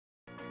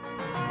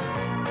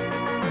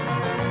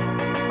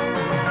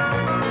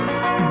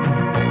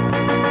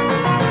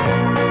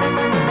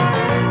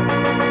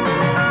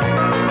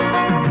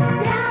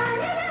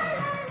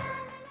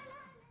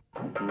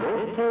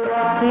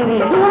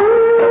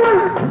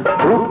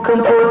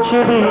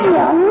खुशबू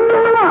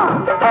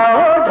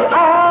आओ जी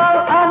आओ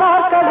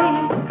अनारकली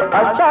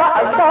अच्छा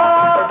अच्छा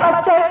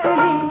अच्छे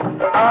किली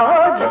आओ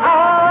जी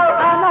आओ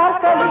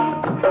अनारकली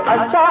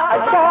अच्छा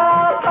अच्छा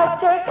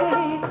अच्छे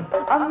किली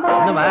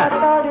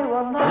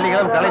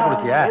தலை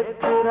குடிச்சியா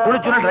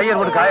குளிச்சுனா ட்ரையர்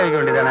போட்டு காய வைக்க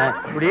வேண்டியதானே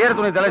இப்படி ஏற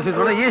துணி தலை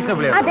சுத்தணும் ஈஸ்ட்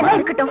பிளேயர் அதெல்லாம்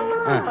இருக்கட்டும்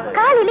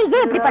காலையில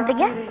ஏன் இப்படி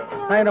பண்றீங்க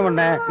நான் என்ன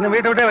பண்ணேன் இன்னும்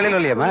வீட்டை விட்டே வெளியில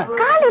இல்லையாமா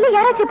காலையில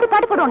யாராச்சும் இப்படி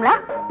பாட்டு போடுவாங்களா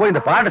ஓ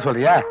இந்த பாட்டு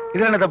சொல்றியா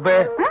இது என்ன தப்பு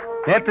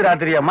நேத்து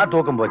ராத்திரி அம்மா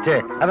தூக்கம் போச்சு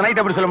அத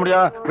நைட் எப்படி சொல்ல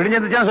முடியும்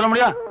விடிஞ்சிருந்துச்சா சொல்ல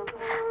முடியும்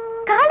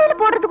காலையில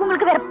போடுறதுக்கு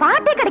உங்களுக்கு வேற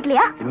பாட்டே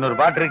கிடைக்கலையா இன்னொரு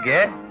பாட்டு இருக்கு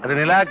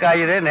அது நிலா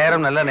காயுது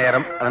நேரம் நல்ல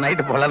நேரம் அத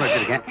நைட்டு போலான்னு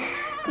வச்சிருக்கேன்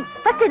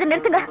ஃபர்ஸ்ட் இத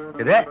நிறுத்துங்க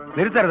இது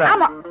நிறுத்துறதா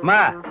அம்மா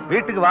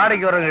வீட்டுக்கு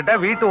வாடகைக்கு வரவங்கிட்ட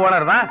வீட்டு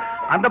ஓனர் தான்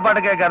அந்த பாட்டு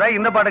கேட்காத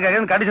இந்த பாட்டு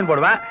கேட்காத கண்டிஷன்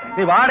போடுவேன்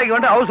நீ வாடகைக்கு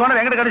வந்து ஹவுஸ் ஓனர்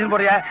எங்கிட்ட கண்டிஷன்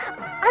போறியா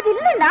அது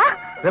இல்லன்னா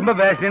ரொம்ப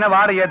பேசினா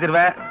வாடகை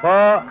ஏத்திடுவேன் போ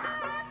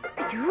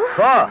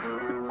போ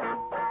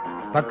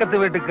பக்கத்து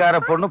வீட்டுக்கார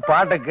பொண்ணு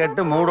பாட்டை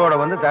கேட்டு மூடோட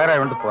வந்து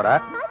தயாராக வந்து போறா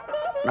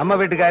நம்ம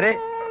வீட்டுக்காரு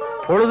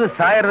பொழுது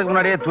சாயறதுக்கு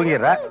முன்னாடியே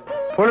தூங்கிடுறா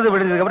பொழுது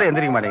விடிஞ்சதுக்கு அப்புறம்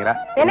எந்திரிக்க மாட்டேங்கிறா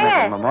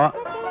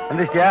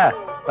எந்திரிச்சியா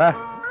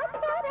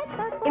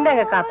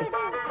இந்தாங்க காபி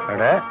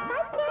அட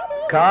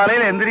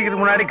காலையில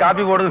எந்திரிக்கிறதுக்கு முன்னாடி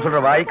காபி போடுன்னு சொல்ற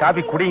வாய்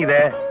காபி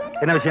குடிங்குதே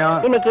என்ன விஷயம்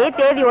இன்னைக்கு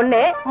தேதி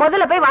 1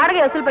 முதல்ல போய்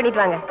வாடகை வசூல்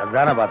பண்ணிட்டு வாங்க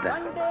அதுதானே பார்த்தேன்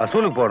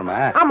வசூலுக்கு போகணுமா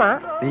ஆமா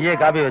நீயே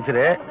காபி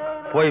வச்சிரு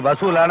போய்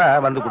வசூலான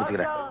வந்து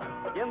குடிச்சுக்கிறேன்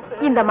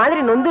இந்த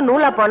மாதிரி நொந்து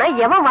நூலா போனா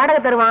எவன் வாடகை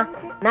தருவான்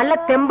நல்ல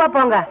தெம்பா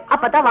போங்க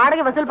அப்பதான்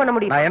வாடகை வசூல் பண்ண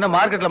முடியும் நான் என்ன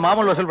மார்க்கெட்ல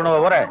மாமூல் வசூல் பண்ண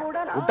போறேன்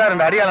விட்டா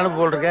 2 அடியால் அனுப்பி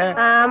போட்டிருக்கேன்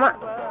ஆமா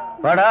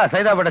வாடா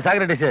சைதாப்பேட்டை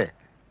சாக்ரட்டிஸ்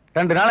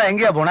 2 நாளா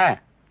எங்கேயா போன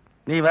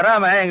நீ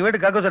வராம எங்க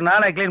வீட்டு கக்கூச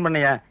நானே கிளீன்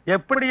பண்ணியா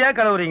எப்படியா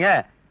கழுவுறீங்க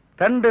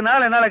 2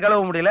 நாள் என்னால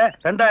கழுவ முடியல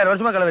 2000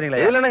 வருஷமா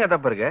கழுவுறீங்களா இதுல என்னங்க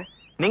தப்பு இருக்கு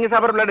நீங்க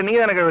சாப்பிடுற பிளேட்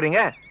நீங்க தானே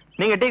கழுவுறீங்க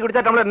நீங்க டீ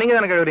குடிச்சா டம்ளர் நீங்க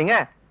தானே கழுவுறீங்க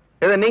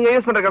இதை நீங்க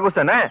யூஸ் பண்ற கக்கூஸ்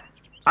தானே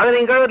அதை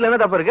நீங்க கழுவுறதுல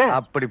என்ன தப்பு இருக்கு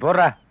அப்படி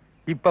போடுறா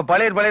இப்ப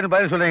பழைய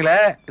பதில் சொல்றீங்களே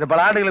இது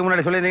பல ஆண்டுகளுக்கு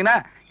முன்னாடி சொல்லியிருந்தீங்கன்னா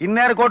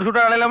இந்நேரம் கோட்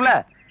சுட்டா அலையலாம்ல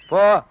போ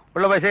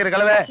உள்ள போய் செய்யற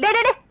கலவை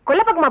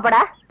கொல்ல பக்கமா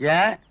போடா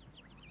ஏன்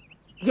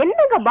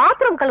என்னங்க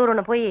பாத்ரூம்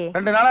கழுவுறன போய்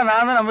 2 நாளா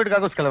நான் தான் நம்ம வீட்டு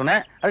கக்கூஸ்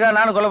கழுவுனேன் அதுக்காக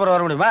நானும் கொல்லப்புறம்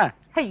வர முடியுமா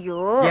ஐயோ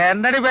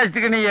என்னடி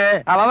பேசிட்டு நீ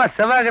அவன்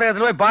செவ்வாய்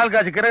கிரகத்துல போய் பால்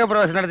காய்ச்சி கிரக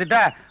பிரவேசம்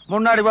நடத்திட்டா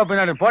முன்னாடி போ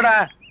பின்னாடி போடா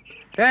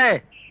ஏய்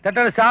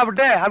தட்டை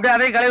சாப்பிட்டு அப்படியே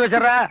அதையும் கழுவி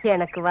வச்சிடறா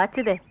எனக்கு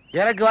வாச்சுதே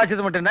எனக்கு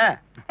வாச்சது மட்டும் என்ன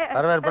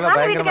வரவேற்பெல்லாம்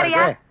பயங்கரமா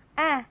இருக்கு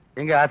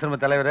எங்க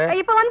ஆசிரம தலைவர்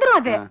இப்ப வந்துரும்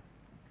அது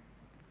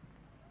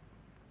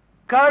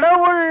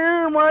கடவுள்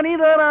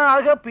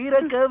மனிதனாக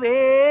பிறக்க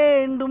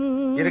வேண்டும்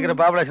இருக்கிற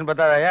பாப்புலேஷன்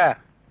பத்தாதாயா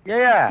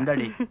ஏயா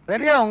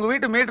சரியா உங்க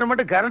வீட்டு மீட்டர்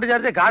மட்டும் கரண்ட்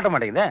சார்ஜே காட்ட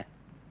மாட்டேங்குது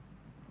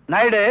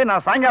நாயுடு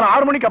நான் சாயங்காலம்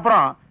 6 மணிக்கு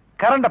அப்புறம்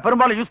கரண்ட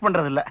பெரும்பாலும் யூஸ்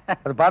பண்றது இல்ல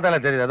அது பார்த்தாலே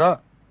தெரியுது அதோ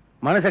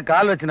மனுஷன்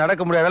கால் வச்சு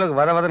நடக்க முடியாத அளவுக்கு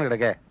வதன்னு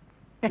கிடக்க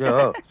ஐயோ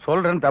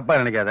சொல்றேன்னு தப்பா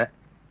நினைக்காத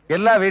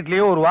எல்லா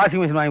வீட்லயும் ஒரு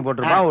வாஷிங் மிஷின் வாங்கி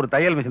போட்டிருப்பான் ஒரு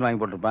தையல் மிஷின்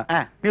வாங்கி போட்டிருப்பான்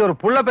நீ ஒரு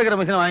புள்ள பேக்கிற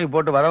மிஷின் வாங்கி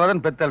போட்டு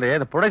வதன்னு பெத்தல்லையே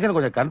இந்த ப்ரொடக்ஷன்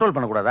கொஞ்சம் கண்ட்ரோல்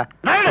பண்ணக்கூடாதா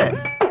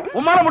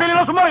உமால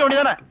முடியல சும்மா இருக்க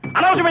வேண்டியதானே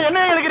அனாவசியமா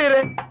என்ன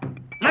எழுக்கிறீரு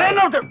நான்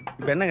என்ன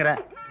இப்ப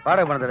என்னங்கிறேன்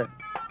வாடகை பணத்தை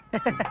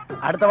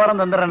அடுத்த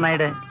வாரம் தந்துடுறேன்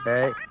நாயுடு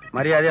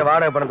மரியாதையா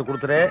வாடகை பணத்தை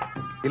கொடுத்துரு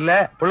இல்ல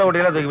புள்ள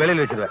ஒட்டியெல்லாம் தூக்கி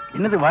வெளியில் வச்சிருவேன்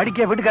இன்னது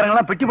வாடிக்கையா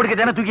வீட்டுக்காரங்களாம் பெட்டி பிடிக்க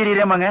தானே தூக்கி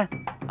எறியாமாங்க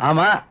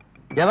ஆமா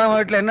எவன்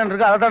வீட்டுல என்ன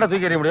இருக்கோ அதை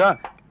தூக்கி எறிய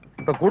முடியும்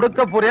இப்ப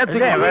கொடுக்க போறியா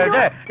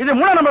இது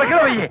 3 நம்பர்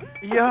கிலோ வை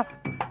ஐயோ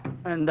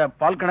இந்த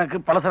பால்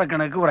கணக்கு பலசர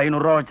கணக்கு ஒரு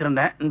 500 ரூபா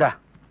வச்சிருந்தேன் இந்த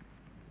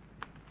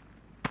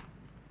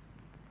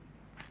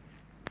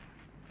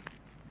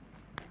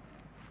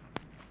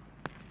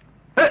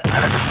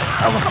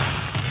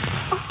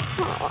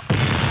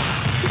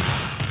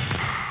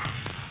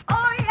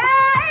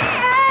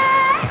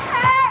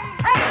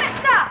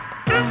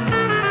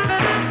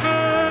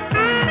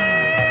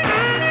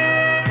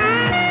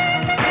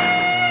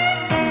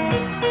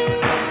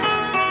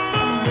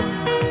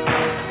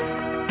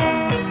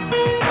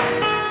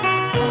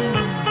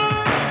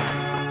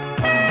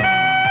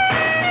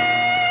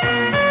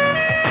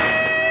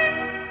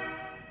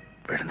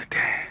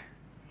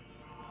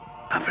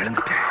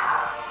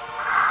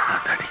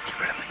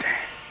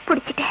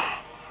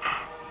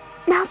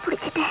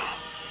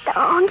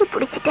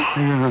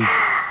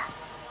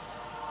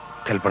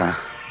கல்பனா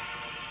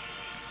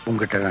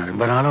உங்ககிட்ட நான்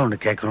ரொம்ப நாளா ஒண்ணு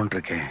கேட்கணும்னு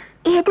இருக்கேன்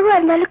எதுவா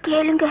இருந்தாலும்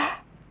கேளுங்க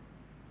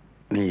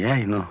நீ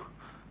ஏன் இன்னும்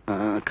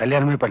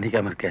கல்யாணமே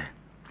பண்ணிக்காம இருக்க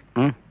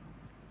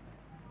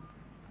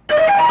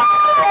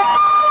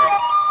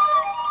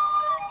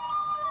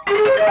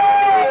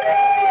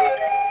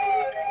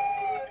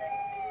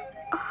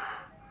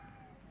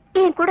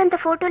என் கூட இந்த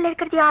போட்டோல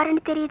இருக்கிறது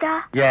யாருன்னு தெரியுதா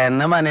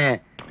என்னமா நீ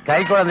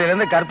கை குழந்தையில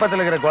இருந்து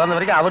கற்பத்துல இருக்கிற குழந்தை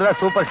வரைக்கும்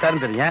அவர்தான் சூப்பர்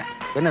ஸ்டார்னு தெரியும்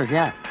என்ன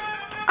விஷயம்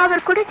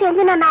அவர் கூட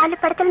சேர்ந்து நான் 4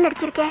 படத்துல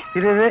நடிச்சிருக்கேன்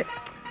இது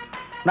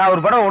நான்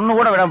ஒரு படம் ஒண்ணு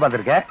கூட விடாம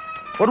பாத்திருக்கேன்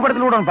ஒரு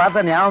படத்துல கூட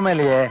பார்த்தா ஞாபகமே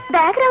இல்லையே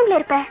பேக்ரவுண்ட்ல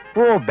இருப்பேன்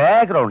ஓ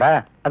பேக்ரவுண்டா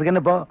அதுக்கு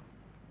என்ன இப்போ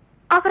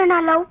அவரை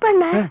நான் லவ்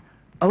பண்ணேன்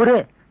அவரு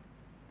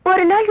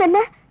ஒரு நாள்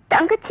என்ன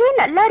தங்கச்சி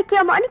நல்லா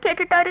இருக்கியாமான்னு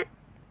கேட்டுட்டாரு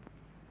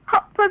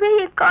அப்பவே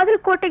என்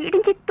காதல் கோட்டை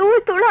இடிஞ்சு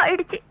தூள் தூள்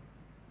ஆயிடுச்சு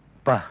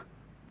பா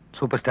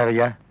சூப்பர் ஸ்டார்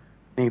ஐயா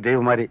நீங்க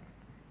தெய்வம் மாதிரி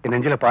என்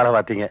நெஞ்சில பால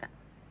வாத்தீங்க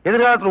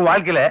எதிர்காலத்துல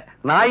வாழ்க்கையில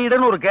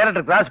நாயுடன் ஒரு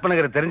கேரக்டர் கிராஸ்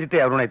பண்ணுகிற தெரிஞ்சுட்டு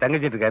அவர் உன்னை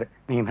தங்கச்சிட்டு இருக்காரு.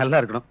 நீங்க நல்லா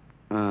இருக்கணும்.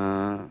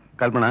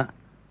 கல்பனா,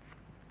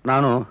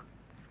 நானும்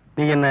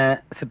நீ என்ன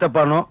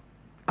சித்தப்பானோ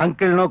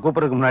அங்கிள்னோ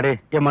கூப்பிடுறதுக்கு முன்னாடி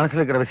என் மனசுல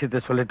இருக்கிற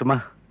விஷயத்த சொல்லட்டுமா?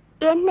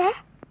 என்ன?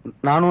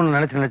 நானும்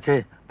நினைச்சு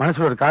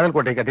மனசுல ஒரு காதல்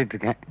கோட்டையை கட்டிட்டு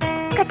இருக்கேன்.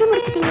 கட்டி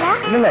முடிச்சிட்டீங்களா?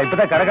 இல்ல,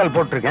 இப்பதான் கடைக்கால்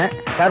போட்டிருக்கேன்.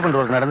 கார்பெண்டர்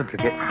ஒர்க் நடந்துட்டு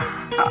இருக்கு.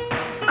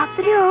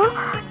 அப்புறம்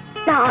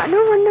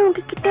நானும் ஒண்ணு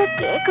உங்ககிட்ட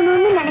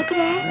கேட்கணும்னு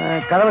நினைக்கிறேன்.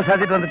 கதவை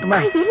சாத்திட்டு வந்துட்டுமா?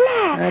 இல்ல,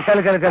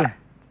 கலு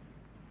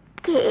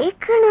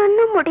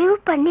கேட்கணும்னு முடிவு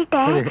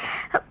பண்ணிட்டேன்.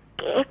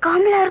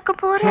 கேட்காமல இருக்க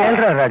போறேன்.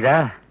 கேள்றா ராஜா.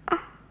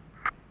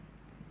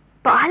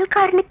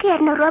 பால்காரனுக்கு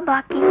 200 ரூபாய்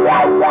பாக்கி.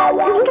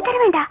 நீங்க தர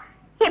வேண்டாம்,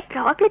 என்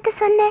ப்ராப்ளத்தை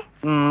சொன்னேன்.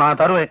 நான்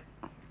தருவேன்.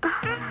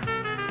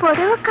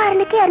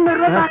 புடவைக்காரனுக்கு 200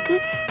 ரூபாய் பாக்கி.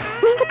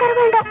 நீங்க தர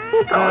வேண்டாம்.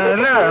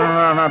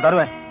 நான்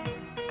தருவேன்.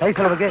 கை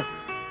செலவுக்கு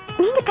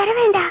நீங்க தர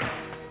வேண்டாம்.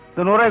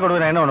 100 ரூபாய்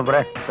கொடுவேன். என்ன ஒண்ணு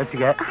போறேன்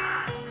வச்சுக்க.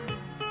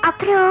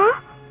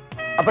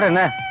 அப்புறம்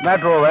என்ன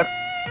மேட்ரு ஓவர்.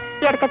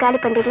 இடத்த காலி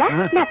பண்றீங்களா?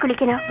 நான்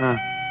குளிக்கணும்.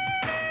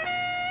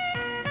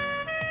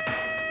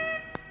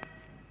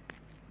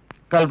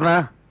 Kalpana,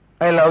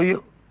 I love you.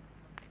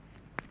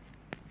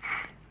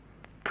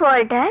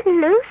 போடா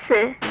லூசு.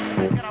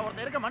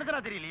 ஒருத்தர் இருக்க மனுஷனா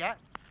தெரியலையா?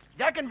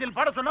 ஜாக் அண்ட் ஜில்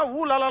பாட சொன்னா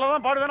ஊலால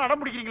தான் பாடுவேன்னு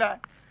அடம் பிடிக்கிறீங்களா?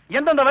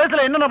 எந்தெந்த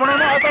வயசுல என்னென்ன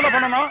பண்ணணும் அதான்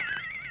பண்ணணும்.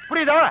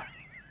 புரியுதா?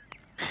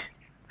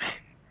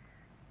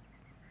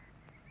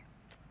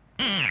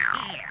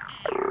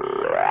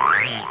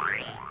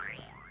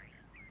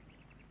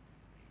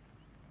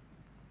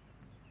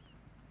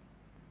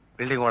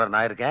 பில்டிங் ஓனர்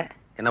நான் இருக்கேன்.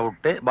 என்ன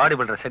விட்டு பாடி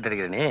பில்டர் செட்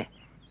அடிக்கிற நீ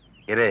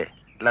இரு.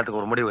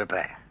 எல்லாத்துக்கும் ஒரு முடிவு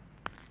கட்டுறேன்.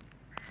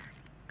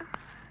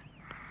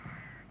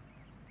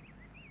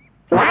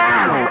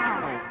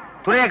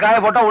 துணியை காய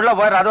போட்டா உள்ள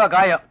போயிரு. அதுவா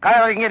காயம். காய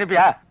வரைக்கும்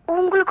இருப்பியா?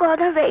 உங்களுக்காக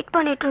தான் வெயிட்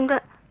பண்ணிட்டு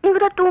இருந்தேன். நீங்க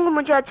தான் தூங்க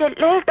முடிஞ்சாச்சு,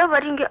 லேட்டா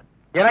வரீங்க.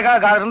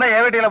 எனக்காக காது இருந்தா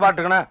என் வீட்டில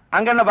பாட்டுக்கணும்.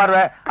 அங்க என்ன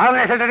பார்வை?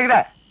 அவங்க செட் அடிக்கிற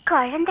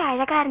குழந்தை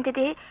அழகா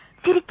இருந்தது.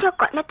 சிரிச்சா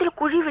கண்ணத்துல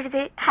குழி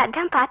விழுது.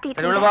 அதான்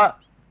பாத்திட்டு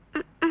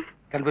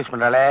கன்ஃபியூஸ்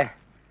பண்றாளே.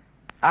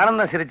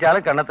 ஆனந்தம்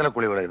சிரிச்சாலும் கண்ணத்துல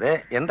குழி விழுகுது.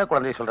 எந்த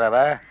குழந்தைய சொல்றாவ?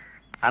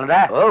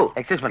 ஆனந்தா,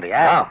 எக்ஸசைஸ் பண்றியா?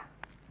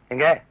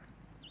 எங்க?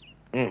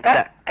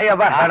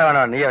 ஐயாப்பா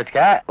வேணாம், நீயே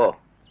வச்சுக்க.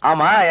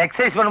 ஆமா,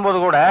 எக்ஸசைஸ் பண்ணும்போது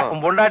கூட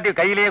உன் பொண்டாட்டி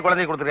கையிலேயே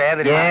குழந்தைய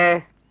கொடுத்துருக்க.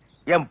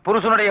 என்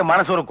புருஷனுடைய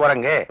மனசு ஒரு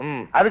குரங்கு.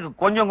 அதுக்கு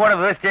கொஞ்சம் கூட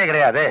விவசாயே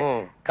கிடையாது.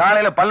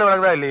 காலையில பல்லு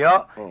விளக்குதா இல்லையோ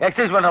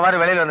எக்ஸசைஸ் பண்ற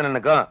மாதிரி வெளியில வந்து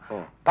நின்னுக்கும்.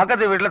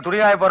 பக்கத்து வீட்டுல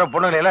துணியாய போற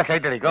பொண்ணுகளை எல்லாம்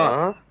சைட் அடிக்கும்.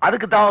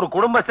 அதுக்கு தான் ஒரு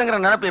குடும்பஸ்தங்கிற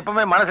நினைப்பு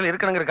எப்பவுமே மனசுல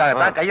இருக்கணுங்கிறக்காக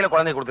தான் கையில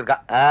குழந்தைய கொடுத்துருக்கா.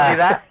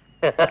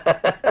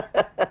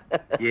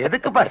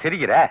 எதுக்குப்பா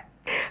சிரிக்கிற?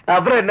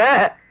 அப்புறம் என்ன?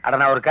 அட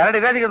நான் ஒரு கரடி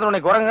ராஜிக்கிறது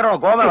உனக்கு குரங்குற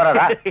கோபம்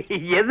வராதா?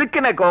 எதுக்கு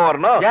நான் கோவம்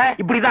வரணும்?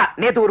 இப்படிதான்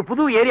நேத்து ஒரு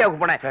புது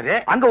ஏரியாவுக்கு போனேன். சரி,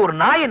 அங்க ஒரு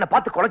நாய் என்ன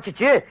பார்த்து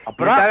குலைச்சிச்சு.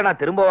 அப்புறம் நான்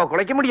திரும்பவா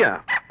குலைக்க முடியும்?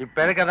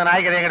 இப்ப எதுக்கு அந்த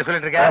நாய் கதையை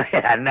சொல்லிட்டு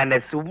இருக்கேன்? அண்ணன்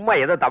சும்மா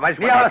ஏதோ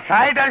தமாஷ். நீ அவளை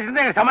சைட்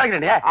அடிச்சிருந்து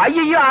சமாளிக்கிறேன்.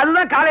 ஐயோ,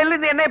 அதுதான் காலையில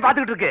இருந்து என்னைய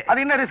பாத்துக்கிட்டு இருக்கு.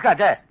 அது என்ன ரிஸ்க்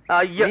ஆச்சே?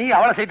 நீ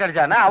அவளை சைட்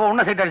அடிச்சானே, அவ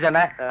உன்ன சைட்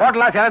அடிச்சானே.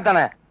 ஹோட்டலா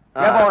சேர்த்தானே.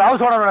 இப்ப ஒரு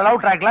ஹவுஸ் ஓனரோட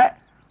லவ் ட்ராக்ல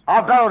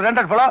ஆஃப்டர் ஒரு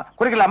ரெண்டட் ஃபலோ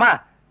குறிக்கலாமா?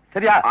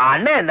 சரியா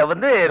அண்ணே? இந்த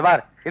வந்து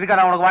பார், இதுக்கா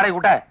நான் உனக்கு வாடகை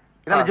விட்டேன்.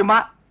 இதெல்லாம் ஜிம்மா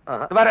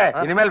பாரு.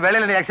 இனிமேல்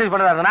வெளியில நீ எக்ஸசைஸ்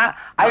பண்றதா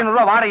 500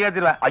 ரூபாய் வாடகை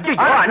ஏத்திடுவேன்.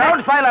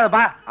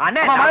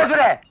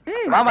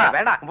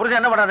 புரிஞ்சு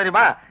என்ன பண்ணா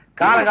தெரியுமா?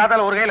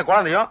 காலங்காத்தால ஒரு கையில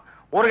குழந்தையும்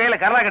ஒரு கையில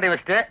கரலா கட்டி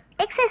வச்சுட்டு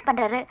எக்ஸசைஸ்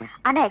பண்றாரு.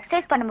 ஆனா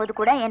எக்ஸசைஸ் பண்ணும்போது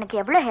கூட எனக்கு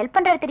எவ்வளவு ஹெல்ப்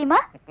பண்றாரு தெரியுமா?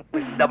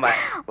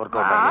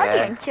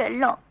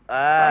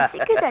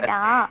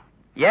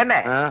 என்ன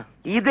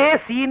இதே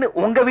சீன்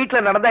உங்க வீட்டுல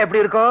நடந்தா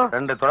எப்படி இருக்கும்?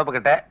 2 தொடப்பு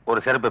கிட்ட ஒரு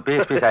செருப்பு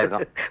பீஸ் பீஸ்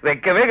ஆயிருக்கும்.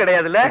 வைக்கவே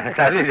கிடையாதுல்ல.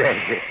 சரி.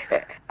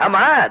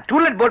 ஆமா,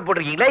 டூலெட் போர்ட்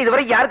போட்டிருக்கீங்களா?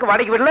 இதுவரைக்கும் யாருக்கு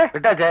வாடகை விடல?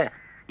 விட்டாச்சே.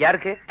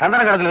 யாருக்கு?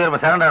 சந்தன காலத்துல இருப்ப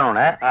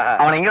சரண்டானவன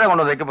அவனை இங்கதான்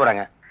கொண்டு வந்து வைக்க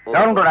போறாங்க.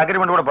 கவர்மெண்டோட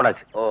அக்ரிமெண்ட் கூட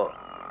போடாச்சு. ஓ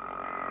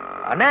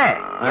அண்ணே,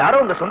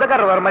 யாரோ உங்க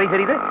சொந்தக்காரர் வர மாதிரி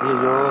தெரியுது.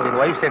 ஐயோ, எங்க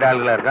ஒய்ஃப் சைடு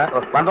ஆளுகளா இருக்கா.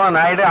 வந்தவன்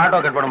நாயுடு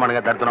ஆட்டோ கட் பண்ண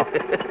மாட்டேங்க தடுத்தணும்.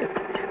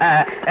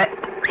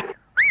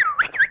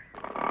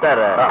 Sir,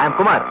 I'm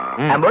Kumar.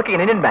 I'm working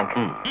in Indian bank.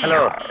 Hello,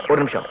 ஒரு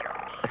நிமிஷம்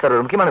சார்,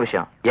 ஒரு முக்கியமான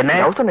விஷயம். என்ன?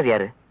 ஹவுஸ் ஓனர்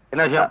யாரு?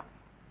 என்ன விஷயம்?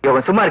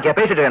 இவன் சும்மா இருக்கியா?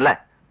 பேசிட்டு இருக்கேன்ல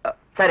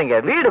சார். இங்க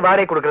வீடு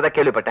வாடகை கொடுக்கறதா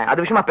கேள்விப்பட்டேன்.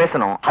 அது விஷயமா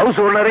பேசணும். House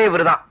ஓனரே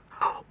இவருதான்.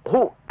 O,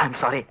 I'm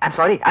sorry, I'm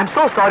sorry, I'm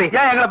so sorry.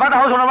 ஏன் எங்களை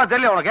பார்த்தா ஹவுஸ் ஓனரா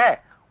தெரியல உனக்கு?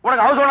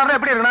 உனக்கு ஹவுஸ் ஓனர்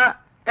எப்படி இருக்கணும்?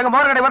 எங்க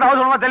மோர் கடை பார்த்தா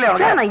ஹவுஸ் ஓனரா தெரியல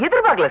உனக்கு? நான்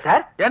எதிர்பார்க்கல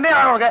சார். என்ன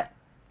வேணும் உனக்கு?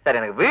 சார்,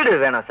 எனக்கு வீடு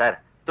வேணும் சார்.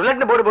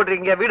 துலட்னு போர்டு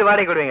போட்டுருக்கீங்க, வீடு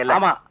வாடகை கொடுவீங்கல்ல?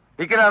 ஆமா,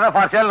 விக்கிறதா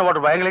ஃபார் சேல்னு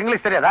போட்டுப்பா. எங்களுக்கு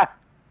இங்கிலீஷ் தெரியாதா?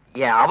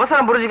 ஏன்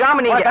அவசரம்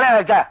புரிஞ்சுக்காம நீங்க கல்யாணம்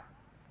வச்சா?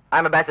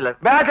 I'm a bachelor.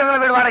 பேச்சுலர்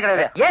வீடு வாடகை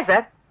கிடையாது. ஏன்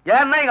சார்?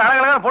 ஏன்னா இங்க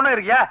அழகழகான பொண்ணு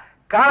இருக்கியா?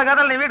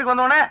 காலகாத்தால நீ வீட்டுக்கு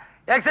வந்தோடனே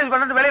எக்ஸசைஸ்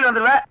பண்ணிட்டு வெளியில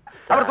வந்துருவேன்.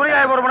 அப்புறம்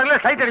துணியாய போற பொண்ணுல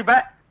சைட்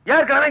அடிப்பேன்.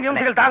 ஏற்கனவே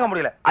நிமிஷங்கள் தாங்க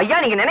முடியல. ஐயா,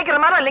 நீங்க நினைக்கிற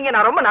மாதிரி இல்லைங்க,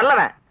 நான் ரொம்ப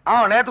நல்லவன்.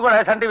 நேத்து கூட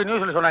சன் டிவி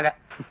நியூஸ்ல சொன்னாங்க,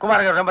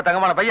 குமாரங்க ரொம்ப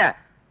தங்கமான பையன்,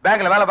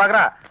 பேங்க்ல வேலை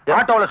பாக்குறான்,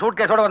 ஆட்டோல சூட்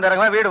கேஸோட வந்து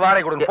இறங்க, வீடு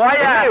வாடகை கொடுங்க.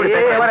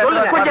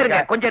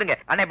 கொஞ்சம் இருங்க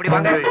அண்ணே, இப்படி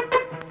வாங்க.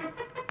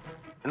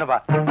 என்னப்பா?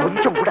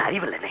 கொஞ்சம் கூட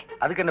அறிவில்லை.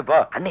 அதுக்கு என்னப்பா?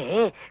 அண்ணே,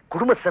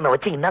 குடும்பத்தை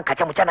வச்சு இன்னும்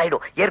கச்சா முச்சா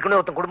ஆயிடும். ஏற்கனவே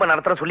ஒருத்தன் குடும்பம்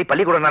நடத்துற சொல்லி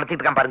பள்ளிக்கூடம்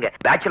நடத்திட்டு இருக்கான் பாருங்க.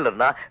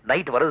 பேச்சுலர்னா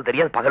நைட் வர்றது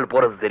தெரியாது, பகல்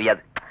போறது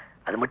தெரியாது.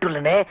 அது மட்டும்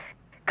இல்லனே,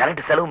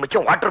 கரண்ட் செலவு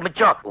மிச்சம், வாட்டர்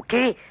மிச்சம்.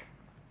 ஓகே,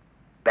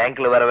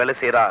 பேங்க்ல வேற வேலை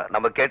செய்யறான்.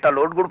 நம்ம கேட்டா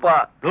லோன் கொடுப்பா.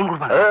 லோன்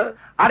கொடுப்பா?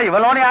 அட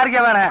இவன் லோன்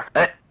யாருக்கே வேணாம்.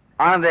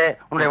 ஆனந்தே,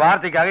 உன்னுடைய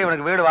வார்த்தைக்காக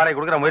இவனுக்கு வீடு வாடகை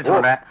கொடுக்குற முயற்சி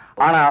பண்றேன்.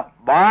 ஆனா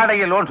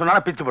வாடகை லோன்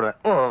சொன்னா பிச்சு போடுவேன்.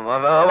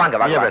 வாங்க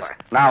வாங்க,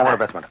 நான் உங்களோட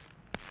பேச மாட்டேன்.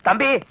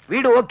 தம்பி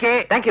வீடு ஓகே,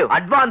 தேங்க்யூ.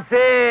 அட்வான்ஸ்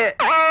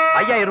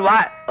 5000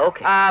 ரூபாய்.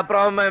 ஓகே.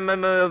 அப்புறம்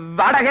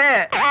வாடகை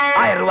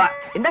 1000 ரூபாய்.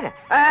 இந்தாங்க,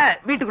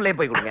 வீட்டுக்குள்ளே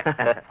போய் கொடுங்க.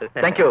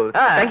 Thank you,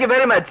 thank you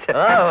very much.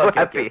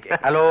 Happy.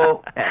 Hello.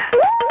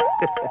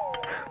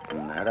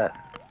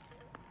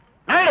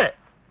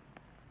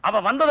 அவ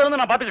வந்ததுல இருந்து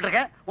நான் பாத்துக்கிட்டு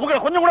இருக்கேன். உங்களை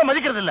கொஞ்சம் கூட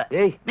மதிக்கிறது இல்ல.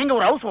 நீங்க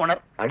ஒரு ஹவுஸ்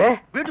ஓனர். அடே,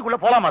 வீட்டுக்குள்ள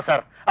போலாமா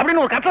சார்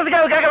அப்படின்னு ஒரு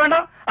கட்டத்துக்காக கேட்க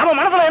வேண்டாம். அவன்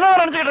மனசுல என்ன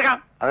நினைச்சுக்கிட்டு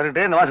இருக்கான்?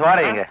 அதற்கு இந்த மாசம்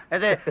வாடகைங்க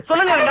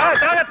சொல்லுங்க.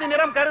 காகத்தின்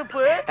நிறம்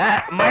கருப்பு.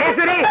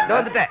 மகேஸ்வரி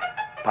வந்துட்டேன்.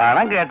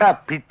 பணம் கேட்டா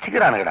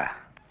பிச்சுக்கிறானுங்கடா.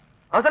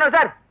 அவசரம்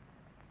சார்.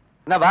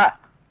 என்னப்பா?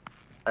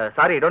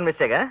 Sorry, don't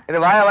mistake.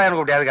 இது வாயா வாயான்னு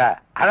கூப்பிட்டியாதுக்கா?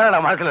 அதான்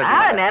நான் மனசுல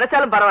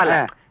நினைச்சாலும் பரவாயில்ல.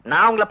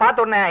 நான் உங்களை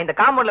பார்த்த உடனே இந்த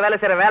காம்பவுண்ட்ல வேலை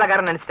செய்யற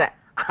வேலைக்காரன் நினைச்சிட்டேன்.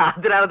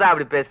 அதனாலதான்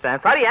அப்படி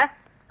பேசிட்டேன். சாரியா.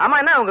 ஆமா,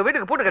 என்ன உங்க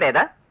வீட்டுக்கு பூட்டு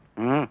கிடையாதா?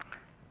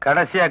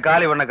 கடைசியா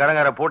காலி பண்ண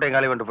கடங்கார பூட்டையும்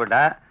காலி பண்ணிட்டு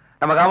போயிட்டேன்.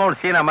 நம்ம காம்பவுண்ட்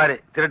சீனா மாதிரி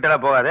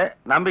திருட்டெல்லாம் போகாது.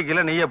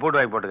 நம்பிக்கையில நீயே பூட்டு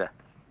வாங்கி போட்டுக்க.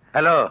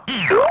 ஹலோ.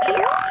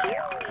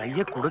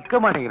 கைய கொடுக்க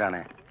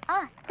மாட்டேங்கிறானே.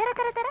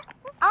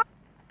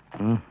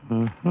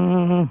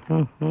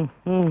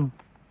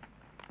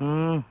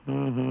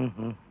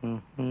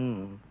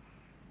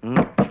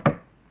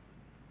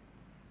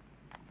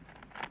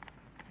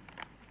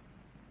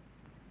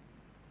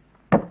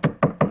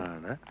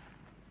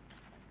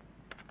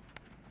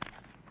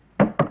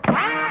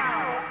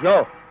 யோ,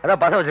 அதான்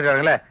பசங்க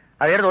வச்சிருக்காங்களே,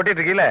 அதை எடுத்து ஒட்டிட்டு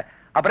இருக்கீங்களே,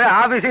 அப்புறம்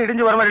ஆபீஸ்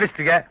இடிஞ்சு வர மாதிரி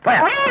இடிச்சிட்டு இருக்க.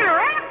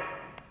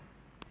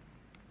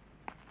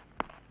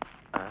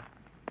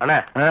 அண்ணா,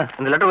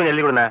 இந்த லெட்டர் கொஞ்சம்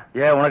எழுதி கொடுண்ணா.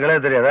 ஏன் உனக்கு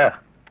எழுத தெரியாதா?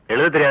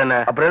 எழுத தெரியாதுண்ணா.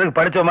 அப்புறம் எதுக்கு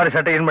படிச்ச மாதிரி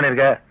சட்டை இன்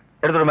பண்ணிருக்க?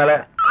 எடுத்துரு மேல.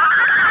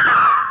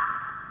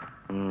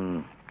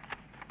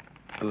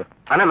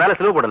 அண்ணா மேல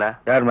செலவு போடுண்ணா.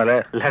 யார் மேல?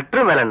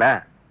 லெட்டர் மேல. என்ன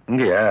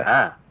இங்கயா?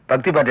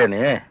 பக்தி பாட்டியா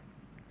நீ?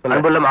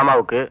 அன்புள்ள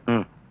மாமாவுக்கு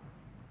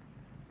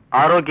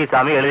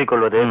ஆரோக்கியசாமி எழுதிக்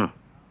கொள்வது.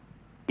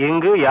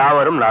 இங்கு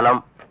யாவரும் நலம்,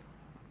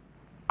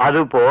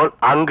 அதுபோல்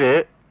அங்கு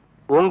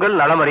உங்கள்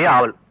நலமறிய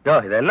ஆவல். யோ,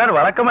 இது எல்லாரும்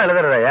வழக்கமா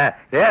எழுதுறதா?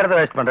 ஏன் இடத்த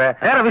வேஸ்ட் பண்ற?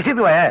 வேற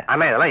விஷயத்துக்கு வாய.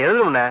 ஆமா, இதெல்லாம்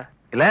எழுதணும்ண்ணே.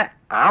 இல்ல?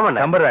 ஆமா,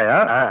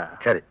 சம்பிரதாயம்.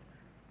 சரி.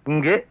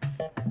 இங்கு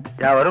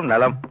யாவரும்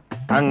நலம்,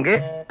 அங்கு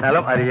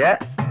நலம் அறிய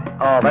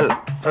ஆவல்.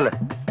 சொல்லு.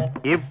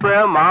 இப்ப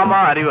மாமா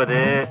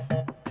அறிவது,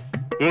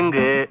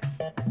 இங்கு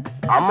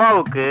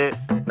அம்மாவுக்கு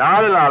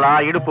 4 நாளா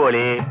இடுப்பு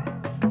வலி,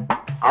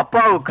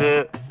 அப்பாவுக்கு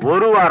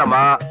 1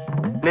 வாரமா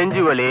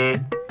நெஞ்சு வலி,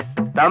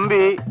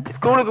 தம்பி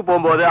ஸ்கூலுக்கு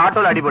போகும்போது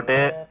ஆட்டோல அடிபட்டு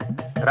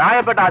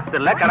ராயப்பேட்டை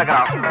ஆஸ்பத்திரியில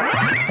கிடக்குறான்,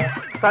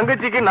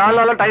 தங்கச்சிக்கு 4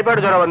 நாளா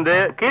டைபாய்டு ஜுரம் வந்து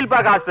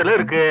கீழ்பாக்க ஆஸ்பத்திரியில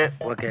இருக்கு.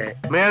 ஓகே.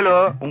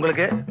 மேலும்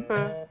உங்களுக்கு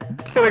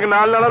எனக்கு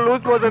 4 நாளா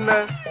லூஸ் மோஷன்.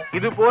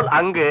 இது போல்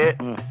அங்கு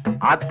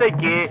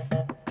அத்தைக்கு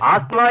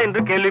ஆஸ்மா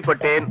என்று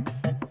கேள்விப்பட்டேன்.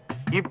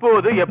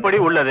 இப்போது எப்படி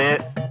உள்ளது?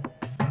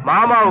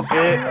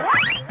 மாமாவுக்கு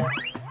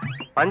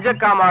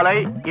பஞ்சக்காமாலை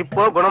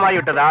இப்போ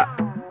குணமாகிவிட்டதா?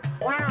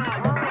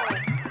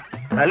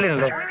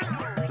 நல்ல.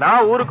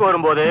 நான் ஊருக்கு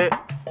வரும்போது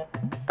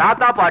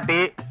தாத்தா பாட்டி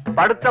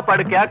படுத்த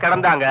படுக்கையா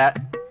கிடந்தாங்க.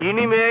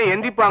 இனிமே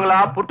எந்திப்பாங்களா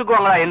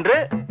புட்டுக்குவாங்களா என்று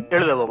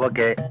எழுதவும்.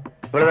 ஓகே.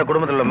 இவ்வளவுதான்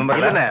குடும்பத்தில்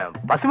மெம்பர்.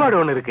 பசுமாடு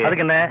ஒண்ணு இருக்கு.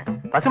 அதுக்கு என்ன?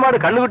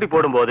 பசுமாடு கண்ணுக்குட்டி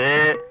போடும்போது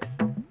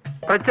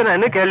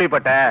பிரச்சனைன்னு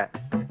கேள்விப்பட்டேன்.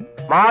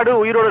 மாடு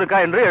உயிரோடு இருக்கா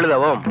என்று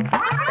எழுதவும்.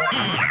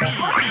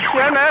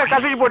 ஏன்னா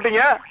கசக்கி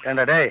போட்டீங்க?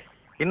 ஏண்டா டேய்,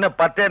 இன்னும்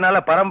 10 நாள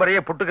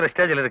பரம்பரையே புட்டுக்கிற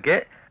ஸ்டேஜ்ல இருக்கு.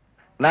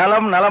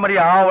 நலம் நலமறிய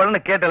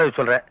ஆவல்னு கேட்டு எழுதி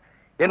சொல்றேன்.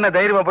 என்ன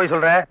தைரியமா போய்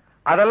சொல்ற?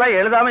 அதெல்லாம்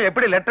எழுதாம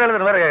எப்படி லெட்டர்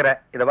எழுதுற வேற கேக்குற?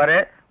 இத பாரு,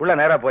 உள்ள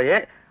நேரா போய்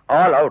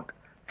ஆல் அவுட்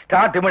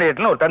ஸ்டார்ட்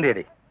இமிடியேட்னு ஒரு தந்தி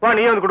அடி. வா,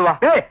 நீ வந்து கொடுவா.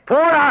 ஏய்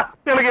போடா,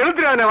 எனக்கு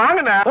எழுத்துறானே.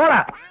 வாங்கண்ணே, போடா.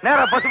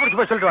 நேரா பஸ் பிடிச்சு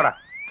போய் சொல்லிட்டு வாடா.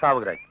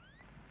 சாவுகிறாய்.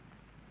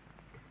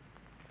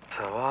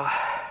 சவா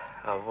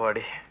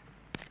அவ்வாடி.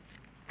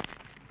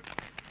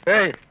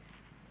 ஏய்,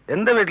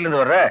 எந்த வீட்டுல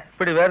இருந்து வர்ற?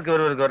 இப்படி வேர்க்கு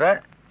வருவருக்கு வர்ற?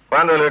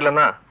 குழந்தை வீட்டுல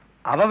இருந்தா.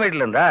 அவன்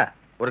வீட்டுல இருந்தா?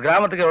 ஒரு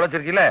கிராமத்துக்கு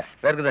உழைச்சிருக்கீல,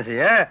 வேர்க்குதான்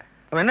செய்ய.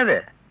 அவன் என்னது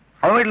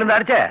அவன் வீட்டுல இருந்து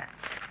அடிச்ச?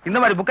 இந்த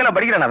மாதிரி புக்கெல்லாம்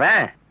படிக்கிறான்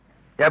அவன்.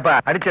 ஏப்பா,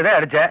 அடிச்சதே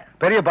அடிச்ச.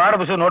 பெரிய பாட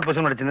புத்தகம் நோட்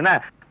புத்தகம் அடிச்சிருந்தா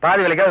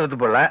பாதி வேலைக்காக சுத்து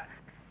போடல.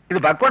 இது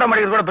பக்கோடா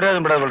மடிக்கிறது கூட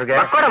பிரயோஜனப்படாது இருக்கு.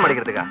 Pakoda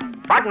மடிக்கிறதுக்கா?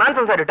 What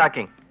nonsense are you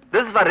talking?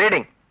 This is for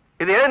reading.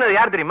 இது எழுதுனது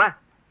யார் தெரியுமா?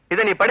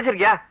 இதை நீ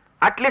படிச்சிருக்கியா?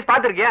 அட்லீஸ்ட்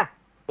பாத்திருக்கியா?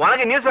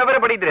 உனக்கு நியூஸ்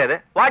பேப்பரே படிக்க தெரியாது.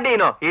 What to you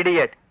know,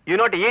 idiot? You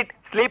know to eat,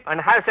 sleep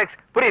and have sex.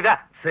 புரியுதா?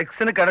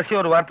 செக்ஸ்னு கடைசி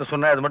ஒரு வார்த்தை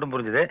சொன்னா அது மட்டும்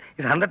புரிஞ்சுது.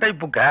 இது அந்த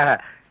டைப் புக்கா?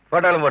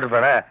 போட்டாலும்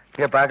போட்டுப்பாரு.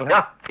 இங்க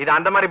பாக்கலாம். இது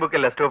அந்த மாதிரி புக்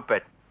இல்ல,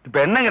 ஸ்டூபிட். இப்ப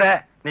என்னங்கற?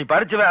 நீ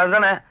படிச்சுவே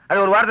அதுதானே.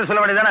 அது ஒரு வார்த்தை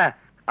சொல்ல வேண்டியதானே?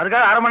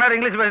 அதுக்காக 1/2 மணி நேரம்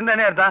இங்கிலீஷ் பேசினா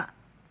என்ன அர்த்தம்?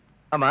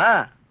 ஆமா,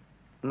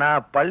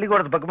 நான்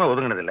பள்ளிக்கூடத்து பக்கமே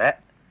ஒதுங்கினது இல்ல.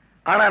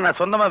 ஆனா நான்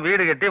சொந்தமா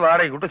வீடு கட்டி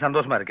வாடகை கூட்டு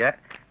சந்தோஷமா இருக்கேன்.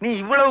 நீ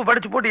இவ்வளவு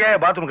படிச்சு போட்டு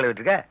ஏன் பாத்ரூம்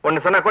கழுவிட்டு இருக்க?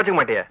 ஒன்னு சொன்னா கோச்சிக்க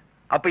மாட்டியா?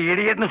 அப்ப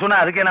இடியட்னு சொன்னா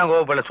அதுக்கே நான்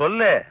கோவப்படல.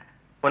 சொல்லு.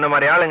 உன்ன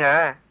மாதிரி ஆளுங்க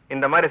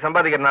இந்த மாதிரி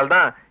சம்பாதிக்கிறதுனால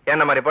தான்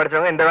என்ன மாதிரி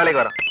படிச்சவங்க இந்த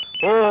வேலைக்கு வரும்.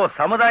 ஓ,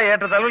 சமுதாய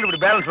ஏற்றத்தாலும்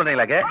இப்படி பேலன்ஸ்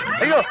பண்ணீங்களாக்க?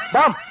 ஐயோ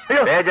பாம்,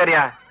 ஐயோ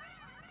பேஜரியா.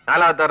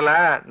 4வது தரல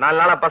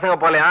 4 நாளா பசங்க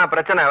போலையா?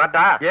 பிரச்சனை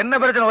வரட்டா? என்ன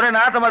பிரச்சனை? ஒரே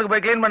நாத்தமா இருக்கு,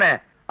 போய் கிளீன் பண்ணு.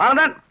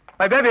 Anand,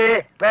 my baby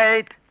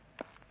weight.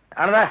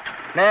 ஆனதா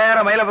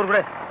நேரம் மயிலாப்பூர் கூட.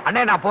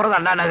 அண்ணே நான் போறது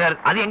அண்ணா நகர்.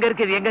 அது எங்க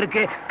இருக்கு, இது எங்க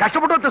இருக்கு?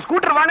 கஷ்டப்பட்டு ஒரு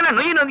ஸ்கூட்டர் வாங்கினா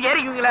நொய்னு வந்து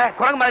ஏறிக்குவீங்களே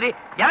குரங்கு மாதிரி.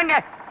 இறங்க,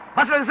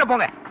 பஸ்ல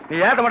போங்க. நீ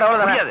ஏத்த மாட்ட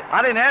அவ்வளவுதான்.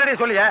 அதை நேரடியாக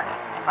சொல்லிய.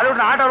 அதை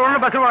விட்டு ஆட்டோ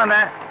ஒண்ணு பஸ்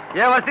போனேன்.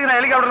 என் வசதிக்கு நான்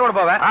ஹெலிகாப்டர் கூட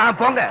போவேன்.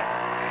 போங்க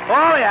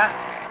போவையா,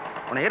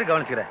 உன்னை இரு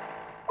கவனிச்சுக்கிறேன்.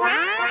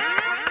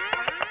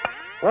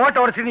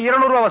 ஓட்ட உடச்சு நீ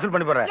 200 ரூபா வசூல்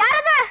பண்ணி போறேன்.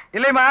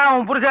 இல்லையம்மா,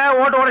 உன் புருஷன்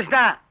ஓட்ட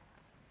உடைச்சிட்டான்.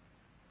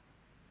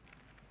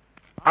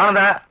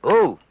 ஆனந்தா,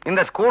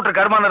 இந்த ஸ்கூட்டர்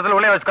கருமாந்திரத்தில்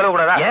உள்ளே வச்சு கழுவ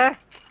கூடாதா?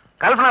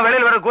 கல்பனா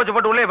வெளியில் வர கோச்சு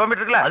போட்டு உள்ளே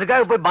பம்பிட்டு இருக்கல,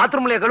 அதுக்காக போய்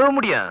பாத்ரூம்ல கழுவ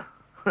முடியும்?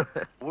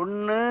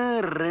 1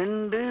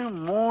 2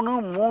 3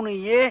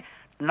 3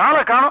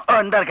 4 காணும்.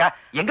 இந்த இருக்கா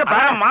எங்க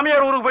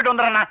மாமியார் ஊருக்கு போயிட்டு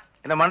வந்துடுறேண்ணா.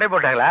 இந்த மண்டை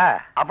போட்டாங்களா?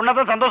 அப்படின்னா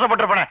தான்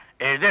சந்தோஷப்பட்டிருப்பேன்.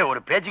 இதே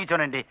ஒரு பேச்சுக்கு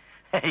சொன்னேன்டி,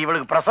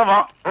 இவளுக்கு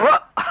பிரசவம்.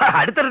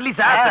 அடுத்த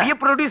ரிலீஸா? பெரிய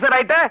ப்ரொடியூசர்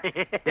ஆயிட்ட?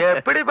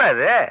 எப்படிப்பா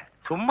இது?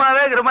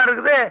 சும்மாவே கிரமா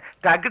இருக்குது,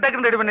 டக்கு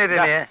டக்குன்னு ரெடி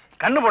பண்ணிடுறீங்க.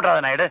 கண்ணு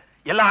போட்டாத நாயுடு,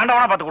 எல்லாம்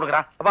ஆண்டவனா பார்த்து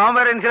கொடுக்குறான். அப்ப அவன்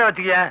வேற இன்சில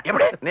வச்சுக்கிய.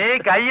 எப்படி நீ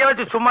கைய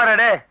வச்சு சும்மா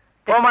ரெடே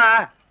போமா.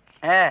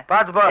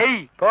 பாத்து போ.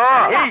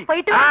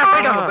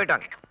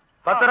 போயிட்டாங்க.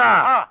 பத்திரம்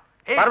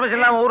பர்மிஷன்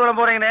இல்லாம ஊர்வலம்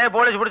போறீங்கன்னு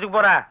போலீஸ் பிடிச்சுக்கு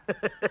போற.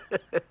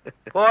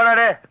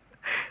 போறாடே.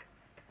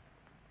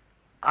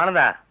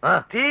 ஆனந்தா,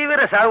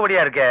 தீவிர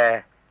சாகுபடியா இருக்க.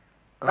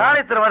 நான்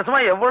இத்தனை வருஷமா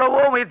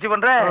எவ்வளவோ முயற்சி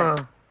பண்றேன்.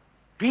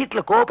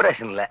 வீட்டுல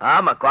கோஆபரேஷன் இல்ல.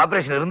 ஆமா,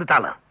 கோஆபரேஷன்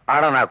இருந்துட்டாலும்.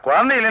 ஆனா நான்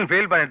குழந்தை இல்லைன்னு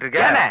ஃபீல் பண்ணிட்டு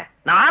இருக்கேன்.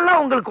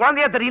 நான் உங்களுக்கு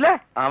குழந்தையா தெரியல?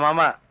 ஆமா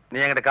ஆமா, நீ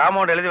எங்கிட்ட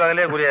காம்பவுண்ட் எழுதி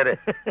வாங்கலையே குறியாரு.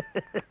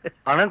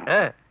 ஆனந்த்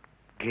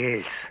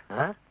கேஸ்.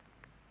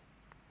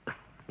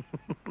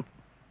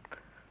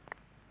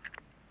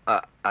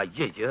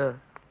 ஐயோ.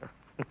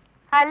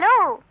 ஹலோ,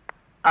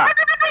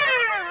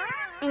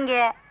 இங்க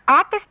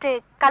ஆர்டிஸ்ட்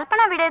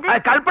கல்பனா வீடு எது?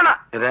 கல்பனா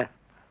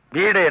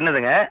வீடு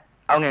என்னதுங்க?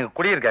 அவங்க எங்க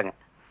குடியிருக்காங்க.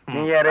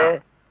 நீ யாரு?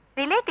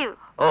 ரிலேட்டிவ்.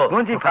 ஓ,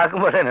 மூஞ்சி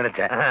பார்க்கும் போதே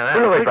நினைச்சேன்.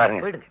 உள்ள போய்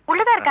பாருங்க.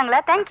 உள்ளதா இருக்காங்களா?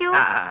 தேங்க்யூ.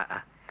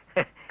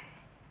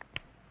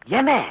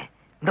 ஏனே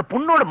இந்த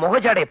பொண்ணோட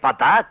முகஜாடைய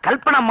பார்த்தா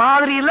கல்பனா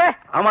மாதிரி இல்ல?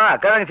 ஆமா,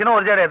 அக்கா சின்ன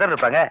ஒரு ஜாடையா தான்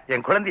இருப்பாங்க.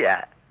 என் குழந்தையா?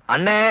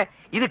 அண்ணே,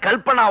 இது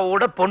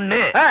கல்பனாவோட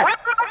பொண்ணு.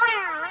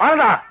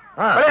 ஆனந்தா,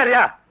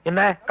 விளையாடுறியா?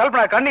 என்ன?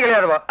 கல்பனா கண்ணி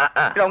கிடையாதுவா.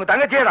 இது அவங்க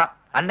தங்கச்சியே தான்.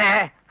 அண்ணே,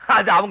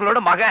 அது அவங்களோட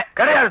மக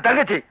கிடையாது,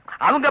 தங்கச்சி.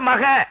 அவங்க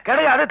மக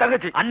கிடையாது,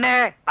 தங்கச்சி. அண்ணே,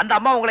 அந்த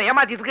அம்மா உங்களை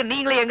ஏமாத்திட்டு இருக்கு.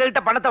 நீங்களே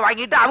எங்ககிட்ட பணத்தை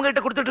வாங்கிட்டு அவங்க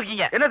கிட்ட கொடுத்துட்டு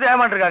இருக்கீங்க. என்ன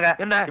ஏமாட்டு இருக்காங்க?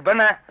 என்ன இப்ப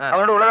என்ன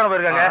அவங்களோட உள்ளதான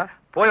போயிருக்காங்க.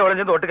 போய்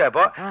உடஞ்சிருந்து ஒட்டுக்க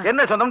இப்போ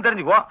என்ன சொந்தம்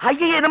தெரிஞ்சுக்குவோம்.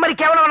 ஐயா, இந்த மாதிரி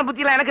கேவலமான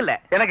புத்தி எல்லாம் எனக்கு இல்ல.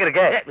 எனக்கு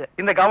இருக்கு.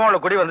 இந்த காமௌண்ட்ல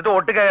குடி வந்துட்டு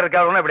ஒட்டுக்காக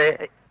இருக்காங்க. இப்படி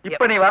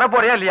இப்ப நீ வர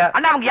போறியா இல்லையா?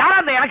 அண்ணா, அவங்க யாரா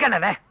இருந்தா எனக்கு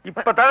என்ன?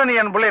 இப்பதானே நீ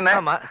என் பிள்ளை என்ன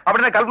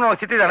அப்படின்னா கல்பனா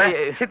சித்தி தானே.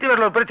 சித்தி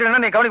வீட்டுல ஒரு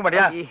பிரச்சனை நீ கவனிக்க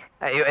மாட்டியா?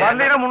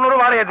 300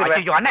 வாழை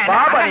ஏத்துருவேன்.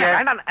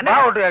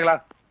 ஒட்டு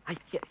கேட்கலாம்.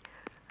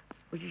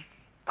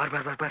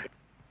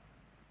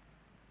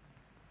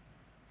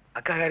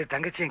 அக்கா காரி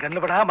தங்கச்சி என்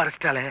கண்ணுல படா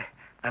மறைச்சிட்டாலே.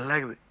 நல்லா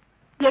இருக்குது.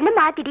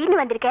 என்னம்மா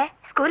திடீர்னு வந்திருக்க?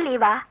 ஸ்கூல்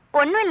லீவா?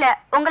 ஒண்ணும் இல்ல,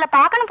 உங்களை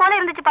பார்க்கணும் போல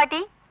இருந்துச்சு பாட்டி.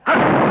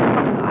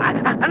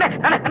 அண்ணே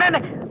அண்ணே அண்ணே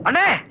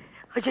அண்ணே,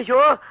 ஐயோ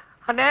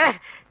அண்ணே,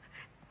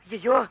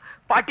 ஐயோ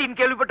பாட்டின்னு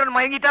கேள்விப்பட்டோன்னு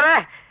மயங்கிட்டாரே.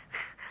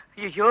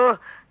 ஐயோ,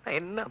 நான்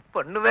என்ன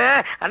பண்ணுவேன்?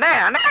 அண்ணே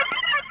அண்ணே,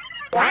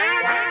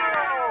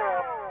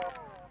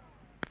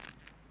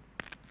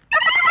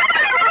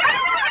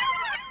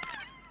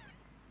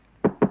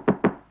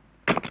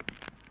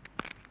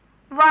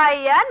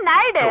 வாயா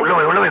நாயுடு,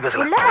 உள்ள போய்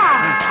பேசலாம்.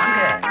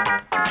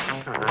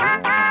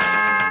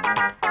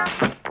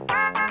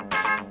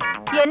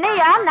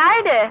 என்னையா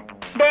நாயுடு,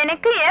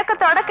 எனக்கு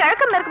ஏக்கத்தோட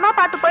கிழக்கு மேற்குமா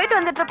பார்த்து போயிட்டு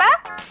வந்துட்டு இருப்ப.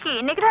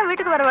 இன்னைக்குதான்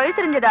வீட்டுக்கு வர வழி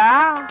தெரிஞ்சதா?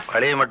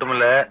 வழிய மட்டும்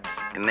இல்ல,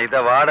 இன்னைக்கு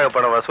தான் வாடகை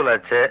பணம்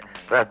வசூலாச்சு.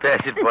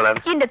 பேசிட்டு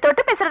போலாம். இந்த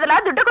தொட்டு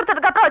பேசுறதெல்லாம் துட்டு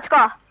கொடுத்ததுக்கு அப்புறம்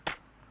வச்சுக்கோ.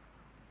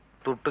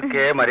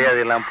 துட்டுக்கே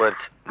மரியாதை எல்லாம்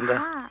போயிடுச்சு.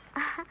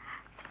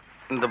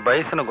 இந்த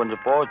பைசனை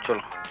கொஞ்சம் போக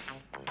சொல்லு.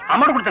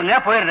 அமௌண்ட் கொடுத்தங்க,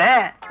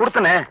 போயிடுறேன்.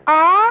 கொடுத்தனே.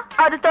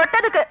 அது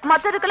தொட்டதுக்கு,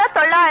 மத்ததுக்குலாம்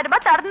 900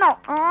 ரூபாய் தரணும்.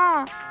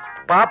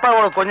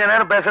 பாப்பாவோட கொஞ்ச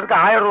நேரம்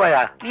பேசுறதுக்கு 1000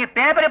 ரூபாயா? நீங்க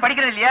பேப்பரே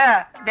படிக்கிறது இல்லையா?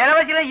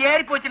 விலைவாசி எல்லாம்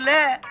ஏறி போச்சு இல்ல?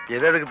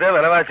 எதுக்கு தான்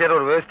விலைவாசியர்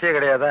ஒரு விவசாயே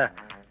கிடையாதா?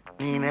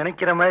 நீ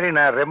நினைக்கிற மாதிரி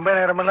நான் ரொம்ப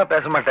நேரமெல்லாம்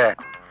பேச மாட்டேன்.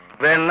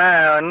 வேணா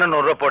இன்னும்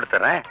 100 ரூபாய் போட்டு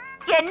தரேன்.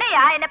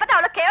 என்னையா என்ன பத்தி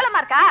அவ்வளவு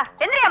கேவலமா இருக்கா?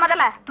 எந்திரியா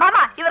முதல்ல.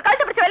 மாமா, இவர்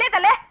கழுத்து பிடிச்சு வெளியே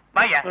தள்ளு.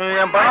 வாங்க,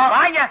 என் பணம்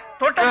வாங்க.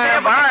 தொட்ட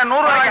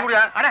 100 ரூபாய் வாங்கி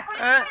குடியா?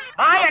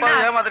 வாங்க,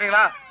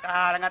 ஏமாத்துறீங்களா?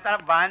 காலங்கத்தால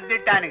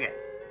வந்துட்டானுங்க.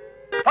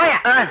 போயா.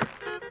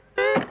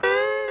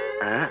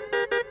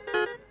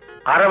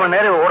 அரை மணி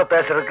நேரம் ஓட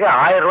பேசுறதுக்கு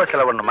 1000 ரூபாய்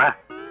செலவு பண்ணுமா?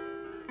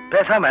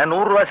 பேசாம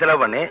 100 ரூபாய்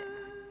செலவு பண்ணி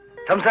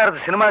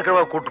சம்சாரத்து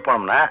சினிமாக்கு கூட்டு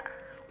போனோம்னா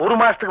 1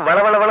 மாசத்துக்கு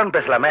வளவளவளன்னு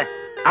பேசலாமே.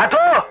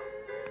 அதோ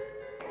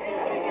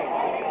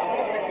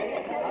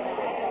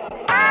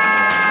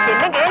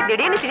என்னங்க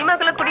திடீர்னு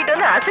சினிமாக்குள்ள கூட்டிட்டு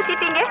வந்து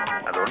அசத்திட்டீங்க?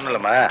 அது ஒண்ணும்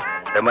இல்லம்மா,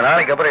 ரொம்ப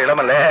நாளைக்கு அப்புறம்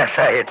இளம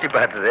லேசா எட்டி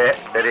பார்த்தது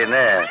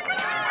சரின்னு.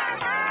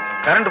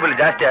 கரண்ட் பில்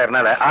ஜாஸ்தி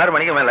ஆகிறதுனால 6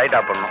 மணிக்கு மேல லைட்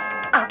ஆஃப் பண்ணணும்.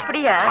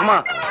 அப்படியா? ஆமா.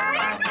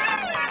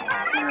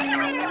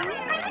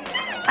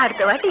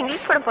 அடுத்த வாட்டி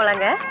இங்கிலீஷ் படம்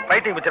போலாங்க.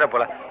 ஃபைட்டிங் பிக்சரா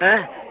போலாம்.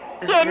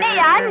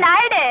 என்னையா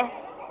நாயுடு,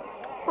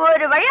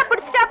 ஒரு வழியா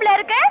புடிச்சிட்டாப்ல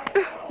இருக்கு.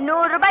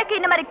 100 ரூபாய்க்கு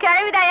இந்த மாதிரி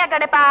கிழவிதாயா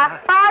கிடைப்பா?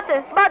 பாத்து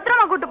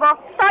பத்திரமா கூட்டு போ,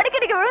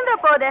 தடிக்கடிக்கு விழுந்துற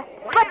போகுது.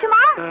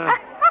 பச்சுமா.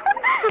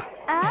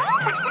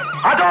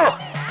 அதோ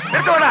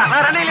எடுத்து வாடா,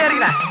 நான் ரன்னிங்ல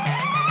ஏறிக்கிறேன்.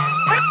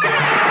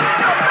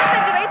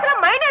 55 வயசுல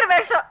மைனர்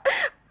வேஷம்.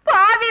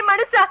 பாவி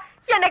மனுஷா,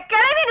 என்ன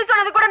கிழவின்னு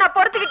சொன்னது கூட நான்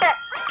பொறுத்துக்கிட்டேன்.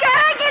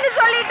 கிழவின்னு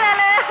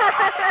சொல்லிட்டானே.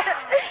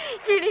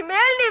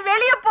 இனிமேல் நீ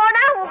வெளிய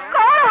போனா உன்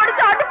காலை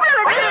உடைச்சு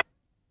அடுப்புல வச்சு.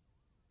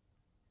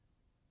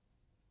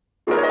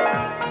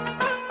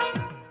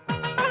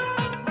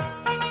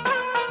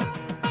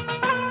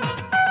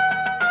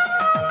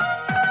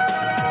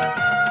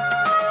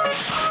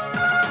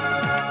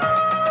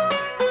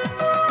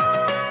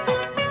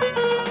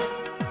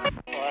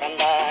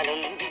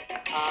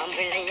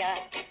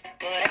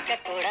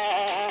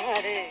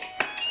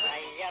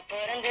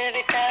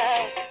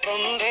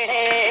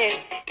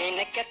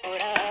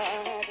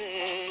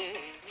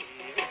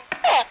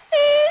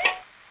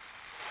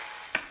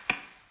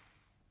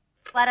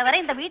 வர வர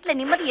இந்த வீட்டுல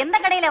நிம்மதி எந்த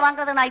கடையில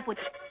வாங்குறதுன்னு ஆயி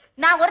போச்சு.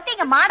 நான் ஒருத்தி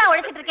இங்க மாடா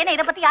உழைச்சிட்டு இருக்கேன்னு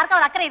இதை பத்தி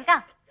யாருக்காவது அக்கறை இருக்கா?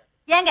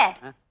 ஏங்க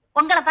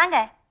உங்களை தாங்க.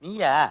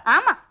 நீயா?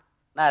 ஆமா.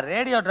 நான்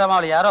ரேடியோ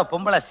டிராமாவில யாரோ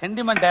பொம்பளை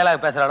சென்டிமெண்ட்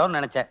டயலாக் பேசுறாளோன்னு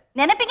நினைச்சேன்.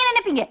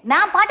 நினைப்பீங்க.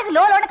 நான் பாட்டுக்கு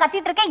லோலோன்னு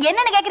கத்திட்டு இருக்கேன்,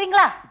 என்னன்னு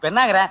கேக்குறீங்களா? இப்ப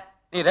என்னங்கற,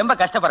 நீ ரொம்ப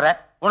கஷ்டப்படுற,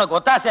 உனக்கு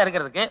ஒத்தாசையா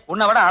இருக்கிறதுக்கு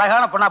உன்னை விட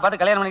அழகான பொண்ணா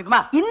பார்த்து கல்யாணம்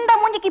பண்ணிக்கணுமா? இந்த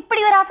மூஞ்சிக்கு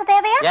இப்படி ஒரு ஆசை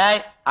தேவையா?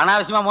 ஏய்,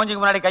 அனாவசியமா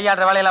மூஞ்சிக்கு முன்னாடி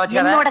கையாடுற வேலையில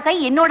வச்சுக்காத. என்னோட கை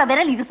என்னோட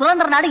விரல், இது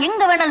சுதந்திர நாடு,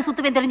 எங்க வேணாலும்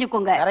சுத்துவேன்,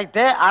 தெரிஞ்சுக்கோங்க.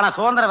 கரெக்ட். ஆனா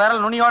சுதந்திர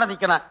விரல் நுனியோட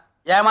நிக்கணும்.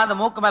 ஏமாந்து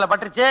மூக்கு மேல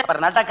பட்டுருச்சு,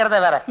 அப்புறம் நடக்கிறதே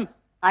வேற.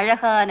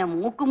 அழகான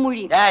மூக்கு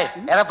மொழி. ஏய்,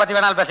 எதை பத்தி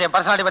வேணாலும் பேச, என்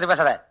பர்சனாலிட்டி பத்தி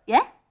பேசாத.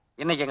 ஏன்?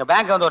 இன்னைக்கு எங்க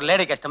பேங்க் வந்து ஒரு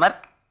லேடி கஸ்டமர்,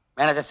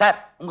 மேனேஜர் சார்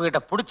உங்ககிட்ட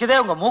பிடிச்சதே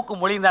உங்க மூக்கு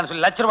மொழின்னு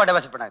சொல்லி ₹1,00,000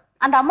 டெபாசிட் பண்ணாங்க.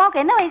 அந்த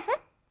அம்மாவுக்கு என்ன வயசு?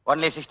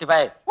 ஒன்லி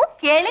 65. ஓ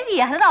கேளுவி,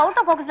 அதாவது அவுட்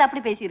ஆஃப் ஃபோக்கஸ்ல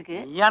அப்படி பேசி இருக்கு.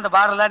 நீ அந்த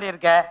பார்டர்ல தான்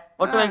இருக்க,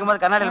 பொட்டு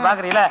வைக்கும்போது கண்ணாடியில்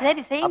பாக்குறீல.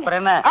 சரி செய்யுங்க. அப்புறம்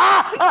என்ன?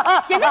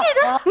 என்ன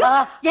இது?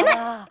 என்ன?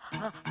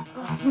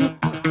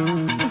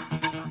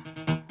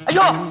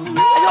 ஐயோ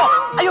ஐயோ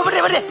ஐயோ,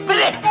 விடு விடு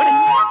விடு விடு.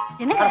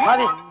 என்ன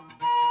பாவி,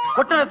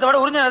 கொட்டுறதை விட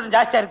உறிஞ்ச நேரம்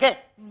ஜாஸ்தியா இருக்கு.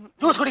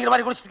 ஜூஸ் குடிக்கிற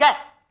மாதிரி குடிச்சிட்டு இருக்க.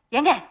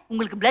 ஏங்க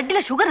உங்களுக்கு பிளட்ல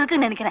சுகர்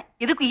இருக்குன்னு நினைக்கிறேன்.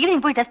 இதுக்கு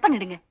ஈவினிங் போய் டெஸ்ட்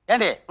பண்ணிடுங்க.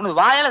 ஏண்டி உனக்கு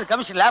வாயால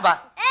கமிஷன் லேபா?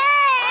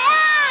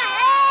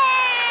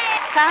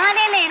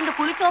 காலையில இருந்து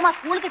குளிச்சோமா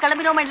ஸ்கூலுக்கு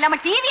கிளம்பினோமா இல்லாம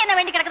டிவி என்ன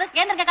வேண்டி கிடக்குது?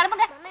 ஏந்திரங்க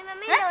கிளம்புங்க.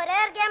 ஒரே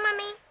ஒரு கேம்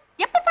மம்மி.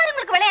 எப்ப பாரு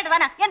உங்களுக்கு விளையாட்டு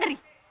தானா? ஏந்திரி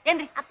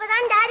ஏந்திரி.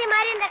 அப்பதான் டாடி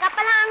மாதிரி இந்த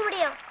கப்பெல்லாம் வாங்க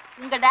முடியும்.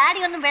 உங்க டாடி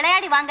ஒன்னும்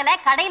விளையாடி வாங்கல,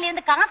 கடையில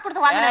இருந்து காசு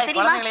கொடுத்து வாங்கினா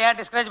தெரியுமா? குழந்தைகளை ஏன்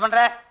டிஸ்கரேஜ் பண்ற?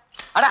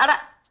 அட அட,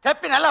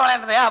 ஸ்டெப்பி நல்லா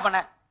விளையாடுறத ஏன் பண்ண?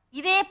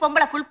 இதே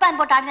பொம்பளை ஃபுல் பேன்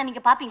போட்டு ஆடினா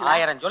நீங்க பாப்பீங்களா?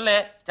 1000 சொல்லு.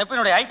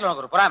 ஸ்டெப்பினுடைய ஹைட்ல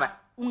உனக்கு ஒரு பொறாமை.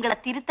 உங்களை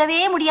திருத்தவே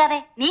முடியாதே.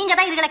 நீங்க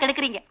தான் இதுகளை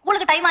கெடுக்குறீங்க.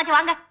 ஸ்கூலுக்கு டைம் ஆச்சு,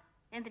 வாங்க.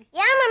 ஏந்திரி.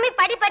 ஏன் மம்மி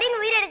படி படின்னு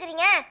உயிர்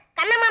எடுக்கிறீங்க?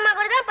 கண்ண மாமா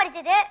கூட தான்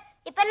படிச்சது.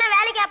 இப்ப என்ன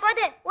வேலைக்கா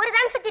போகுது? ஒரு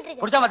தான் சுத்திட்டு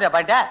இருக்கு. புடிச்சா மாத்தியா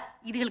பாயிண்ட?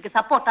 இதுகளுக்கு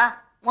சப்போர்ட்டா?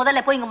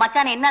 முதல்ல போய் உங்க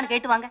மச்சான என்னன்னு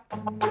கேட்டு வாங்க.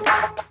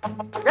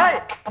 ஏய்,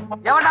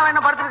 எவன்டா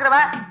என்ன படுத்துக்கிறவ?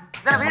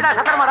 இதன வீடா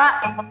சத்திரமாடா?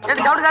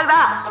 ஏடி சவுண்ட்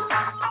கேக்குதா?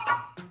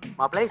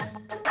 மாப்ளை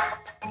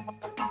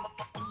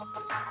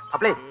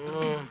மாப்ளை.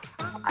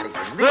 அட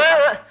எந்த?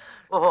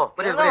 ஓஹோ,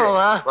 புரியுது.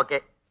 ஓகே.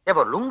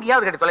 ஏப்பா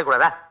லுங்கியாவது கட்டி தொலை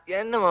கூடாதா?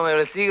 என்ன மாமா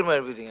இவ்வளவு சீக்கிரமா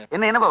எழுப்பிட்டீங்க?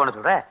 என்னப்பா பண்ண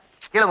சொல்ற?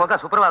 கீழே உக்கா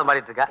சுப்பிரவாதம்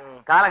மாறிட்டு இருக்கா.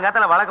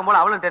 காலங்காத்தால வழக்கம் போல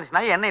அவளும் டென்ஷன்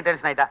ஆகி என்னையும்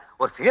டென்ஷன் ஆயிட்டா.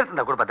 ஒரு சிகரெட்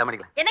இருந்தா கூட பத்த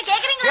மணிக்கலாம். என்ன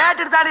கேக்குறீங்க?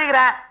 கேட்டுட்டு தான்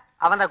இருக்கிறேன்.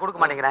 அவன் தான் கொடுக்க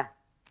மாட்டேங்கிறேன்.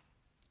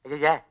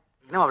 ஐயா,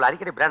 இன்னும் அவளை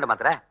அடிக்கடி பிராண்ட்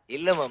மாத்திர?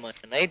 இல்ல மாமா,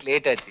 நைட்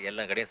லேட் ஆச்சு,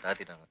 எல்லா கடையும்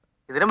சாத்திட்டாங்க.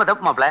 இது ரொம்ப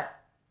தப்பு மாப்ள.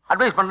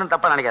 அட்வைஸ் பண்றது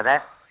தப்பா நினைக்காத.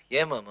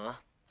 ஏன் மாமா?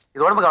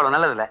 இது உடம்புக்கு அவ்வளவு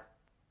நல்லது இல்ல.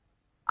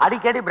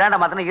 அடிக்கடி பிராண்ட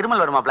மாத்தினா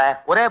இருமல் வரும் மாப்ள.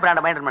 ஒரே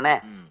பிராண்ட மெயின்டைன் பண்ணு.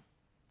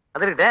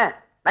 அது இருக்கட்டும்,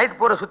 நைட்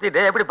பூரா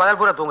சுத்திட்டு எப்படி பகல்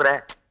பூரா தூங்குற?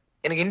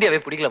 எனக்கு இந்தியாவே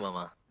பிடிக்கல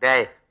மாமா.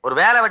 டேய், ஒரு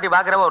வேலை வெட்டி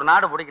பாக்குறவ ஒரு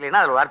நாடு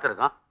பிடிக்கலன்னா அதுல வார்த்தை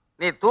இருக்கும்.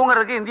 நீ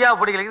தூங்குறதுக்கு இந்தியாவை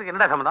பிடிக்கலங்கிறதுக்கு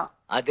என்னடா சம்மந்தம்?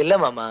 அது இல்ல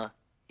மாமா,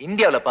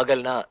 இந்தியாவுல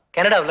பகல்னா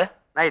கனடாவுல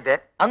நைட்டு,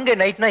 அங்க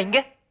நைட்னா இங்க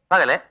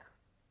பகலு.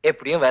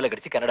 எப்படியும் வேலை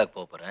கிடைச்சு கனடாக்கு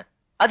போக போறேன்.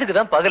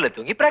 அதுக்குதான் பகல்ல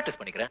தூங்கி பிராக்டிஸ்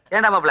பண்ணிக்கிறேன்.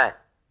 ஏண்டா மாப்ள,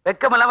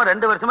 வெக்கம் இல்லாம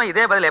 2 வருஷமா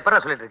இதே பதில்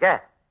எப்படா சொல்லிட்டு இருக்க?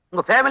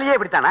 உங்க ஃபேமிலியே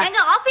இப்படித்தானா?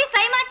 எங்க ஆபீஸ்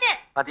டைம் ஆச்சு.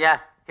 பாத்தியா,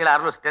 கீழ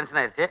அருள்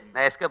டென்ஷன் ஆயிருச்சு.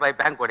 நான் எஸ்கேப் ஆகி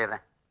பேங்க்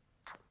ஓடிடுறேன்.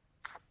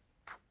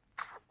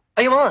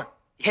 ஐயோ மாமா,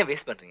 ஏன்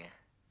வேஸ்ட் பண்றீங்க?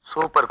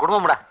 சூப்பர்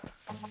குடும்பம்டா.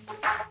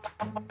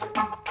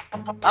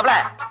 மாப்ள,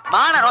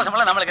 மான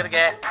ரோசமெல்லாம் நம்மளுக்கு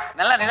இருக்கு.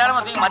 நல்லா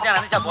நிதானமா தூங்கி மத்தியானம்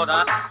நினைச்சா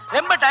போதும்.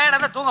 ரொம்ப டயர்டா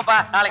இருந்தா தூங்கப்பா.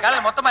 நாளைக்கு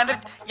காலையில மொத்தமா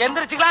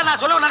எந்திரிச்சுக்கலாம்.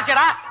 நான் சொல்லுவேன்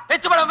நினைச்சேடா.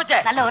 பெச்சு படம் வச்சே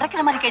நல்ல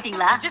உரைக்கிற மாதிரி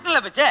கேட்டீங்களா?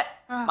 சிட்டில பிச்சு.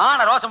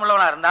 மான ரோசம்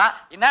உள்ளவனா இருந்தா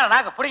இந்நேரம்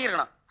நாக்க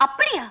பிடிக்கணும்.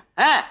 அப்படியா?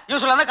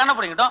 யூஸ்வலா இருந்தா கண்ண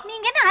பிடிக்கட்டும்.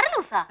 நீங்க என்ன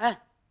அரலூசா?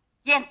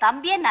 என்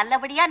தம்பியே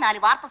நல்லபடியா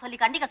 4 வார்த்தை சொல்லி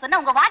கண்டிக்க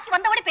சொன்னா உங்க வாக்கி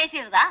வந்தபடி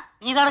பேசிடுறதா?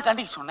 நீ தானே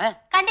கண்டிக்க சொன்ன.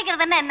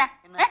 கண்டிக்கிறது என்ன?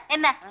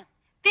 என்ன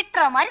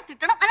திட்டுற மாதிரி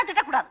திட்டணும், ஆனா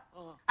திட்டக்கூடாது.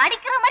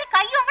 அடிக்கிற மாதிரி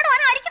கையோங்கணும்,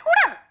 ஆனா அடிக்க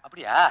கூடாது.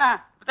 அப்படியா?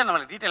 இப்பதான்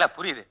நம்மளுக்கு டீட்டெயிலா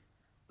புரியுது.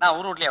 நான்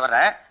ஊர் வீட்லயே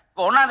வர்றேன்.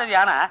 இப்போ 1ஆம் தேதி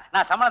ஆனா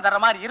நான் சம்பளம் தர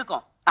மாதிரி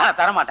இருக்கும். ஆனா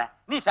தர மாட்டேன்.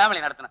 நீ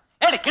ஃபேமிலி நடத்தணும்.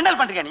 ஏடி கிண்டல்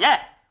பண்றீங்க நீ?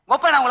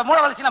 ஒப்ப நான் உங்களை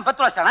மூளை வலிச்சு நான்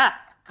பெத்து வச்சிட்டானா?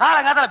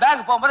 காலங்காத்தால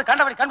பேங்க் போகும்போது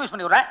கண்டபடி கன்ஃபியூஸ்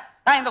பண்ணி விடுறேன்.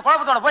 நான் இந்த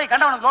குழப்பத்தோட போய்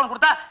கண்டவனுக்கு லோன்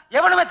கொடுத்தா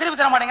எவனுமே திருப்பி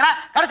தர மாட்டேங்கிறான்.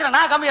 கடைசியில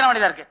நான் கம்மி ஏற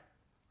வேண்டியதா இருக்கு.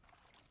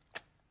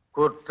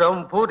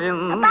 குற்றம்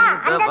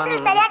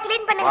புரிந்தவன்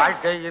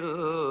வாழ்க்கையில்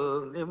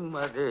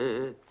நிம்மதி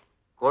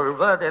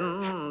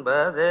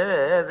கொள்வதென்பது.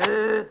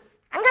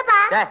 அங்கப்பா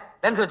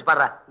லென்ஸ் வச்சு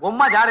பாடுற.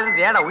 உம்மா ஜாடி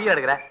இருந்து ஏடா உயிர்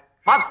எடுக்கிற?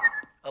 மாப்ஸ்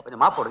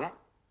கொஞ்சம் மாப் போடுங்க.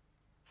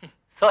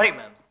 சாரி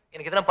மேம்,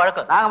 எனக்கு இதெல்லாம்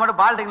பழக்கம். நாங்க மட்டும்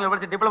பாலிடெக்னிக்ல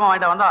படிச்சு டிப்ளமா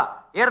வாங்கிட்டு வந்தோம்.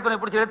 ஏற துணி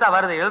பிடிச்சி இழுத்தா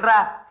வருது. எழுறா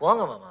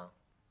போங்க மாமா.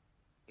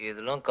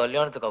 இதெல்லாம்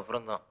கல்யாணத்துக்கு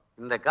அப்புறம் தான்.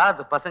 இந்த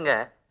காலத்து பசங்க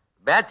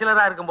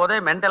பேச்சுலரா இருக்கும் போதே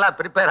மென்டலா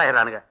ப்ரிப்பேர்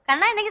ஆயிரானுங்க.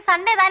 கண்ணா இன்னைக்கு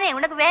சண்டே தானே,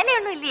 உனக்கு வேலை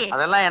ஒண்ணும் இல்லையே?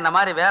 அதெல்லாம் என்ன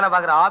மாதிரி வேலை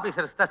பாக்குற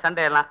ஆபீசர்ஸ் தான்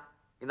சண்டே எல்லாம்.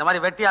 இந்த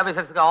மாதிரி வெட்டி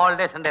ஆபீசர்ஸ்க்கு ஆல்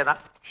டே சண்டே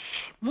தான்.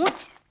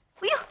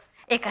 ஐயோ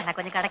ஏ கண்ணா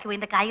கொஞ்சம் கடைக்கு போய்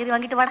இந்த காய்கறி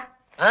வாங்கிட்டு வாடா.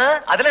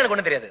 அதெல்லாம் எனக்கு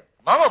ஒண்ணும் தெரியாது.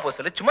 மாமா போ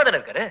சொல்லு, சும்மா தானே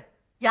இருக்காரு.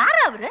 யாரு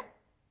அவரு?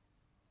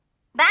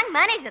 Bank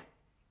manager.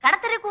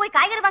 கடத்தருக்கு போய்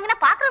காய்கறி வாங்கினா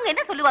பாக்குறவங்க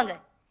என்ன சொல்லுவாங்க?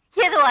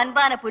 ஏதோ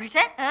அன்பான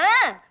புருஷன்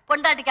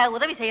பொண்டாட்டிக்காக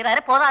உதவி செய்யறாரு,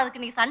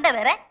 போதாதுக்கு நீங்க சண்டை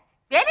வேற.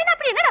 வேலைன்னா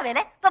அப்படி என்னடா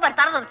வேலை? இப்ப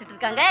தர வச்சுட்டு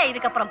இருக்காங்க,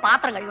 இதுக்கப்புறம்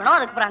பாத்திரம் கழுவணும்,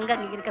 அதுக்கப்புறம் அங்க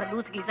இருக்கிற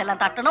தூசு கீஸ் எல்லாம்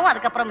தட்டணும்,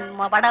 அதுக்கப்புறம்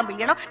வடம்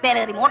பிய்யணும்,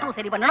 வேற மோட்டரும்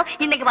சரி பண்ணணும்.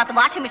 இன்னைக்கு பார்த்து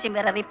வாஷிங் மிஷின்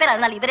வேற ரிப்பேர்,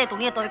 அதனால இவரே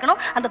துணியை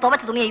துவைக்கணும், அந்த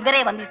துவைச்ச துணியை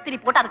இவரே வந்து இஸ்திரி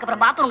போட்டு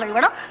அதுக்கப்புறம் பாத்ரூம்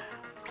கழுவணும்.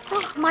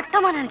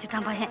 மட்டமா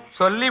நினைச்சிட்டான் பையன்.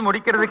 சொல்லி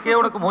முடிக்கிறதுக்கே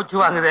உனக்கு மூச்சு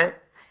வாங்குது.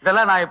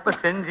 இதெல்லாம் நான் எப்ப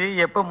செஞ்சு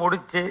எப்ப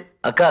முடிச்சு.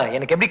 அக்கா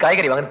எனக்கு எப்படி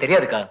காய்கறி வாங்கன்னு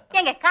தெரியாதுக்கா.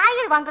 எங்க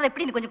காய்கறி வாங்குறது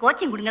எப்படின்னு கொஞ்சம்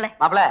கோச்சிங் கொடுங்களேன்.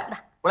 மாப்ள,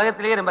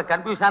 உலகத்திலேயே ரொம்ப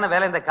கன்ஃபியூஸான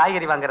வேலை இந்த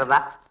காய்கறி வாங்குறது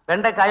தான்.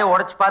 வெண்டைக்காயை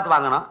உடைச்சு பார்த்து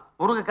வாங்கணும்,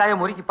 முருங்கைக்காயை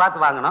முறுக்கி பார்த்து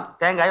வாங்கணும்,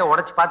 தேங்காயை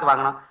உடைச்சு பார்த்து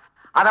வாங்கணும்.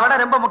 அதை விட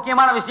ரொம்ப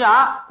முக்கியமான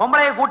விஷயம்,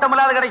 பொம்பளைய கூட்டம்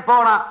இல்லாத கடைக்கு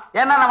போகணும்.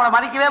 ஏன்னா நம்மளை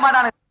மதிக்கவே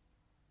மாட்டானு.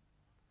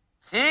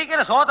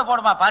 சீக்கிரம் சோத்தை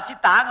போடுமா, பசி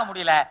தாங்க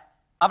முடியல.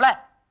 மாப்ள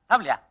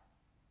சாப்பிடலையா?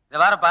 இது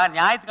வாரப்பா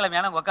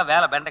ஞாயிற்றுக்கிழமையான உங்க அக்கா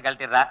வேலை பெண்டை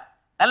கழட்டிடுறா.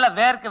 நல்ல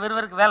வேர்க்க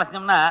விறுவிறுக்கு வேலை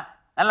செஞ்சோம்னா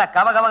நல்லா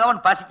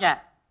கவகவகவன்னு பசிக்கேன்.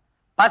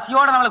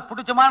 பசியோட நம்மளுக்கு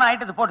பிடிச்சமான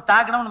ஐட்டத்தை போட்டு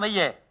தாக்கணும்னு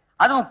வையே,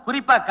 அதுவும்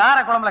குறிப்பா கார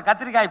குழம்புல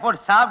கத்திரிக்காய்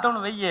போட்டு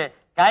சாப்பிட்டோம்னு வையே,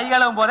 கை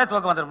கழுவும் போதே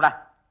தூக்கம் வந்துடும்டா.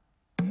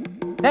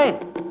 டேய்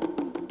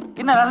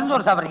என்ன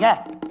ரசஞ்சோறு சாப்பிடுறீங்க?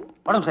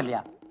 உடம்பு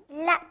சரியா?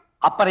 இல்ல.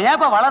 அப்புறம்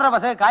ஏப்பா வளர்ற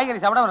பசங்க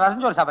காய்கறி சாப்பிட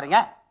ரசஞ்சோறு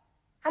சாப்பிடுறீங்க?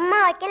 அம்மா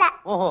வைக்கல.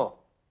 ஓஹோ,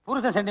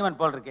 புருஷ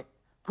சென்டிமெண்ட் போல் இருக்கு.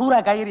 பூரா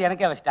காய்கறி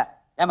எனக்கே வச்சிட்டா.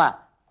 ஏமா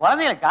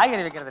குழந்தைகளுக்கு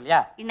காய்கறி வைக்கிறது இல்லையா?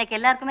 இன்னைக்கு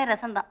எல்லாருக்குமே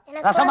ரசம் தான்.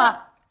 ரசமா?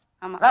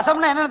 ஆமா.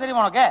 ரசம்னா என்னன்னு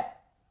தெரியுமா உனக்கு?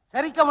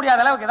 செரிக்க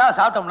முடியாத அளவுக்கு ஏதாவது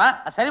சாப்பிட்டோம்னா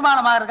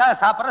செரிமானமாக இருக்காக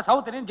சாப்பிட்ற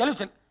சவுத் இந்தியன்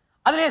ஜெலுசல்.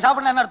 அதுலயே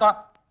சாப்பிடணும் என்ன அர்த்தம்?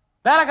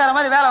 வேலைக்கார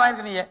மாதிரி வேலை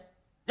வாங்கிட்டு நீங்க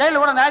ஜெயில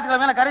கூட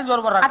ஞாயிற்றுக்கிழமை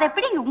கறிஞ்சோறு போடுறாங்க. அது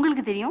எப்படி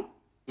உங்களுக்கு தெரியும்?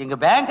 எங்க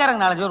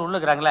பேங்க்காரங்க 4 பேர்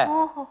உள்ளுக்குறாங்களே.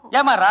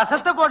 ஏமா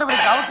ரசத்தை போட்டு இப்படி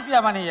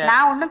கவுத்துட்டியாமா நீ?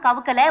 நான் ஒண்ணும்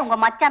கவுக்கல, உங்க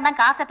மச்சான் தான்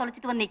காசை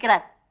தொலைச்சிட்டு வந்து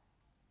நிக்கிறார்.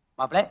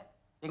 மாப்பிளே,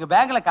 எங்க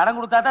பேங்க்ல கடன்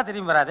கொடுத்தா தான்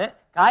திரும்பி வராது,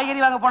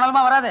 காய்கறி வாங்க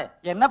போனாலுமா வராது.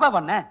 என்னப்பா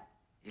பண்ண?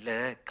 இல்ல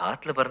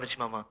காத்துல பறந்துச்சு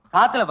மாமா.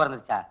 காத்துல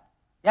பறந்துச்சா?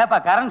 ஏப்பா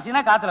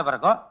கரன்சினா காத்துல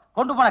பறக்கும்,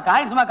 கொண்டு போன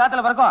காயின்ஸுமா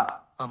காத்துல பறக்கும்?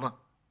 ஆமா.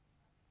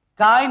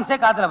 காயின்ஸே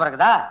காத்துல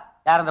பறக்குதா?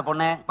 யார் அந்த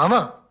பொண்ணு? மாமா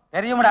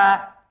தெரியுமாடா,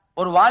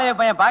 ஒரு வாலிய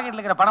பையன் பாக்கெட்ல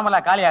இருக்கிற பணம்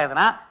எல்லாம் காலி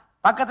ஆகுதுன்னா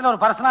பக்கத்துல ஒரு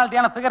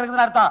பர்சனாலிட்டியான ஃபிகர்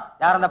இருக்குதுன்னு அர்த்தம்.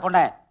 யார் அந்த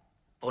பொண்ணு?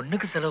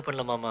 பொண்ணுக்கு செலவு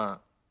பண்ணல மாமா,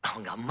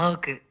 அவங்க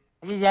அம்மாவுக்கு.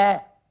 ஐயே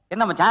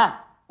என்ன மச்சான்,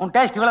 உன்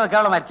டேஸ்ட் இவ்வளவு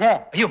கேவலமாயிருச்சு.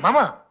 ஐயோ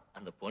மாமா,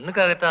 அந்த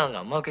பொண்ணுக்காகத்தான் அவங்க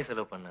அம்மாவுக்கே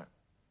செலவு பண்ணேன்.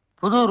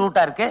 புது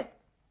ரூட்டா இருக்கு.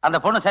 அந்த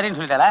பொண்ணு சரின்னு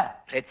சொல்லிட்டாளா?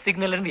 ரெட்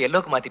சிக்னல்ல இருந்து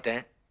எல்லோக்கு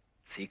மாத்திட்டேன்,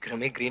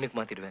 சீக்கிரமே கிரீனுக்கு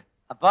மாத்திடுவேன்.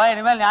 அப்போ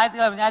இனிமேல்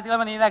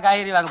ஞாயிற்றுக்கிழமை நீ தான்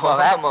காய்கறி வாங்க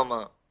போவ? மாமா.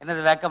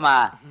 என்னது வெக்கமா?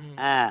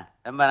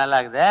 ரொம்ப நல்லா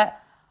இருக்குது.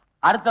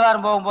 அடுத்த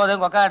வாரம் போகும்போது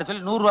உங்க அக்கா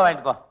சொல்லி 100 ரூபாய்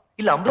வாங்கிட்டு போ.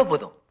 இல்ல 50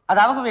 போதும்.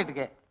 அது அவங்க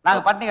வீட்டுக்கு,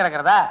 நாங்க பட்டினி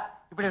கிடக்கிறதா?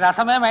 இப்படி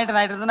ரசமே மெயின்டைன்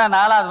ஆயிட்டு இருந்தா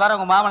 4வது வாரம்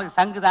உங்க மாமனுக்கு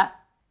சங்கு தான்.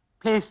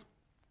 பிளீஸ்.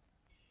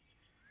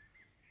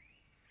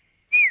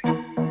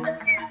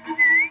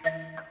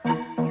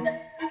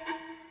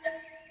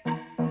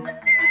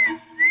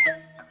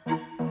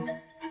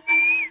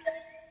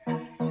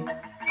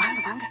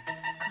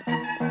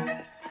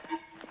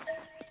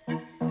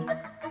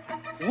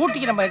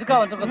 ஊட்டிக்கு நம்ம எதுக்காக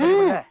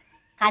வந்திருக்கோம்?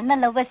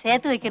 கண்ணன் லவ்வ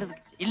சேர்த்து வைக்கிறது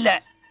இல்ல,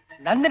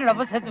 நந்தினி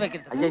லவ்வ சேர்த்து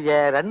வைக்கிறது. ஐயா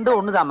ரெண்டும்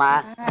ஒண்ணுதாமா.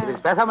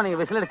 இதுக்கு பேசாம நீங்க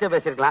விசில் அடிச்சே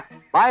பேசிருக்கலாம்.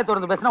 வாயை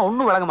திறந்து பேசினா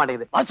ஒண்ணும் விளங்க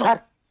மாட்டேங்குது.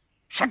 Sir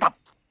shut up.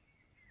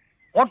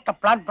 போட்ட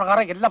பிளான்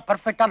பிரகாரம் எல்லாம்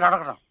பெர்ஃபெக்ட்டா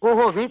நடக்கணும்.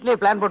 ஓஹோ, வீட்லயே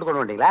பிளான் போட்டு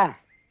கொண்டு வந்தீங்களா?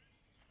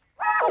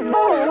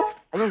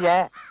 ஐயா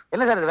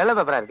என்ன சார் இது வெள்ளை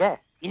பேப்பரா இருக்கு?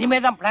 இனிமே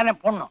தான் பிளானே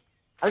போடணும்.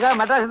 அதுக்காக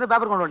மெட்ராஸ் இருந்து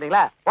பேப்பர் கொண்டு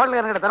வந்தீங்களா?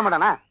 ஹோட்டலுக்கு தர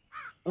மாட்டானா?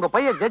 உங்க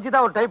பையன் ஜட்ஜி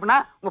தான் ஒரு டைப்னா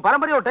உங்க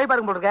பரம்பரையா ஒரு டைப்பா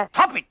இருக்கும் போட்டுருக்க.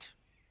 Stop it.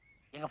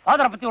 எங்க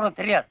ஃபாதரை பத்தி உனக்கு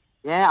தெரியாது.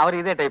 ஏன் அவர்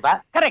இதே டைப்பா?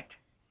 கரெக்ட்.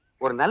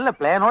 ஒரு நல்ல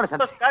பிளானோட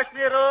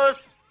காஷ்மீர்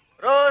ரோஸ்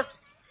ரோஸ்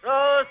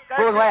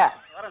ரோஸ் வாயா.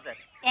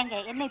 ஏங்க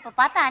என்ன இப்ப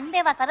பார்த்தா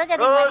அண்டேவா சரோஜா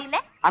தேவி இல்ல?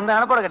 அந்த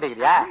நினைப்போட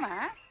கட்டிக்கிறியா? ஆமா.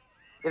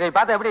 இதை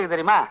பார்த்தா எப்படி இருக்கு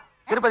தெரியுமா?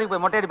 திருப்பதிக்கு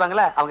போய் மொட்டை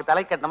அடிப்பாங்களே, அவங்க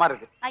தலை கட்டின மாதிரி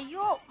இருக்கு.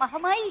 ஐயோ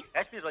மகமாயி.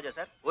 காஷ்மீர் ரோஜா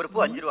சார், ஒரு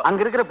பூ 5 ரூபாய்.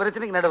 அங்க இருக்கிற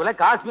பிரச்சனைக்கு நடுவுல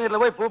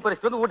காஷ்மீர்ல போய் பூ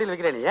பறிச்சுட்டு வந்து ஊட்டியில்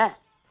வைக்கிறேன் நீ?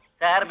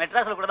 சார்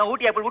மெட்ராஸ்ல கூட தான்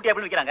ஊட்டி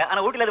ஆப்பிள் விக்கிறாங்க,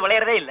 ஆனா ஊட்டில அது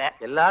விளையறதே இல்ல.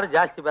 எல்லாரும்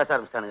ஜாஸ்தி பேச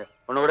ஆரம்பிச்சிட்டானுங்க.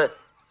 ஒண்ணு விடு.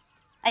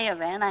 ஐயோ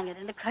வேணாங்க,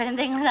 2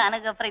 குழந்தைங்களும்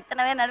ஆனதுக்கு அப்புறம்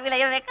இத்தனை நடுவில்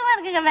ஐயோ வெக்கமா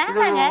இருக்குங்க,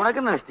 வேணாங்க.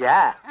 உனக்கு நினைச்சிட்டியா?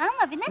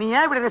 ஆமா பின்ன. நீ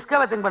ஏன் இப்படி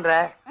ரிஸ்காவா திங்க் பண்ற?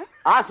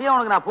 ஆசையா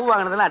உனக்கு நான் பூ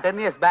வாங்கினதுலாம்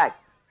 10 years பேக்.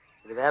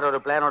 இது வேற ஒரு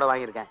பிளானோட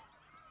வாங்கியிருக்கேன்.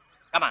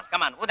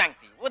 Come on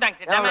ஊதாங்சி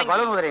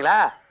balloon ஊதுறீங்களா?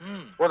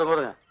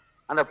 ஊதுங்க.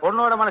 அந்த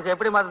பொண்ணோட மனசு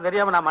எப்படி மாத்த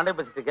தெரியாம நான் மண்டை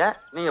பேசிட்டு இருக்கேன்,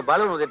 நீங்க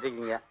பலூன் ஊதிட்டு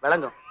இருக்கீங்க.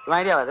 விளங்கும். இவன்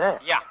ஐடியாவாது?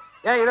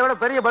 ஏன் இதை விட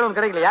பெரிய பலூன்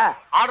கிடைக்கலையா?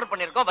 ஆர்டர்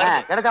பண்ணிருக்கோம்,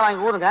 கிடைச்சா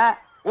வாங்கி ஊதுங்க.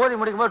 ஊதி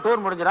முடிக்கும் போது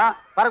டூர் முடிஞ்சிடும்.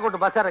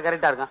 பறக்கூட்டு பஸ் ஏற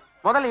கரெக்டா இருக்கும்.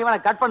 முதல்ல இவனை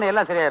கட் பண்ண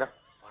எல்லாம் சரியாயிரும்.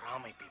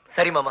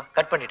 சரி மாமா,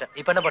 கட் பண்ணிட்டேன்.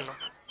 இப்ப என்ன பண்ணும்?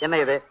 என்ன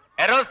இது?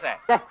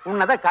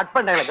 உன்னதான் கட்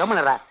பண்ணல,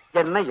 கம்முனரா.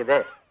 என்ன இது?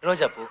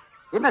 ரோஜா பூ.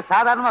 என்ன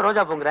சாதாரணமா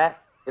ரோஜா பூங்கிற?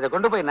 இதை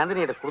கொண்டு போய்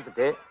நந்தினியிட்ட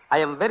கொடுத்துட்டு ஐ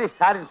எம் வெரி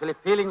சாரின்னு சொல்லி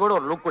ஃபீலிங்கோட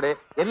ஒரு லுக் கொடு,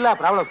 எல்லா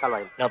ப்ராப்ளம் சால்வ்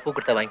ஆயிடும். நான் பூ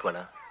கொடுத்தா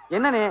வாங்கிக்குவானா?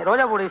 என்ன நீ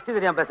ரோஜா பூட ஹிஸ்டரி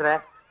தெரியாம பேசுற?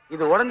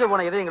 இது உடைஞ்சு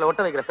போன இதயங்களை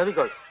ஒட்ட வைக்கிற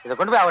ஃபெவிகால். இதை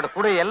கொண்டு போய் அவட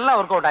கூட எல்லாம்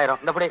ஒர்க் அவுட் ஆயிரும்.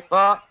 இந்த படி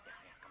போ.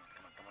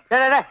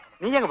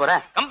 நீ எங்க போற?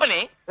 கம்பெனி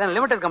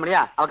லிமிடெட்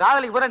கம்பெனியா? அவ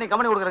காதலிக்கு போற, நீ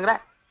கம்பெனி கொடுக்குறங்க.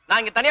 நான்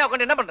இங்க தனியா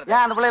உட்கார்ந்து என்ன பண்றது?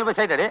 ஏன் அந்த பிள்ளைய போய்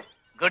சைட் அடி.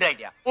 Good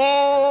idea.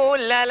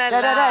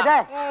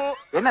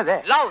 என்னது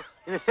லவ்?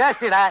 இது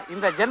சேஷ்டிடா.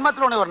 இந்த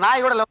ஜென்மத்துல உன்னை ஒரு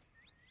நாயோட லவ்.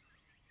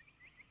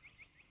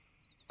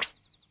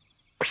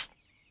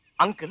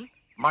 அங்கிள்,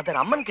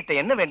 மதர் அம்மன் கிட்ட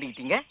என்ன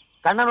வேண்டிக்கிட்டீங்க?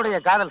 கண்ணனுடைய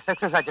காதல்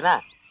சக்சஸ் ஆச்சுனா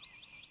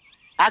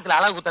ஆத்துல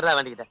அழகு குத்துறதா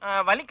வேண்டிக்கிட்டேன்.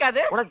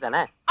 வலிக்காது உனக்கு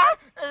தானே?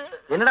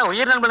 என்னடா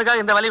உயிர்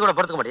நண்பனுக்காக இந்த வலி கூட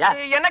பொறுத்துக்க முடியா?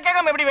 என்ன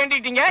கேட்காம எப்படி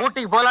வேண்டிக்கிட்டீங்க?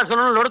 ஊட்டிக்கு போலான்னு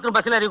சொல்லணும், லொடுக்கு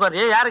பஸ்ல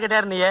அறிவாரு. யாரு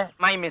கேட்டாரு? நீ.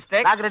 My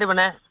mistake. நாக்கு ரெடி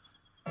பண்ணு.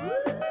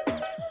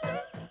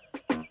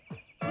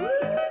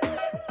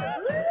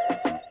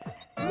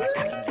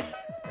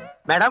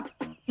 Madam,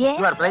 yes.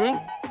 You are playing?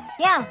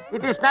 Yeah.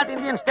 It is not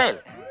Indian style.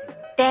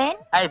 Then?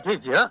 I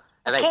teach you.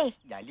 Okay.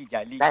 Jolly,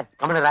 jolly.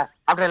 Come here.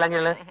 After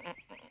language,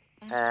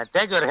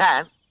 take your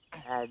hand,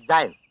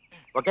 join.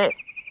 Okay?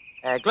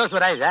 Close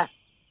your eyes,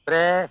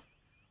 Pray.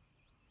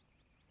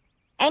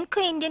 Enku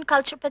Indian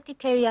culture பத்தி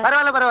தெரியாது.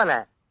 பரவாயில்ல.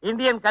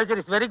 Indian culture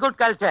is very good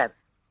culture.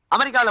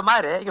 அமெரிக்காவுல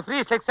மாதிரி இங்க free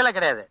sex எல்லாம்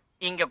கிடையாது.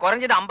 இங்க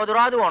குறைஞ்சது 50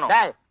 ரூபாய் வேணும்.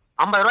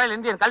 50 ரூபாயில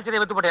இந்தியன் கல்ச்சரை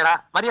வித்து போட்டியடா.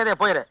 மரியாதையா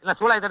போயிரு, இல்ல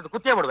சூளாய் தடுத்து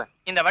குத்தியே போடுவேன்.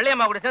 இந்த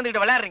வெள்ளையம்மா கூட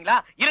சேர்ந்துட்டு விளையாடுறீங்களா?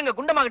 இருங்க,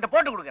 குண்டம்மா கிட்ட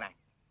போட்டு கொடுக்குறேன்.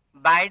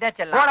 பைடா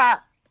செல்லம். போடா.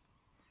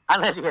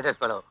 Uneducated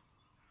fellow.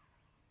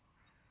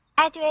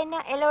 At என்ன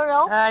yellow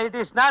rope? It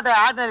is not an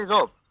ordinary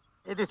rope.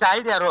 It is an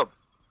idea rope.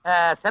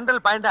 Central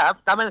point of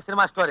Tamil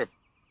cinema stories.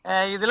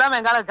 இதெல்லாம்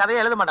எங்கால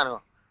கதையை எழுத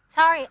மாட்டானுங்க.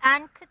 Sorry,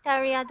 எனக்கு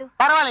தெரியாது.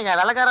 பரவாயில்லைங்க,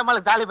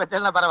 வெள்ளக்காரம்மாளுக்கு தாலி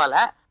பச்சல்னா பரவாயில்ல.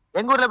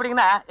 எங்க ஊர்ல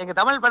எப்படிங்கன்னா, எங்க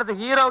தமிழ் படத்து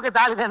ஹீரோவுக்கு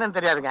தாலி என்னன்னு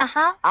தெரியாதுங்க.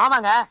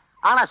 ஆமாங்க.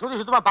 ஆனா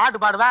சுத்தமா பாட்டு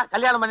பாடுவா,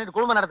 கல்யாணம் பண்ணிட்டு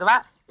குடும்பம் நடத்துவா.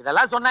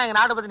 இதெல்லாம் சொன்னா எங்க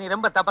நாடு பத்தி நீ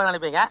ரொம்ப தப்பா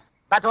நினைப்பீங்க.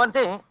 But one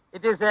thing,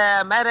 it is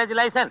marriage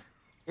licence.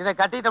 இதை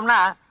கட்டிட்டோம்னா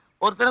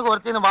ஒருத்தனுக்கு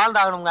ஒருத்தின்னு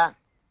வாழ்ந்தாகணுங்க.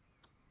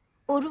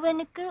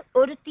 ஒருவனுக்கு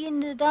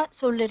ஒருத்தின்னு தான்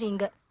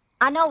சொல்லுறீங்க.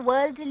 ஆனா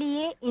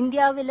வேர்ல்ட்லயே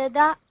இந்தியாவில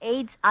தான்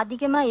எய்ட்ஸ்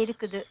அதிகமா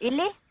இருக்குது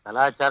இல்லே?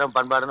 கலாச்சாரம்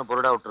பண்பாடுன்னு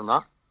பொருடா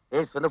விட்டுருந்தோம்.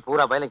 எய்ட்ஸ் வந்து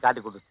பூரா பயிலையும்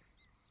காட்டி கொடுத்து.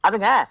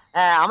 அதுங்க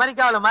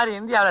அமெரிக்காவில மாதிரி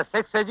இந்தியாவில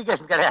செக்ஸ்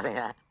எஜுகேஷன்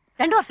கிடையாதுங்க.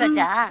 2 வருஷம்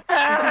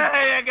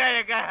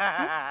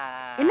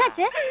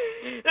என்னாச்சு?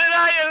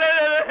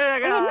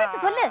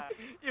 சொல்லு.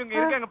 இவங்க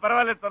இருக்காங்க,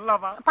 பரவாயில்ல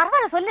சொல்லலாமா?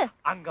 பரவாயில்ல சொல்லு.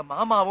 அங்க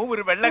மாமாவும்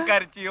ஒரு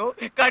வெள்ளைக்காரிச்சியும்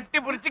கட்டி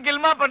புடிச்சு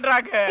கில்மா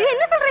பண்றாங்க.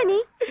 என்ன சொல்ற நீ?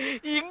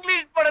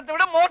 இங்கிலீஷ் படத்தை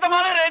விட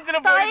மோசமான ரேஞ்சில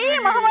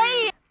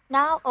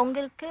நான்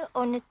உங்களுக்கு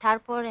ஒன்னு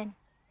தரப்போறேன்.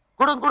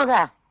 கொடுங்க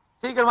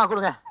சீக்கிரமா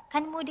கொடுங்க.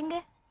 கண் மூடுங்க.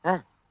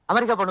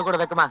 அமெரிக்கா பொண்ணு கூட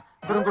வைக்கமா?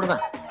 கொடுங்க.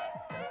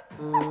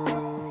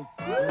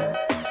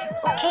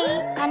 ஓகே,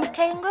 கண்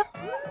தேங்க.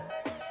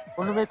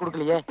 ஒண்ணுமே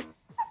கொடுக்கலையே.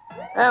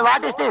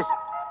 What is this?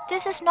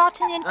 This is not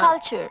Indian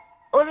culture.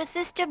 ஒரு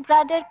sister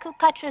brother-க்கு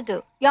கட்டுறது.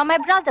 You are my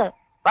brother.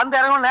 வந்து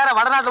இறங்கணும், நேரா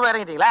வடநாட்டுல போய்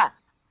இறங்கிட்டீங்களா?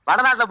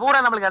 வடநாட்டுல பூரா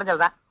நம்மளுக்கு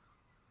இறஞ்சல் தான்.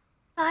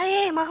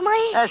 ஐயே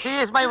மகமாய். She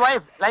is my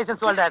wife,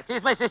 license holder. She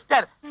is my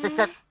sister.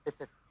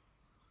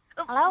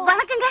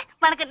 வணக்கங்க.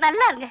 வணக்கம்,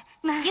 நல்லா இருங்க.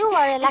 You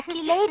are a lucky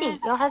lady.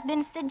 Your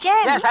husband is a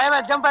gem. Yes, I am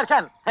a gem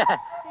person.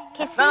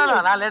 No,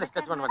 நான் ladies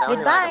touch பண்ண மாட்டேன்.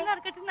 Goodbye.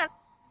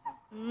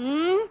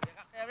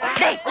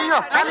 ஐயோ,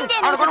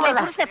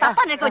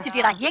 தப்பா நிக்க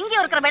வச்சிட்டீரா? எங்க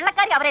இருக்கிற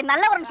வெள்ளக்காரி அவரை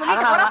நல்லவர்னு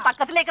சொல்லிட்டு போறா,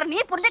 பக்கத்துல இருக்கிற நீ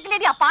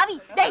புரிஞ்சுக்கலையா பாவி?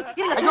 டேய்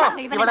ஐயோ,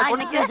 இவனை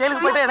கொண்டு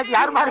ஜெயிலுக்கு போயிட்டு எனக்கு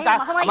யாருமா இருக்கா?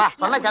 அம்மா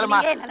சொன்ன கேளுமா,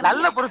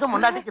 நல்ல புருஷன்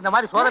முன்னாடிக்கு இந்த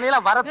மாதிரி சோதனை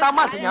எல்லாம்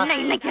வரத்தாமா செய்யும்.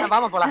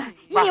 வாமா போலாம்.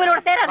 இவனோட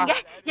சேராதீங்க.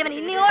 இவன்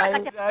இன்னியோட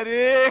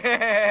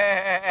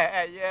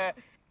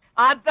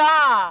ஆத்தா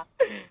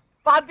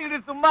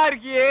பாத்துக்கிட்டு சும்மா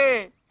இருக்கியே,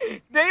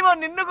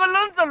 தெய்வம் நின்னு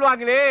கொள்ளுன்னு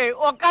சொல்லுவாங்களே,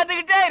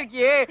 உட்காந்துக்கிட்டே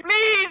இருக்கியே.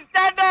 Please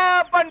stand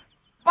up and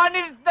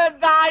punish the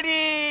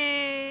daddy.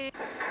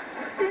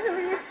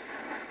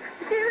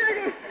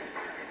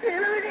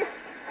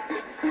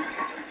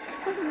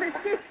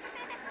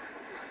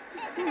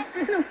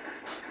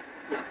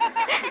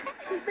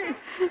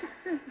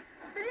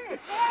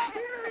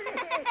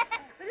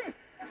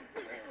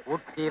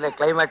 ஊட்டியில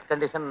கிளைமேட்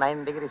கண்டிஷன்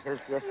 9 டிகிரி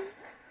செல்சியஸ்,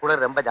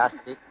 குளிர் ரொம்ப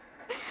ஜாஸ்தி.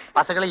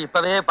 பசங்களை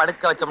இப்பவே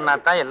படுக்க வச்சோம்னா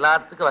தான்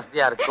எல்லாத்துக்கும்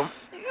வசதியா இருக்கும்.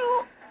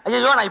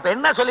 ஐயோ, நான் இப்ப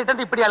என்ன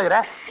சொல்லிட்டு இப்படி அழுகுற?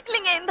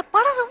 இல்லங்க, இந்த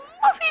படம்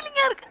ரொம்ப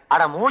ஃபீலிங்கா இருக்கு.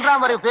 அட,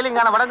 3ஆம் வரை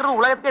ஃபீலிங்கான படங்கிறது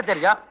உலகத்துக்கே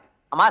தெரியும்.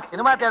 அம்மா,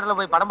 சினிமா தியேட்டர்ல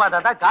போய் படம்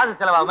பார்த்தா தான் காசு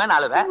செலவாகுமே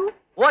அழுவேன்.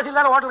 ஓசில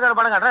தான் ஹோட்டல்கார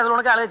படம் காட்டுறேன், அதுல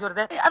உனக்கு அழுகி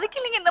வருது. அதுக்கு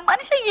இல்லைங்க, இந்த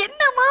மனுஷன்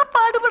என்னமா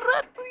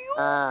பாடுபடுறாரு.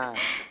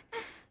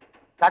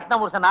 கட்டின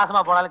புருஷன்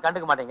நாசமா போனாலும்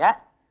கண்டுக்க மாட்டீங்க.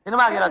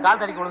 சினிமா ஹீரோ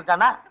கால் தடிக்க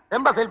விழுந்துட்டானா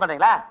ரொம்ப ஃபீல்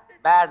பண்றீங்களா?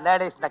 Bad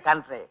ladies in the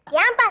country.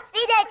 ஏன்பா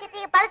ஸ்ரீதேவி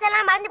சித்திக்கு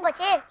பரிசெல்லாம் மறந்து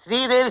போச்சு?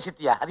 ஸ்ரீதேவி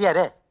சித்தியா? அது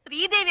யாரு?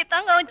 ஸ்ரீதேவி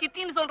தாங்க அவன்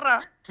சித்தின்னு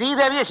சொல்றான்.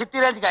 ஸ்ரீதேவியே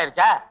சித்தி ரேஞ்சுக்கு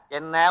ஆயிருச்சா?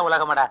 என்ன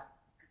உலகமாடா?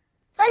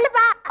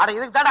 சொல்லுப்பா. அட,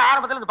 இதுக்கு தாண்டா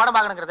ஆரம்பத்துல இந்த படம்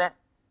பார்க்கணுங்கிறது.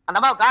 அந்த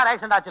அம்மா கார்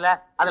ஆக்சிடென்ட் ஆச்சுல,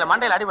 அதுல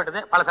மண்டையில அடிபட்டது,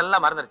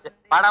 பழசெல்லாம் மறந்துருச்சு.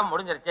 படம்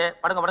முடிஞ்சிருச்சு.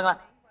 படுங்க.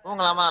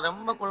 தூங்கலாமா?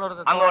 ரொம்ப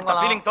குளிருது. அங்க ஒரு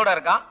ஃபீலிங்ஸோட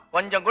இருக்கான்.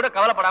 கொஞ்சம் கூட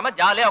கவலைப்படாம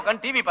ஜாலியா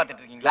உட்கார்ந்து டிவி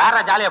பார்த்துட்டு இருக்கீங்களா? யாரா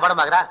ஜாலியா படம்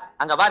பாக்குறா?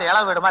 அங்க பாரு,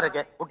 இளவு வீடு மாதிரி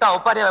இருக்கு. விட்டா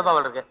உப்பாரியா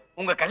வைப்பாவல் இருக்கு.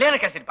 உங்க கல்யாண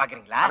கேசட்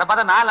பாக்குறீங்களா? அத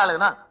பார்த்தா 4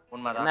 ஆளுங்கண்ணா.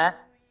 உண்மைதான். என்ன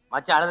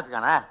மச்சான் அழுதுட்டு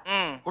இருக்கானா?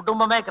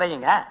 குடும்பமே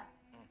கிரையுங்க.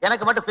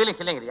 எனக்கு மட்டும்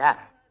ஃபீலிங்ஸ் இல்லைங்கறியா?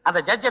 அந்த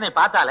ஜட்ஜ் என்னை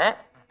பார்த்தாலே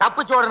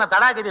தப்பிச்சு ஓடுன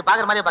தடாகதி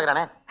பாக்குற மாதிரியே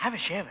பாக்குறானே. Have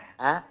a shave.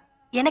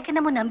 எனக்கு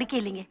என்னமோ நம்பிக்கை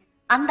இல்லைங்க.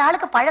 அந்த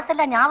ஆளுக்கு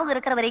பழசெல்லாம் ஞாபகம்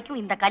இருக்கிற வரைக்கும்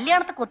இந்த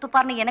கல்யாணத்துக்கு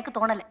ஒத்துப்பாருன்னு எனக்கு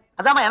தோணல.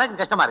 அதாம எனக்கு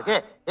கஷ்டமா இருக்கு.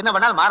 என்ன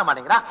பண்ணாலும் மாற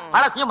மாட்டேங்கிறான்,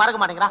 பழசையும் மறக்க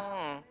மாட்டேங்கிறான்.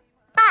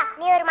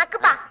 நீ ஒரு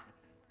மக்குப்பா.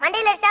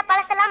 மண்டையில அடிச்சா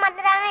பழசெல்லாம்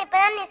மறந்துடாங்க.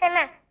 இப்பதான் நீ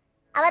சொன்ன.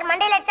 அவர்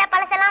மண்டையில அடிச்சா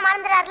பழசெல்லாம்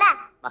மறந்துடாருல.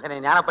 மகனை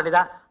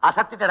ஞானப்படிதான்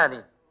அசத்திட்டடா நீ.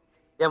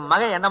 என்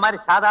மகன் என்ன மாதிரி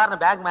சாதாரண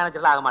பேங்க்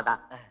மேனேஜர்ல ஆக மாட்டான்.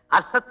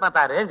 அசத்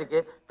மத்தா ரேஞ்சுக்கு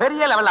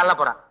பெரிய லெவல் அள்ள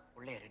போறான்.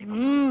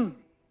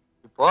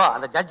 இப்போ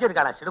அந்த ஜட்ஜி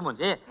இருக்கான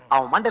சிடுமுஞ்சி,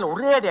 அவன் மண்டையில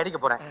ஒரே அடி அடிக்க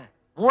போறேன்.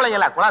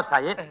 மூளையெல்லாம் கொலாப்ஸ்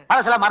ஆகி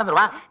பழசெல்லாம்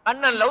மறந்துடுவான்.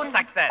 அண்ணன் லவ்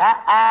சக்சஸ்.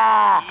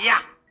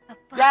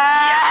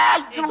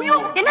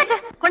 என்னாச்சு?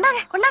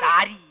 கொண்டாங்க கொண்டாங்க.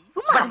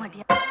 சும்மா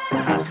மாட்டியா?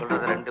 நான்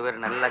சொல்றது 2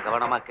 பேரும் நல்லா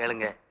கவனமா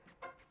கேளுங்க.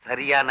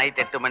 சரியா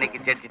நைட் 8 மணிக்கு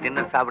சர்ச்சு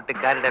டின்னர் சாப்பிட்டு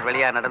காரிடர்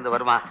வழியா நடந்து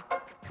வருவான்.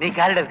 நீ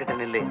காரிடர் கிட்ட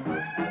நில்லு,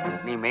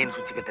 நீ மெயின்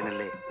சுவிட்ச் கிட்ட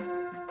நில்லு.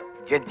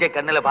 ஜட்ஜை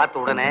கண்ணுல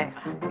பார்த்த உடனே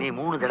நீ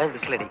 3 தடவை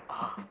விசில் அடி.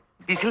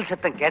 விசில்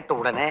சத்தம் கேட்ட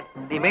உடனே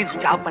நீ மெயின்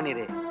சுவிட்ச் ஆஃப்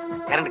பண்ணிடு.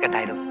 கரண்ட் கட்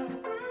ஆயிடும்.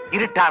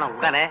 இருட்டான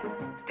உடனே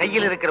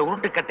கையில் இருக்கிற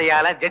உருட்டு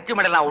கட்டையால ஜட்ஜி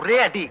மேடலாம் ஒரே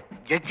அடி.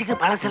 ஜட்ஜிக்கு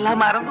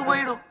பழசெல்லாம் மறந்து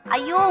போயிடும்.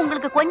 ஐயோ,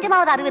 உங்களுக்கு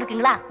கொஞ்சமாவது அறிவு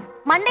இருக்குங்களா?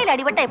 மண்டையில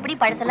அடிபட்டா எப்படி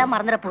பழசெல்லாம்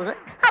மறந்துட போகுது?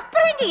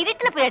 அப்புறம் இங்க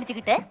இருட்டுல போய்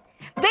அடிச்சுக்கிட்டு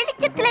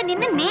வெளிச்சத்துல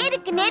நின்னு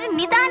நேருக்கு நேரு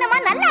நிதானமா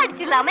நல்லா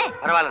அடிச்சிடலாமே.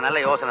 பரவாயில்ல, நல்ல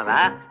யோசனை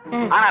தான்.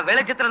 ஆனா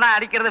வெளிச்சத்துல நான்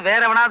அடிக்கிறது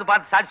வேற வேணாவது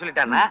பார்த்து சாட்சி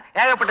சொல்லிட்டான்னா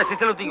ஏகப்பட்ட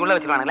சிசல் தூக்கி உள்ள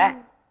வச்சிருவானுங்களே.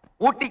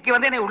 ஊட்டிக்கு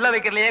வந்து என்னை உள்ள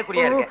வைக்கிறதுலயே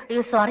குறியா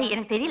இருக்கு. சாரி,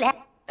 எனக்கு தெரியல.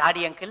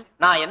 டாடி அங்கிள்,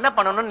 நான் என்ன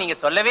பண்ணணும்னு நீங்க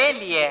சொல்லவே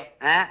இல்லையே.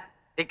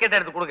 டிக்கெட்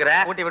எடுத்து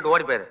கொடுக்குறேன், ஊட்டி விட்டு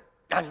ஓடி போயிரு.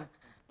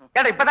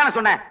 கேட்டா இப்பதானே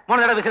சொன்னேன்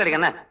 3 தடவை விசில்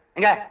அடிக்க.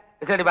 எங்க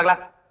விசில் அடி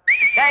பார்க்கலாம்.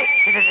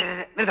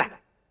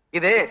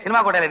 இது சினிமா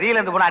கோட்டையில ரீல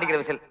இருந்து போனா அடிக்கிற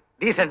விசில்.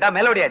 டீசெண்டா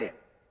மெலோடி அடி.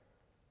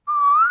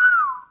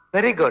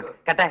 Very good.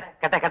 கட்ட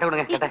கட்ட கட்ட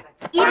கொடுங்க. கட்ட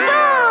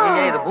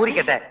இது பூரி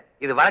கட்ட.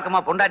 இது வழக்கமா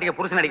பொண்டாட்டிக்கு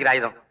புருஷன் அடிக்கிற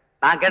ஆயுதம்.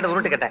 நான் கேட்ட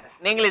உருட்டு கட்ட.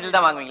 நீங்களும் இதுல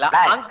தான் வாங்குவீங்களா?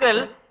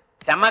 அங்கிள்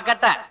செம்ம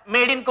கட்ட,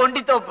 மேட் இன்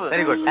கொண்டி தோப்பு.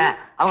 Very good.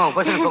 அவங்க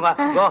பொசிஷன் போங்க.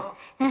 கோ.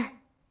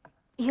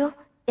 ஐயோ,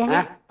 ஏங்க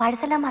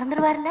பழசெல்லாம்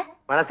மறந்துடுவார்ல?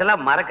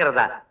 பழசெல்லாம்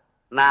மறக்கிறதா?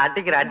 நான்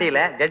அடிக்கிற அடியில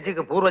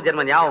ஜட்ஜுக்கு பூர்வ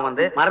ஜென்ம ஞாபகம்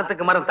வந்து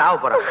மரத்துக்கு மரம் தாவ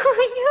போறேன்.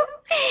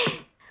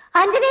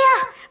 ஆஞ்சநேயா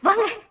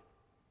வாங்க.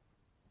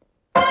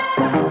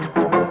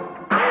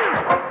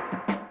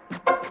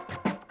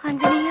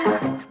 ஆஞ்சநேயா,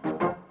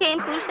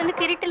 என்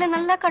புருஷனுக்கு இருட்டுல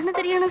நல்லா கண்ணு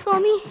தெரியணும்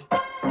சுவாமி.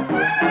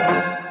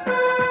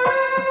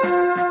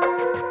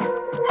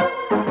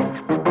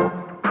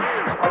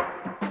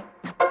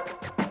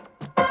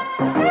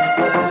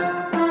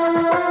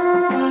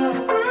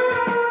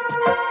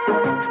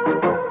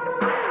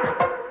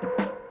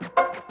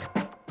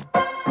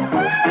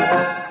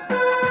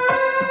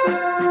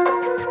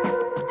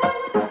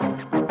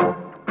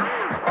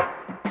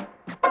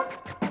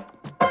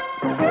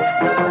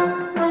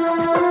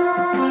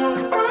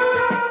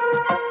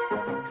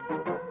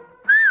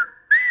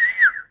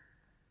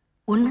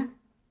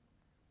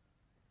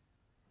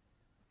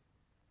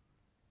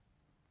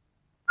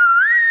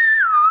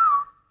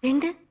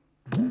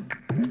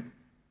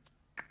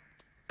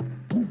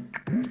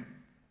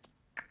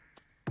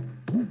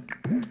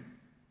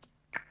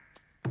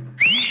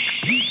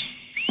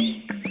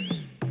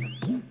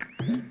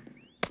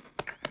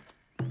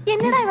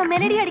 என்னடா இவன்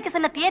மெலடி அடிக்க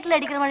சொன்ன தியேட்டர்ல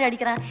அடிக்கிற மாதிரி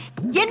அடிக்கிறான்.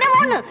 என்ன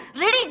ஒண்ணு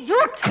ரெடி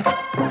ஜூட்.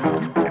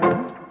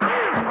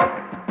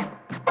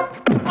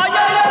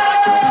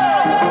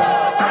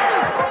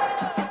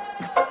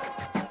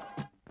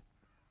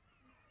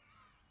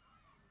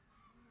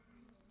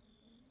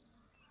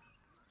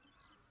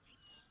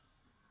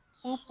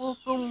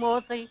 பூக்கும்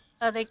ஓசை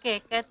அதை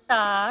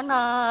கேட்கத்தான்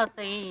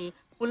ஆசை.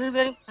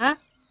 புல்வெளி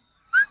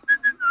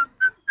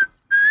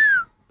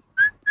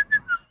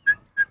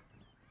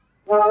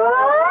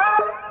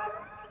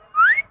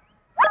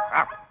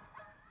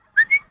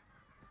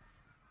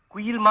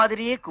குயில்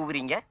மாதிரியே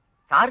கூவுறீங்க.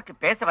 சாருக்கு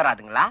பேச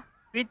வராதுங்களா?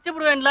 பிச்சு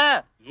புடுவேன்ல.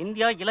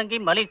 இந்தியா, இலங்கை,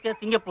 மலேசியா,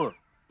 சிங்கப்பூர்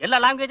எல்லா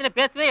லாங்குவேஜ்ல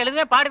பேசுவேன்,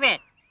 எழுதுவேன், பாடுவேன்.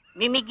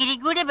 மிமிக்ரி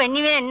கூட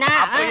பண்ணுவேன். என்ன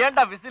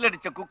ஏன்டா விசில்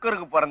அடிச்ச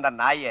குக்கருக்கு பிறந்த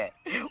நாயே?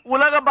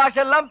 உலக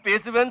பாஷெல்லாம்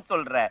பேசுவேன்னு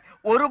சொல்ற.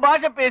 ஒரு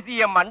பாஷை பேசி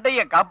என்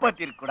மண்டைய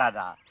காப்பாத்திருக்க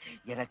கூடாதா?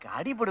 எனக்கு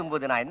அடிபடும்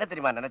போது நான் என்ன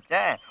தெரியுமா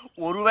நினைச்சேன்?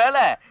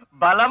 ஒருவேளை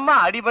பலமா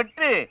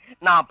அடிபட்டு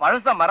நான்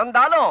பழச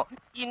மறந்தாலும்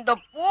இந்த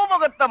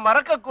பூமுகத்தை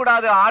மறக்க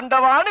கூடாது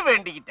ஆண்டவான்னு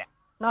வேண்டிக்கிட்டேன்.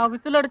 நான்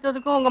விசில்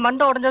அடிச்சதுக்கும் உங்க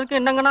மண்டை உடைஞ்சதுக்கும்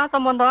என்னங்கண்ணா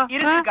சம்பந்தம்?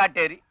 இருக்கு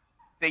காட்டேரி.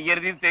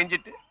 செய்யறதையும்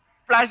செஞ்சுட்டு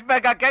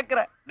பிளாஷ்பேக்கா கேக்குற.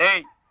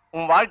 டேய்,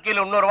 உன்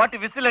வாழ்க்கையில இன்னொரு வாட்டி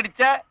விசில்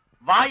அடிச்ச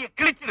வாயை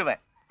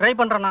கிழிச்சிடுவேன். ட்ரை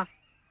பண்றேண்ணா.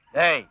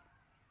 டேய்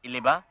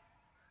இல்லைபா,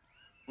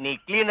 நீ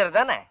கிளீனர்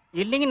தானே?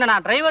 இல்லைங்கண்ணா,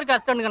 நான் டிரைவருக்கு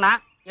அசிஸ்டன்ட்ங்கண்ணா.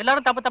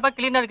 எல்லாரும் தப்பு தப்பா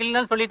கிளீனர்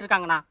கிளீனர் சொல்லிட்டு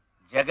இருக்காங்கண்ணா.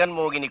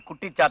 ஜெகன்மோகினி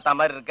குட்டி சாத்தா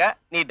மாதிரி இருக்க,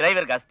 நீ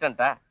டிரைவருக்கு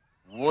அசிஸ்டன்டா?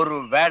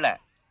 ஒருவேளை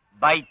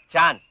பை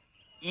சான்ஸ்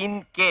இன்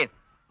கேஸ்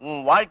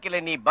உன்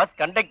வாழ்க்கையில நீ பஸ்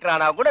கண்டக்டர்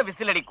ஆனா கூட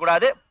விசில் அடிக்க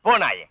கூடாது.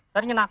 போனாயே.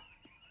 சரிங்கண்ணா.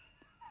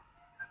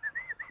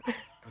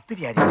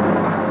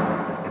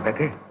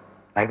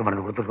 மயக்க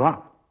மருந்து கொடுத்துருக்கோம்.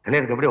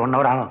 கிளியருக்கு எப்படி 1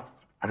 hour ஆகும்.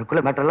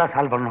 அதுக்குள்ள மேட்டர்லாம்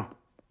சால்வ் பண்ணணும்.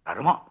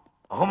 வருமோ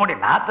முகமுடி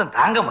நாத்தம்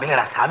தாங்க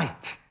முடியலடா சாமி.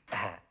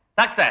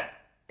 சக்சஸ்.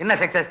 என்ன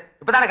சக்சஸ்?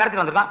 இப்பதானே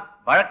கடத்திட்டு வந்திருக்கான்.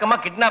 வழக்கமா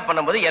கிட்னாப்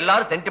பண்ணும்போது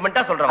எல்லாரும்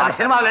சென்டிமெண்டா சொல்றாங்க.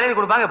 சினிமாவில் எழுதி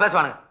கொடுப்பாங்க,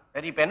 பேசுவாங்க.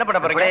 சரி, இப்ப என்ன பண்ண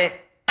போறீங்க?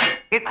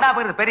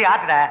 கிட்னாப் பெரிய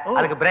ஆர்டா.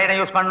 அதுக்கு பிரெயினை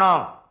யூஸ்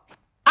பண்ணணும்.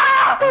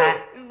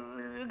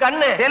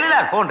 கண்ணு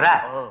செல்லுலார் போன்ற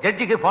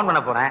ஜட்ஜுக்கு போன்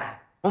பண்ண போறேன்.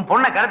 உன்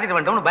பொண்ணை கடத்திட்டு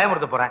வந்துட்டோம்னு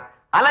பயமுறுத்த போறேன்.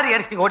 அலறி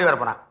அடிச்சுட்டு ஓடி வர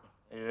போறான்.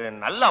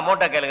 நல்ல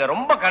அமௌண்டா கேளுங்க,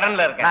 ரொம்ப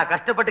கடன்ல இருக்கேன். நான்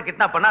கஷ்டப்பட்டு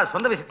கிட்னாப் பண்ணா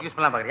சொந்த விஷயத்துக்கு யூஸ்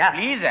பண்ணலாம் பாக்குறியா?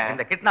 ப்ளீஸ்.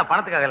 இந்த கிட்னாப்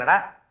பணத்துக்காக இல்லடா,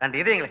 2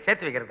 இதயங்களை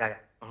சேர்த்து வைக்கிறதுக்காக.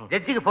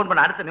 ஜட்ஜுக்கு போன்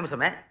பண்ண அடுத்த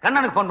நிமிஷமே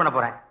கண்ணனுக்கு போன் பண்ண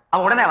போறேன்.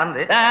 அவன் உடனே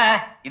வந்து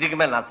இதுக்கு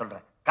மேல நான்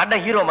சொல்றேன்,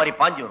 கண்ணன் ஹீரோ மாதிரி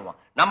பாஞ்சு வருவான்,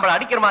 நம்மள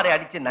அடிக்கிற மாதிரி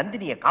அடிச்சு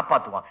நந்தினியை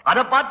காப்பாத்துவான்.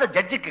 அதை பார்த்த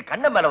ஜட்ஜுக்கு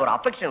கண்ணன் மேல ஒரு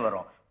அஃபெக்ஷன்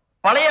வரும்.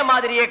 பழைய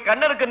மாதிரியே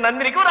கண்ணனுக்கு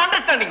நந்தினிக்கு ஒரு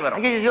அண்டர்ஸ்டாண்டிங் வரும்.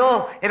 ஐயோ,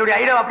 என்னுடைய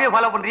ஐடியா அப்படியே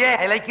follow பண்றியே.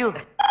 I like you.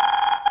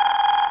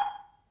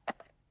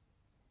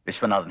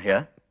 Viswanathan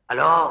here.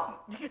 Hello,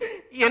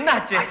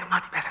 என்னாச்சு?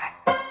 மாத்தி பேசுறேன்.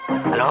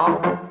 ஹலோ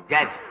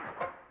ஜட்ஜ்,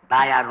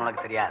 நான் யாருன்னு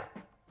உனக்கு தெரியாது,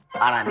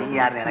 ஆனா நீ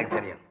யாருன்னு எனக்கு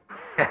தெரியும்.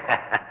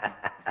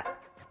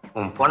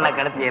 உன் பொண்ணை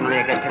கடத்தி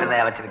என்னுடைய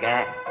கஷ்டத்தை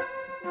வச்சிருக்கேன்.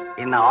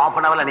 இன்னும் half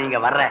an hourல நீங்க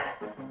வர்ற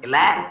இல்ல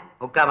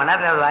 3/4 மணி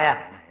நேரத்துல வாயா.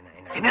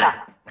 என்னடா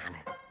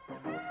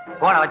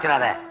போன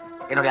வச்சிடாத.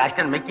 என்னுடைய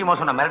அசிஸ்டன்ட் மிக்கி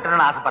மவுஸ் உன்னை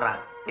மிரட்டணும்னு ஆசைப்படுறான்.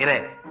 இரு,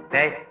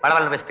 டேய்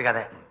பளபளன்னு பேசிட்டு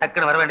இருக்காத.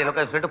 டக்குன்னு வர வேண்டிய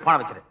லொகேஷன் சொல்லிட்டு போன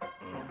வச்சிரு.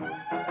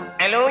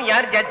 ஹலோ,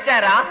 யார் ஜட்ஜ்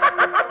சாரா?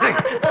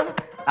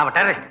 நாம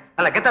டெரரிஸ்ட்,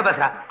 நல்ல கெத்தா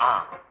பேசுறா.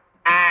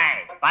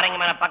 பாருங்க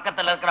மேல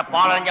பக்கத்துல இருக்கிற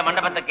பாலஞ்ச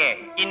மண்டபத்துக்கு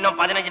இன்னும்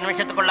 15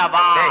 நிமிஷத்துக்குள்ள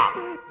வா.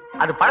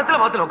 அது படத்துல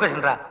பார்த்து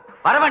லொகேஷன்டா,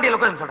 வர வேண்டிய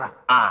லொகேஷன் சொல்றான்.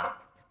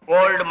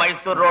 ஓல்டு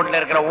மைசூர் ரோட்ல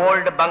இருக்கிற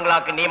ஓல்டு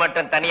பங்களாக்கு நீ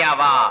மட்டும் தனியா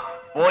வா.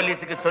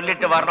 போலீஸுக்கு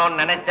சொல்லிட்டு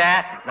வரணும்னு நினைச்ச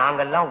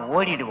நாங்கெல்லாம்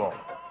ஓடிடுவோம்.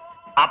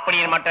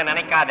 அப்படின்னு மட்டும்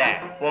நினைக்காத,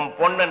 உன்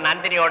பொண்ணு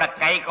நந்தினியோட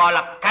கை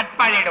காலை கட்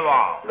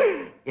பண்ணிடுவோம்.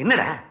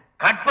 என்னடா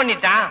கட்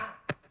பண்ணிட்டா?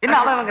 என்ன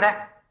அவங்கிற?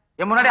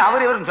 என் முன்னாடி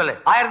அவர் இவருன்னு சொல்லு.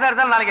 1000 தான்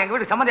இருந்தாலும் நாளைக்கு எங்க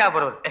வீட்டுக்கு சம்மதி ஆக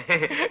போறவர்.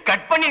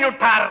 கட் பண்ணி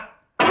விட்டார்.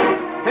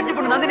 ஜட்ஜி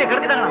பொண்ணு நந்தினியை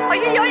கடத்திட்டாங்க.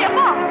 ஐயோ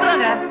எப்பா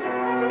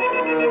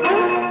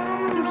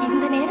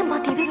இந்த நேரம்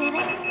பார்த்து இது வேற.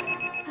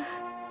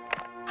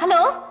 ஹலோ,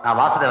 நான்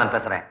வாசுதேவன்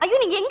பேசுறேன். ஐயோ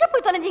நீங்க எங்க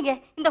போய் தொலைஞ்சீங்க?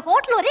 இந்த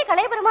ஹோட்டல் ஒரே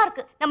கலையபரமா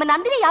இருக்கு. நம்ம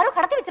நந்தினி யாரும்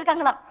கடத்தி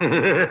வச்சிருக்காங்களா?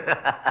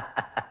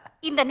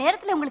 இந்த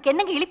நேரத்துல உங்களுக்கு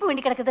என்னங்க இழிப்பு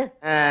வேண்டி கிடக்குது?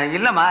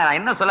 இல்லம்மா, நான்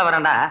என்ன சொல்ல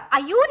வரேன்னா,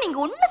 ஐயோ நீங்க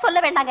ஒண்ணும் சொல்ல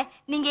வேண்டாங்க.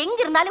 நீங்க எங்க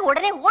இருந்தாலும்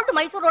உடனே ஓல்டு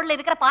மைசூர் ரோட்ல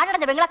இருக்கிற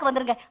பாழடைஞ்ச பெங்களாக்கு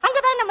வந்துருங்க.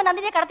 அங்கதான் நம்ம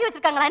நந்தினியை கடத்தி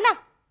வச்சிருக்காங்களா என்ன?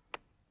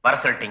 வர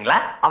சொல்லிட்டீங்களா?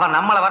 அவன்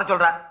நம்மள வர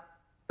சொல்றான்.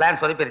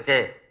 பிளான் சொதப்பிருச்சு.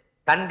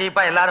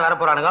 கண்டிப்பா எல்லாரும் வர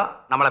போறானுங்க,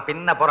 நம்மள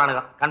பின்ன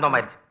போறானுங்க. கன்ஃபார்ம்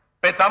ஆயிடுச்சு.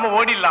 பேசாம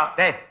ஓடிடலாம்.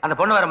 டேய், அந்த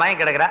பொண்ணு வேற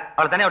மயங்கி கிடக்குறா.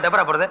 அவளை தனியா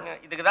டெபரா போறது.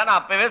 இதுக்கு தான் நான்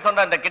அப்பவே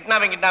சொன்னேன், இந்த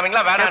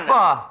கிட்னாப்பிங்லாம் வேணாம்.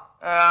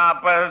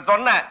 அப்ப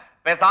சொன்னேன்,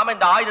 பேசாம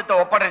இந்த ஆயுதத்தை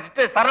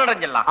ஒப்படைச்சிட்டு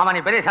சரணடைஞ்சிடலாம். ஆமா,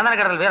 நீ பெரிய சந்தன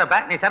கடல் வீரப்ப,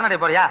 நீ சரணடை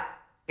போறியா?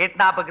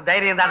 கிட்னாப்புக்கு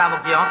தைரியம் தானா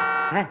முக்கியம்.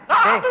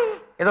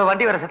 ஏதோ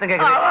வண்டி வர சத்தம்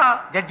கேக்குது.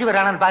 ஜட்ஜி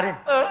வரானான்னு பாரு.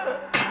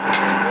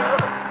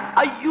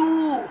 ஐயோ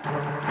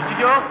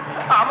ஐயோ,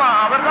 ஆமா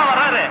அவர் தான்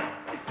வராரு.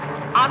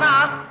 ஆனா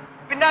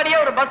பின்னாடியே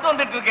ஒரு பஸ்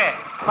வந்துட்டு இருக்கு.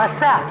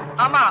 பஸ்ஸா?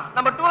 ஆமா,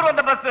 நம்ம டூர்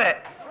வந்த பஸ்.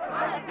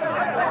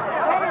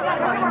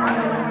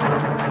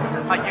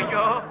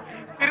 ஐயோ,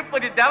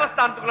 திருப்பதி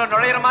தேவஸ்தானத்துக்குள்ள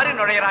நுழையிற மாதிரி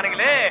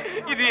நுழையறானுங்களே,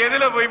 இது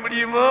எதுல போய்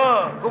முடியுமோ?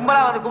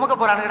 கும்பலா வந்து குமுக்க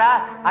போறானுங்கடா.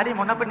 அடி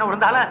முன்ன பின்ன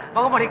விழுந்தால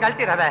முகமொழி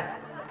கழட்டிடாத.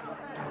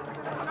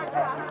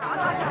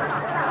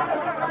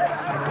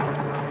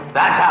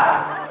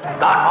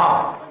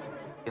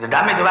 இது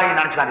டம்மி துவாகி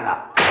நினைச்சுக்காதீங்க.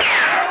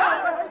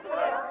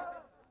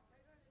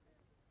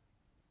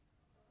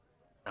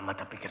 நம்ம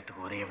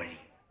தப்பிக்கிறதுக்கு ஒரே வழி,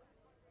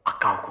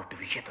 அக்காவை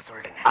கூப்பிட்டு விஷயத்தை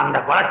சொல்லுங்க. அந்த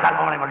கொலஸ்ட்ரால்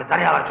பவனை மட்டும்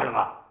தனியா வர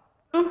சொல்லுங்க.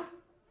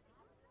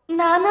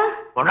 நானா?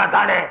 ஒன்னா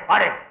தாண்டே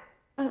பாரு.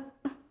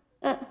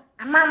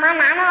 அம்மா அம்மா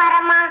நானும்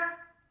வரேம்மா.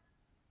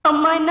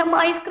 அம்மா என்னம்மா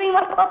ஐஸ்கிரீம்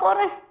வரப்பா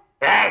போறேன்.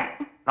 ஏய்,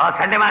 நான்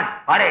சண்டேமான்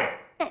பாரு.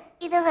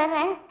 இது வேற.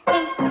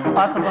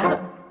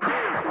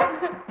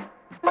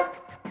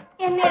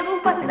 என்ன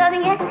எதுவும்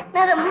பண்ணாதீங்க,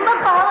 நான் ரொம்ப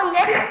பாவங்க.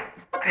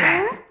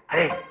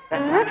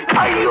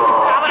 ஐயோ,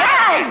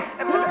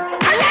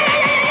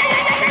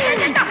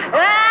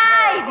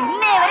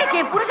 இன்னைய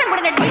வரைக்கும் புருஷன் கூட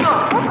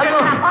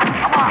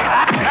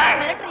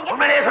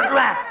உண்மையிலேயே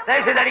சொல்லுவேன்.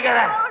 தயவு செய்து அடிக்காத.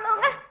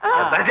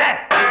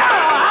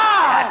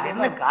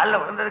 கால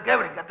விழுந்ததுக்கே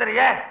இப்படி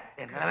கத்துறிய.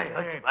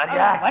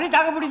 வரி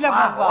தாக்க முடியல.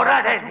 ஓடுறா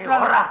டேய், நீ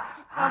ஓடுறா.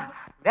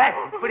 டேய்,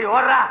 இப்படி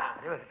ஓடுறா.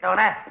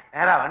 கிட்டவனே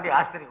நேரா வண்டி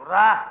ஆஸ்பத்திரி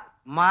விடுறா.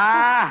 அம்மா,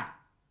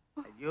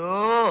 ஐயோ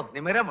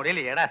நிமிர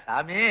முடியலையேடா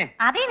சாமி.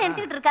 அதையும்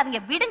நினைச்சுக்கிட்டு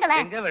இருக்காதீங்க,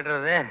 விடுங்களேன். எங்க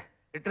விடுறது?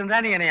 விட்டு இருந்தா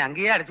நீ என்னை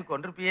அங்கேயே அடிச்சு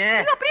கொண்டிருப்பியே.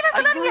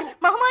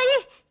 மகமாயி,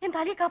 என்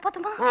தாலியை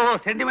காப்பாத்துமா. ஓ,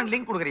 சென்டிமெண்ட்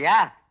லிங்க் கொடுக்குறியா?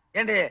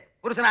 ஏண்டி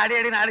புருஷனை அடி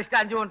அடி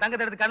அடிச்சுட்டு 5 உன்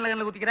தங்கத்தை எடுத்து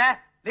கண்ணுல குத்திக்கிற.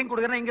 லிங்க்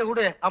கொடுக்குறேன், இங்க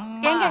கொடு.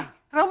 அம்மா,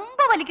 ரொம்ப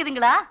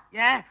வலிக்குதுங்களா?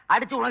 ஏன்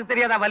அடிச்சு உனக்கு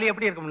தெரியாதா வலி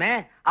எப்படி இருக்கும்னு?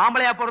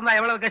 ஆம்பளையா பிறந்தா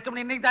எவ்வளவு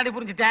கஷ்டம்னு இன்னைக்கு தாண்டி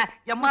புரிஞ்சுட்டேன்.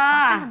 எம்மா,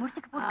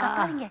 முடிச்சுக்கு போட்டு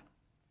காட்டாதீங்க.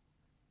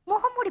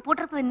 முகமூடி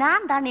போட்டிருப்பது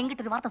நான் தான்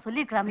எங்கிட்ட ஒரு வார்த்தை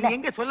சொல்லிருக்கலாம்ல. நீ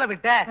எங்க சொல்ல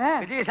விட்ட?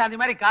 விஜயசாந்தி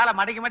மாதிரி காலை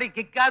மடக்கி மடக்கி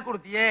கிக்கா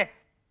கொடுத்தியே.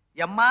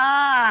 எம்மா,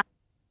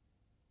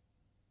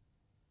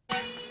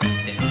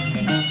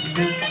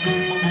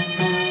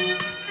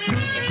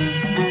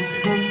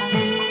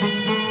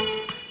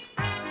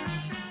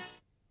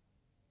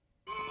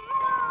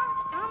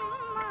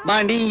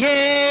 மணியே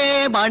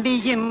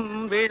மணியின்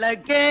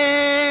விளக்கே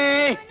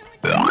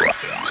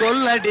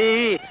சொல்லடி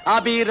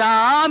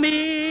அபிராமி.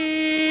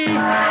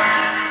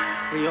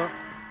 ஐயோ,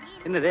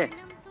 என்னது?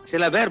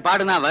 சில பேர்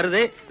பாடுனா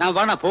வருது, நான்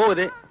பாடினா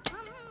போகுது.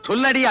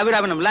 சொல்லடி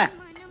அபிராமனம்ல.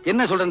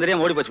 என்ன சொல்றேன்னு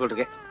தெரியாம ஓடி போச்சு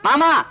போட்டுருக்கு.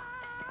 மாமா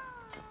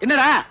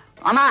என்னடா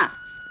மாமா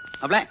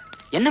அப்பல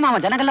என்ன மாமா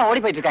ஜனங்கள்லாம் ஓடி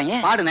போயிட்டு இருக்காங்க?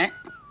 பாடுனே.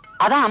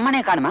 அதான்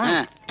அம்மனே காணுமா?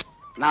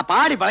 நான்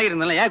பாடி பழகி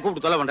இருந்தேன், ஏன்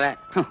கூப்பிட்டு தொலை பண்றேன்?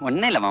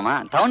 ஒன்னும் இல்ல மாமா,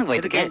 டவுனுக்கு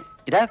போயிட்டு இருக்கேன்.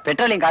 இதா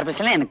பெட்ரோலியம்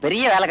கார்பரேஷன்ல எனக்கு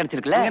பெரிய வேலை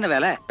கிடைச்சிருக்குல்ல. என்ன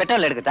வேலை?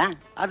 பெட்ரோல் எடுக்கத்தான்.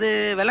 அது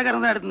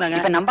வெள்ளக்காரன் தான் எடுத்தாங்க.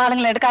 இப்ப நம்ம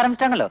ஆளுங்களை எடுக்க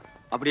ஆரம்பிச்சிட்டாங்களோ?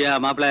 அப்படியா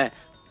மாப்பிள?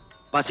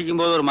 பசிக்கும்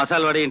போது ஒரு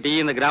மசால் வடையும் டீ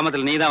இந்த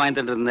கிராமத்துல நீ தான் வாங்கி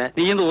தந்துட்டு இருந்த.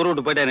 நீ இந்த ஊர்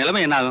விட்டு போயிட்ட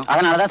நிலைமை என்ன ஆகும்?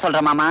 அதனாலதான்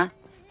சொல்றேன் மாமா,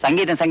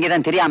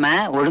 சங்கீதம் தெரியாம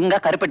ஒழுங்கா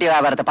கருப்பட்டி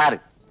வியாபாரத்தை பாரு.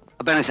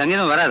 அப்ப எனக்கு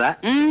சங்கீதம் வராதா?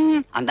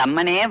 அந்த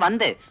அம்மனே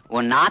வந்து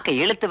உன் நாக்கை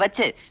இழுத்து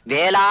வச்சு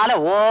வேளால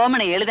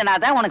ஓமனை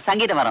எழுதினாதான் உனக்கு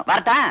சங்கீதம் வரும்.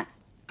 வரட்டா?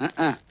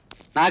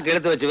 நாக்கு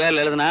எழுத்து வச்சு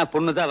வேலை எழுதுனா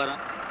பொண்ணு தான் வரும்.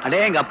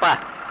 அடே எங்க அப்பா,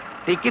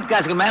 டிக்கெட்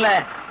காசுக்கு மேல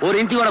ஒரு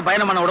இன்ச்சு கூட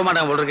பயணம் பண்ண விட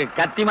மாட்டாங்க போல இருக்கு.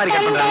 கத்தி மாதிரி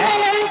கட் பண்றாங்க.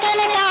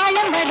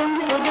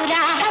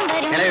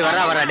 நிலவி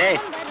வரா டே,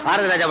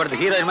 பாரதி ராஜா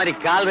படத்து ஹீரோயின் மாதிரி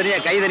கால் தரியா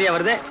கை தரியா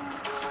வருது.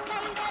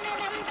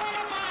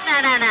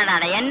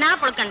 என்ன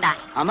புழுக்கண்டா?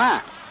 ஆமா,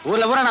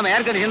 ஊர்ல பூரா நம்ம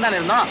ஏர் கண்டிஷன் தான்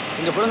இருந்தோம்,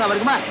 இங்க புழுங்காம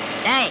இருக்குமா?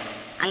 டேய்,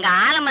 அங்க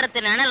ஆலமரத்து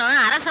நிழலும்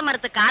அரச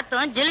மரத்து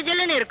காத்தும் ஜிலு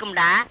ஜிலுன்னு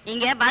இருக்கும்டா.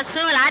 இங்க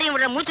பஸ்ஸும் லாரியும்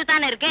விடுற மூச்சு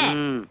தானே இருக்கு.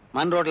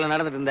 மண் ரோட்ல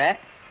நடந்துட்டு இருந்த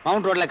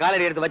மவுண்ட் ரோட்ல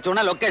காலடி எடுத்து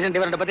வச்சோம்னா லொகேஷன்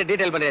டிஃபரண்ட் பத்தி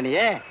டீடைல் பண்றியா நீ?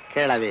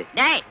 கேளாவே.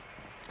 டேய்,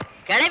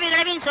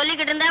 கிளவின்னு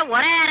சொல்லிக்கிட்டு இருந்தா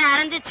ஒரே அரை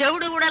அரைஞ்சு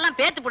செவிடு கூட எல்லாம்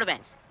பேத்து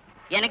போடுவேன்.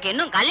 எனக்கு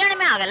இன்னும்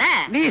கல்யாணமே ஆகல.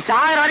 நீ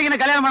சாகர வரைக்கும் என்ன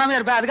கல்யாணம் பண்ணாம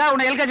இருப்ப, அதுக்காக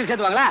உன்னை எல்கேஜி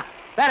சேர்த்துவாங்களா?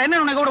 வேற என்ன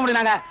உன்னை கூப்பிட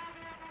முடியுங்க?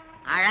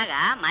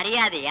 அழகா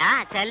மரியாதையா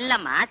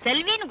செல்லம்மா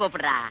செல்வின்னு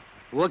கூப்பிடுறா.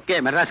 ஓகே,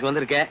 மெட்ராஸ்க்கு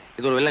வந்திருக்க,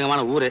 இது ஒரு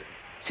வில்லங்கமான ஊரு.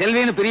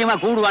 செல்வின்னு பிரியமா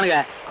கூடுவானுங்க,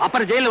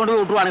 அப்புறம் ஜெயில கொண்டு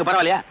போய் விட்டுருவானுங்க.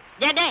 பரவாயில்லையா?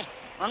 டேய்,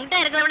 உங்ககிட்ட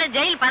இருக்கிறத விட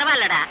ஜெயில்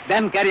பரவாயில்லடா.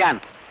 தென் கேரி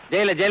ஆன்.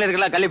 ஜெயில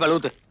இருக்கலாம் கள்ளிப்பால்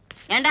ஊத்து.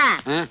 ஏண்டா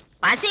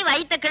பசி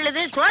வயித்த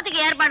கிள்ளுது, சோத்துக்கு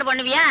ஏற்பாடு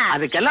பண்ணுவியா?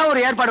 அதுக்கெல்லாம் ஒரு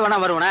ஏற்பாடு வேணா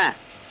வருவன.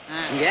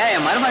 இங்க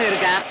என் மருமக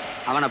இருக்கான்,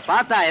 அவனை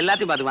பார்த்தா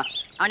எல்லாத்தையும் பாத்துக்குவான்.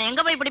 அவனை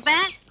எங்க போய்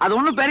பிடிப்பேன்? அது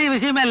ஒண்ணும் பெரிய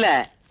விஷயமே இல்ல.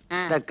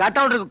 இந்த கட்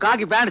அவுட்டுக்கு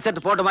காக்கி பேண்ட்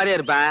ஷர்ட் போட்ட மாதிரியே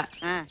இருப்பேன்.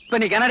 இப்ப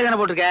நீ கண்ணாடி தானே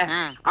போட்டிருக்க,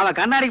 அவன்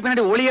கண்ணாடிக்கு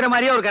பின்னாடி ஒளிகிற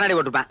மாதிரியே ஒரு கண்ணாடி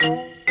போட்டுப்பான்.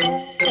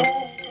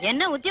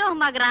 என்ன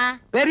உத்தியோகம் பாக்குறான்?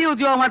 பெரிய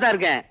உத்தியோகமா தான்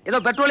இருக்கேன். ஏதோ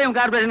பெட்ரோலியம்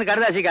கார்பரேஷன்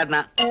கடுதாசி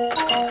காட்டினா.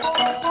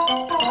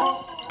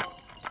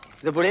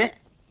 இது போடி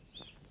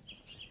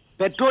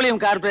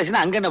பெட்ரோலியம்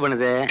கார்பரேஷன் அங்க என்ன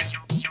பண்ணுது?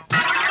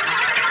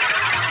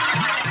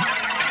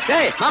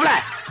 டேய் மாப்ள,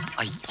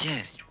 ஐயா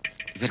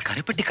இவர்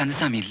கருப்பட்டி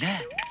கந்தசாமி இல்ல,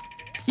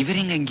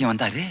 இவர் எங்க இங்க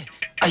வந்தாரு?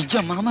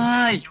 ஐயா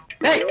மாமாய்.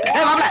 டேய்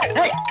டேய் மாப்ள,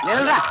 டேய்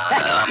நில்றா.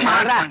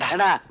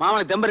 ஏடா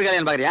மாமனுக்கு தெம்பர்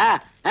கல்யாணம் பாக்குறியா?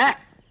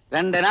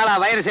 2 நாளா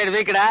வயிறு சைடு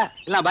வீக்கடா,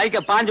 இல்ல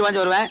பைக்க பாஞ்சு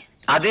வருவேன்.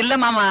 அது இல்ல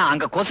மாமா,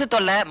 அங்க கொசு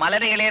தொல்லை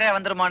மலேரியா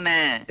வந்துருமோன்னு.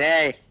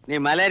 டேய், நீ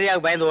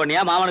மலேரியாவுக்கு பயந்து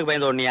ஓடனியா மாமனுக்கு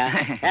பயந்து ஓடனியா?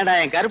 ஏண்டா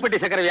என் கருப்பட்டி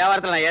சக்கரை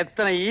வியாபாரத்துல நான்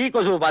எத்தனை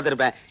கொசுவை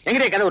பாத்துருப்பேன்.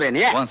 எங்கடே கதை விடுற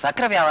நீ? உன்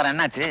சக்கரை வியாபாரம்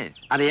என்னாச்சு?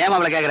 அது ஏன்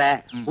மாப்ள கேக்குற?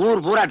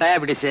 ஊர் பூரா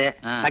டயாபிட்டிஸ்,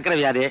 சக்கரை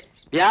வியாதி,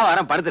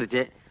 வியாபாரம்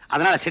படுத்துருச்சு.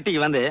 அதனால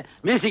சிட்டிக்கு வந்து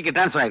மியூசிக்கு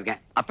டிரான்ஸ்பர்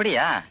ஆயிருக்கேன்.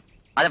 அப்படியா?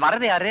 அது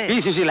வரது யாரு? பி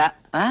சுசீலா.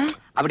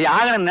 அப்படி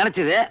ஆகணும்னு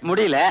நினைச்சது,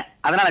 முடியல.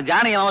 அதனால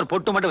ஜானகி ஒரு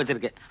பொட்டு மட்டும்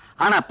வச்சிருக்கு.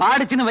 ஆனா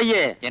பாடிச்சுன்னு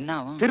வையே, என்ன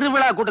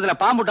திருவிழா கூட்டத்துல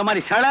பாம்புட்ட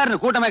மாதிரி சலர்னு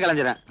கூட்டமே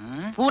கலைஞ்சிடும்.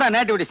 பூரா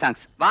நேட்டிவிட்டி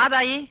சாங்ஸ்.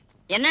 வாதாயி.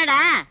 என்னடா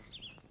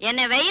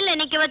என்ன வெயில்ல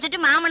நிக்க வச்சுட்டு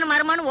மாமனும்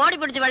மருமனும் ஓடி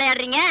பிடிச்சு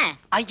விளையாடுறீங்க?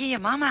 ஐயா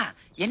மாமா,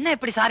 என்ன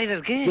இப்படி சாரியில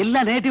இருக்கு?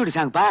 எல்லாம் நேட்டிவிட்டி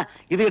சாங்ப்பா.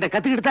 இதுகிட்ட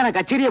கத்துக்கிட்டு தான் நான்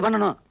கச்சேரியே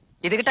பண்ணணும்.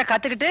 இதுகிட்ட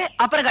கத்துக்கிட்டு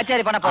அப்புறம்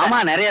கச்சேரி பண்ண போறேன். ஆமா,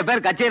 நிறைய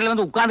பேர் கச்சேரியில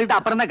வந்து உட்கார்ந்துட்டு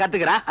அப்புறம் தான்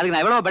கத்துக்கிறேன். அதுக்கு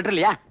நான் எவ்வளவு பெட்டர்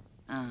இல்லையா?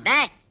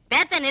 டேய்,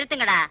 பேச்ச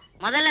நிறுத்துங்கடா.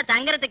 முதல்ல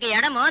தங்கறதுக்கு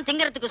இடமும்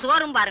திங்கறதுக்கு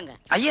சோறும் பாருங்க.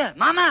 ஐயா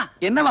மாமா.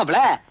 என்ன மாப்ள,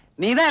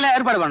 நீ தான் எல்லாம்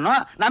ஏற்பாடு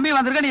பண்ணணும். நம்பி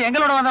வந்திருக்க, நீ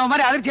எங்களோட வந்த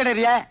மாதிரி அதிர்ச்சி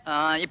அடைறியா?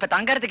 இப்ப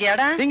தங்கறதுக்கு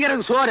இடம்,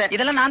 திங்கறதுக்கு சோறு,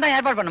 இதெல்லாம் நான் தான்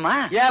ஏற்பாடு பண்ணுமா?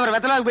 ஏன் அவர்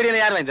வெத்தலாக்கு பெரியல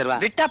யார் வாங்கி தருவா?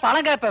 விட்டா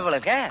பழம் கிழப்ப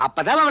போலக்கு.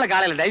 அப்பதான் அவளை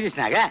காலையில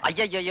டைஜஷன் ஆக.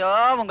 ஐயோ,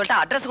 உங்கள்ட்ட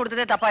அட்ரஸ்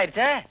கொடுத்ததே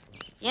தப்பாயிருச்சு.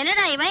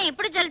 என்னடா இவன்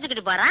இப்படி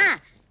சொல்லிச்சுக்கிட்டு போறான்?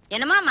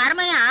 என்னமா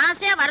மருமகன்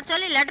ஆசையா வர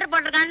சொல்லி லெட்டர்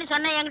போட்டிருக்கான்னு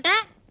சொன்ன என்கிட்ட.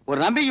 ஒரு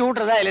நம்பிக்கை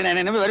ஊட்டுறதா இல்ல,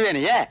 நான் நம்பி வருவேன்.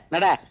 நீ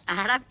நட.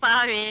 அட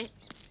பாவி,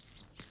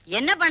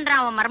 என்ன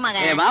பண்றான் அவன்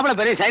மருமகன்? மாப்பிள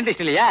பெரிய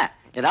சயின்டிஸ்ட் இல்லையா,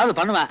 ஏதாவது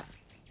பண்ணுவான்.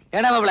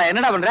 ஏடா மாப்பிள,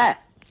 என்னடா பண்ற?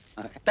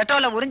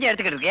 பெட்ரோல உறிஞ்சி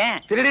எடுத்துக்கிட்டு இருக்கேன்.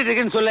 திருடிட்டு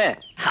இருக்கேன்னு சொல்லு.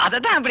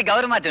 அததான் அப்படி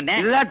கௌரவமா சொன்னேன்.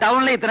 இதுதான்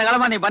டவுன்ல இத்தனை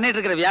காலமா நீ பண்ணிட்டு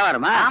இருக்கிற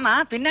வியாபாரமா? ஆமா,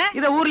 பின்ன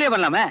இத ஊர்லயே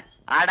பண்ணலாமே.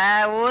 அட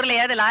ஊர்ல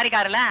ஏது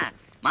லாரிக்காரல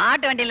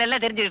மாட்டு வண்டியில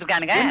எல்லாம் தெரிஞ்சுக்கிட்டு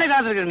இருக்கானுங்க. எந்த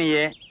காலத்துல இருக்கிற நீ?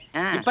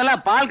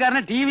 இப்பெல்லாம்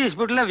பால்காரன டிவி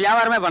ஸ்பீட்ல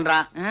வியாபாரமே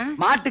பண்றான்.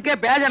 மாட்டுக்கே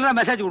பேஜர்ல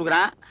மெசேஜ்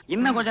கொடுக்குறான்.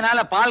 இன்னும் கொஞ்ச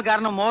நாள்ல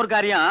பால்காரனும்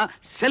மோர்காரியும்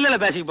செல்லுல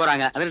பேசிக்க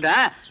போறாங்க. அதுக்கிட்ட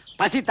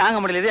பசி தாங்க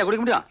முடியல,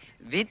 குடிக்க முடியும்.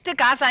 வித்து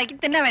காசாக்கி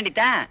தின்ன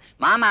வேண்டித்தான்.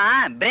 மாமா,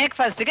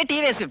 பிரேக்ஃபாஸ்டுக்கு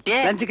டிவிஎஸ் 50,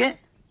 லஞ்சுக்கு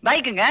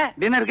பைக்குங்க,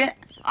 டின்னருக்கு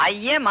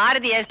ஐயே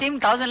மாருதி எஸ்டீம்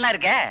 1000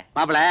 இருக்கே.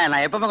 மாப்பிள,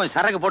 நான் எப்பவுமே கொஞ்சம்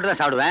சரக்கு போட்டு தான்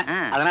சாப்பிடுவேன்.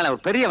 அதனால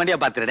ஒரு பெரிய வண்டியா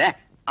பாத்துடே.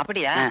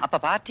 அப்படியா? அப்ப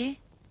பார்ட்டி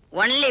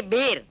ஒன்லி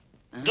பீர்,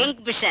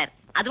 கிங் பிஷர்,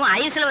 அதுவும்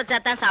ஐஸ்ல வச்சா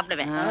தான்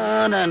சாப்பிடுவேன்.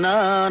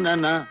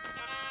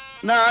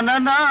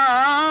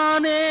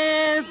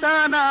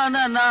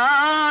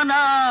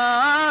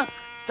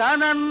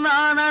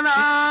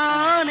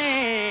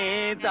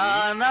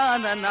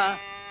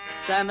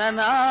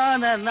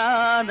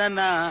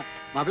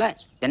 மாப்ள,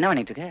 என்ன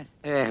பண்ணிட்டு இருக்க?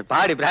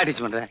 பாடி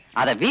பிராக்டிஸ் பண்றேன்.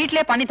 அத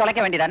வீட்லயே பண்ணி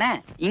தொலைக்க வேண்டியதானே?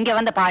 இங்க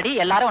வந்து பாடி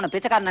எல்லாரும் உன்னை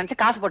பிச்சைக்காரன் நினைச்சு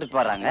காசு போட்டுட்டு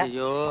போறாங்க.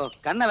 ஐயோ,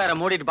 கண்ணை வேற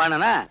மூடிட்டு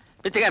பாடினா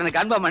பிச்சைக்காரனுக்கு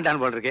கன்ஃபார்ம்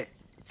பண்ணிட்டான்னு போல் இருக்கு.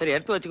 சரி,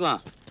 எடுத்து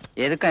வச்சுக்குவோம்.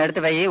 எதுக்கும்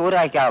எடுத்து வை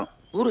ஊறுகாய்க்காகும்.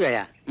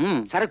 ஊறுகாயா?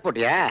 சரக்கு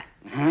போட்டியா?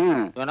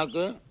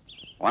 எனக்கு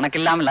உனக்கு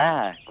இல்லாமல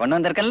கொண்டு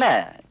வந்திருக்கல.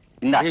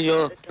 இந்த ஐயோ,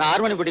 நான்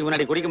 6 மணி போட்டிக்கு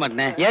முன்னாடி குடிக்க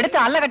மாட்டேன். எடுத்து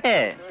அல்ல கட்டு.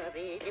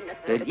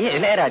 பெரிய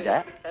இளையராஜா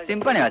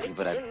சிம்பனி வாசிக்க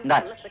போறாரு. இந்தா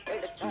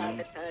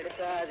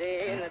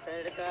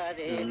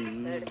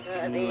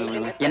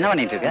என்ன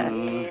பண்ணிட்டு இருக்க?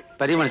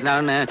 பெரிய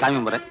மனுஷன் சாமி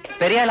கும்பிடுறேன்.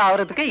 பெரிய ஆள்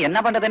ஆகுறதுக்கு என்ன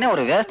பண்றதுன்னு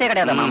ஒரு விவசாய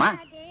கிடையாது மாமா.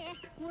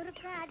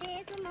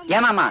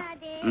 ஏன் மாமா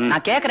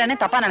நான் கேக்குறேன்னு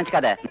தப்பா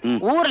நினைச்சுக்காத.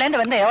 ஊர்ல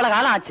இருந்து வந்து எவ்வளவு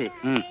காலம் ஆச்சு.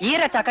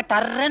 ஈரச்சாக்க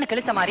டர்ன்னு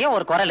கிழிச்ச மாதிரியே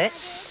ஒரு குரல்.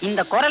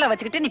 இந்த குரலை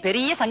வச்சுக்கிட்டு நீ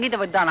பெரிய சங்கீத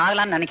வித்வான்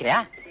ஆகலான்னு நினைக்கிறியா?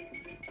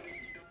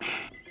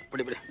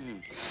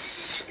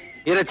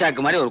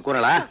 ஈரச்சாக்கு மாதிரி ஒரு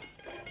குரலா?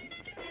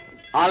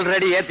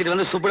 ஆல்ரெடி ஏத்திட்டு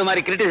வந்து சுப்புடு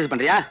மாதிரி கிரிட்டிசைஸ்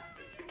பண்றியா?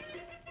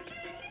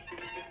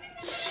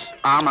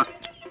 ஆமா.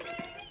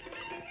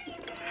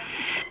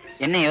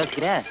 என்ன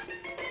யோசிக்கிற?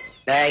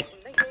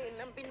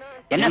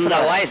 என்ன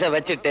சொல்ற? வாய்ஸ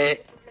வச்சுட்டு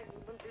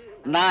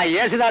நான்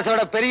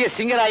ஏசுதாஸோட பெரிய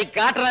சிங்கராய்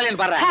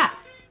காட்டுறேன் பாரு.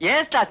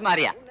 ஏசுதாஸ்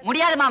மாதிரியா?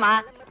 முடியாது மாமா.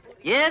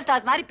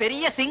 ஏசுதாஸ் மாதிரி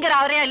பெரிய சிங்கர்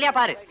ஆவறியா இல்லையா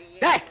பாரு.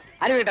 டேய்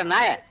அறிவிட்ட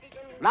நாய,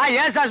 நான்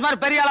ஏசுதாஸ் மாதிரி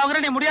பெரிய ஆள்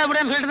ஆகுறேன், நீ முடியாது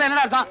முடியாதுன்னு சொல்லிட்டு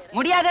என்ன அர்த்தம்?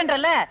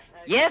 முடியாதுன்றல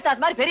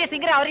ஏசுதாஸ் மாதிரி பெரிய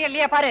சிங்கர் ஆவறியா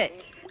இல்லையா பாரு.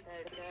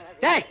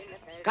 டேய்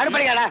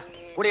கருப்படியாடா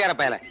குடியார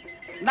பயல,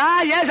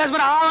 நான் ஏசுதாஸ்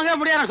மாதிரி ஆவங்க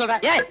முடியாதுன்னு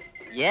சொல்றேன். ஏய்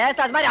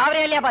ஏசுதாஸ் மாதிரி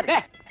ஆவறியா இல்லையா பாரு.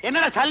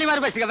 என்னடா சல்லி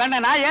மாதிரி பேசிக்க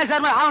வேண்டாம், நான்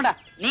ஏசுதாஸ் மாதிரி ஆவண்டா.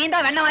 நீ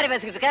தான் வெண்ண மாதிரி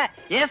பேசிக்கிட்டு இருக்க.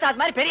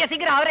 ஏசுதாஸ் மாதிரி பெரிய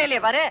சிங்கர் ஆவறியா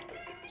இல்லையா பாரு.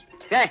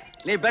 டேய்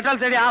நீ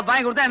பெட்ரோல் தேடி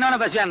வாங்கி கொடுத்தா என்ன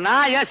பேசுவியா?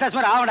 நான் ஏசுதாஸ்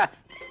மாதிரி ஆவண்டா.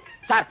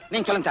 சார்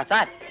நீங்க சொல்லுங்க சார்.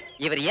 சார்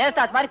இவர்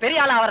ஏசுதாஸ் மாதிரி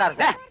பெரிய ஆள் ஆவறாரு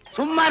சார்.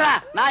 சும்மாரா,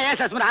 நான்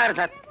ஏசுதாஸ் மாதிரி ஆகிறேன்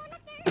சார்.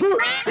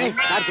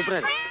 சார்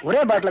துப்புறாரு.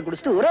 ஒரே பாட்டில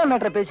குடிச்சிட்டு ஒரே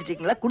மேட்டரை பேசிட்டு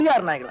இருக்கீங்களா?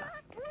 குடியார நாய்களா?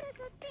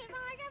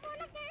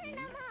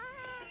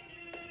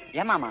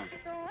 ஏமாமா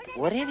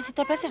ஒரே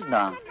விஷயத்த பேசிட்டு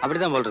இருந்தோம்.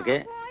 அப்படிதான் போல் இருக்கு.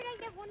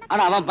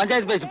 ஆனா அவன்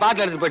பஞ்சாயத்து பேசிட்டு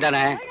பாட்டில் எடுத்து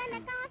போயிட்டானே,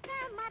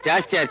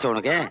 ஜாஸ்தி ஆச்சு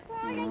உனக்கு.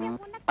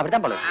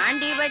 அப்படிதான் போல.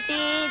 ஆண்டிபட்டி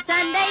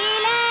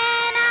சந்தையில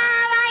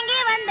நான் வாங்கி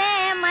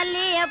வந்தேன்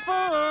மல்லிகைப்பூ.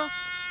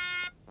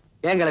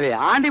 ஏன் கிழவி,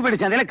 ஆண்டிப்பட்டி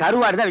சந்தையில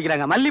கருவாடு தான்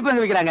விக்கிறாங்க, மல்லிப்பூ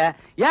எங்க விக்கிறாங்க?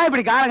 ஏன்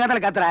இப்படி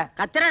காலங்காத்தால கத்துற?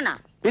 கத்துறனா?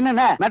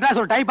 பின்ன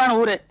மெட்ராஸ் ஒரு டைப்பான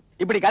ஊரு.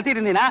 இப்படி கத்திட்டு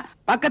இருந்தீங்கன்னா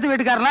பக்கத்து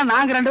வீட்டுக்காரலாம்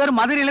நாங்க 2 பேரும்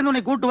மதுரையில இருந்து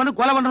உன்னை கூட்டு வந்து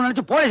கொலை பண்றோம்னு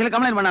நினைச்சு போலீஸ்ல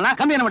கம்ப்ளைண்ட் பண்ணா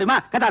கம்மி பண்ண முடியுமா?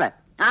 கத்தால.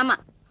 ஆமா,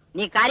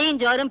 நீ கறியும்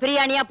சோறும்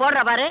பிரியாணியா போடுற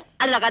பாரு,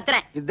 அதுல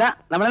கத்துறேன். இதுதான்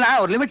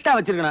நம்மளால ஒரு லிமிட்டா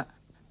வச்சிருக்கணும்.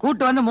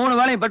 கூட்டு வந்து 3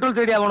 வேளையும் பெட்ரோல்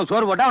தேடி அவனுக்கு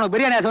சோறு போட்டா அவனுக்கு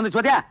பிரியாணி ஆசை வந்து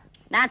சோதியா?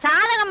 நான்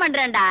சாதகம்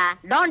பண்றேன்டா,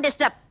 டோன்ட்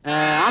டிஸ்டர்ப்.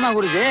 ஆமா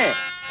குருஜி,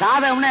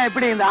 சாதகம்னா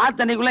எப்படி இந்த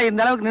ஆத்தண்ணிக்குள்ள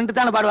இந்த அளவுக்கு நின்று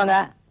தானே பாடுவாங்க?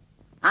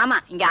 ஆமா,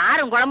 இங்க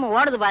ஆறும் குளமும்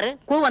ஓடுது பாரு,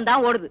 கூவம்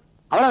தான் ஓடுது.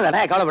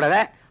 அவ்வளவுதானே, கவலைப்படாத.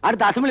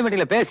 அடுத்த அசம்பிளி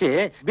மீட்டிங்ல பேசி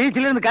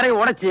பீச்ல இருந்து கரையை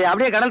உடைச்சு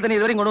அப்படியே கடல் தண்ணி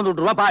வரைக்கும் கொண்டு வந்து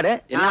விட்டுருவா பாடு.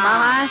 என்ன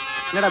மாமா,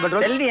 என்னடா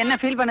பெட்ரோல் செல்வி என்ன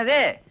ஃபீல் பண்ணுது?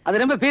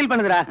 அது ரொம்ப ஃபீல்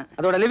பண்ணுதுடா.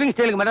 அதோட லிவிங்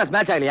ஸ்டைலுக்கு மெட்ராஸ்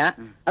மேட்ச் ஆகலையா,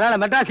 அதனால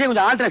மெட்ராஸ்லயே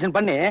கொஞ்சம் ஆல்ட்ரேஷன்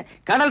பண்ணி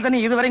கடல்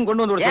தண்ணி இது வரைக்கும்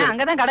கொண்டு வந்து விடுறேன்.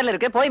 அங்கதான் கடல்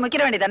இருக்கு, போய்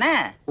முக்கிற வேண்டியதானே.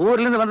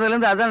 ஊர்ல இருந்து வந்ததுல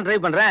இருந்து அதான் ட்ரை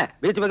பண்றேன்,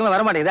 பீச் பக்கமே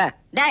வர மாட்டேங்குதா?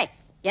 டேய்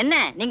என்ன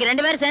நீங்க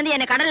 2 பேரும் சேர்ந்து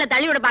என்ன கடல்ல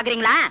தள்ளி விட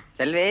பாக்குறீங்களா?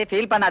 செல்வி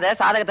ஃபீல் பண்ணாத,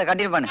 சாதகத்தை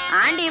கண்டினியூ பண்ணு.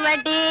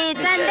 ஆண்டிபட்டி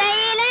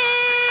சந்தையில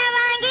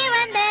வாங்கி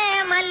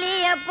வந்தேன்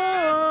மல்லிகைப்பூ.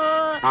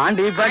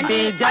 ஆண்டிப்பட்டி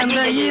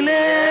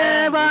சந்தையிலே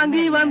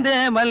வாங்கி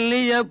வந்தேன்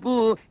மல்லிகைப்பூ.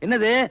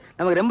 என்னது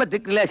நமக்கு ரொம்ப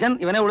திக் ரிலேஷன்,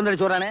 இவனே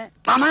உளுந்தடிச்சு வரானே.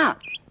 மாமா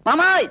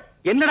மாமா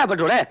என்னடா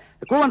பெட்ரோல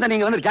கூவம்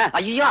தண்ணி வந்துருச்சா?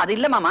 ஐயோ அது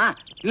இல்ல மாமா.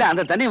 இல்ல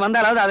அந்த தண்ணி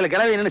வந்தாலாவது அதுல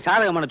கிளவி என்னன்னு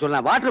சாதகம் பண்ண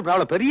சொல்லலாம். வாட்டர்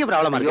ப்ராப்ளம் பெரிய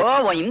ப்ராப்ளம். ஐயோ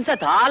உன் இம்சை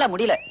தாள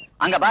முடியல.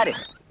 அங்க பாரு,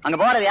 அங்க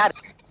போறது யார்?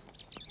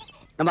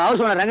 நம்ம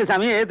ஹவுஸ் ஓனர்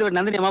ரங்கசாமி ஏத்து விட்டு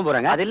நந்தினி அம்மா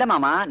போறாங்க. அது இல்ல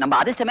மாமா, நம்ம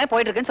அதிர்ஷ்டமே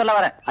போயிட்டு இருக்குன்னு சொல்ல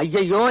வரேன்.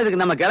 ஐயோ இதுக்கு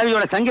நம்ம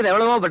கிளவியோட சங்கீதம்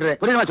எவ்வளவோ பண்றது,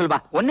 புரியுமா சொல்லுப்பா?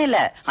 ஒண்ணு இல்ல,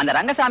 அந்த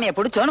ரங்கசாமியை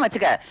பிடிச்சோன்னு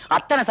வச்சுக்க,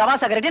 அத்தனை சபா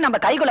செக்ரட்டரி நம்ம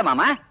கைக்குள்ள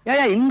மாமா.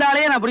 ஏயா இந்த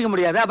ஆளையே நான் பிடிக்க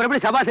முடியாது, அப்புறம்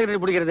எப்படி சபா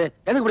செக்ரட்டரி பிடிக்கிறது?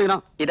 எதுக்கு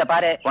பிடிக்கணும்? இத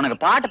பாரு, உனக்கு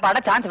பாட்டு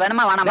பாட சான்ஸ்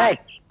வேணுமா வேணாமா?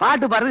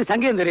 பாட்டு பாடுறதுக்கு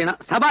சங்கீதம்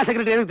தெரியணும், சபா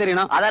செக்ரட்டரி எதுக்கு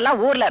தெரியணும்? அதெல்லாம்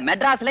ஊர்ல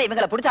மெட்ராஸ்ல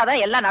இவங்களை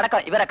பிடிச்சாதான் எல்லாம்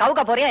நடக்கும். இவரை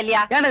கவுக்க போறியா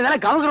இல்லையா? ஏன்னா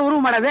இதெல்லாம் கவுக்குற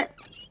உருவ மாட்டாது.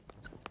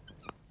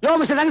 யோ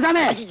மிஸ்டர்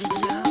ரங்கசாமி,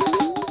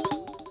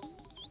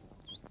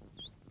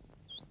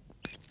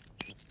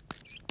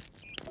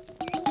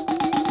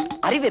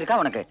 அறிவு இருக்கா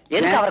உனக்கு?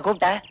 எதுக்கு அவரை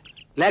கூப்பிட்ட?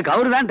 இல்ல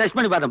கவுரு தான் டெஸ்ட்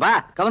பண்ணி பார்த்தப்பா,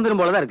 கவுந்துரும்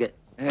போலதான் இருக்கு.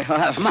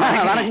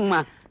 வணக்கம்மா.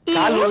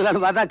 கால்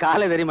விழுதான்னு பார்த்தா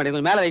காலே தெரிய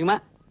மாட்டேங்குது, மேல வைக்குமா?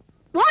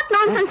 What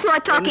nonsense you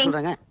are talking?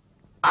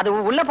 அது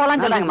உள்ள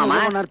போலான்னு சொன்னாங்க மாமா.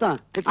 அர்த்தம்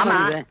ஆமா,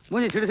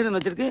 மூஞ்சி சிடுசிடுன்னு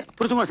வச்சிருக்கு,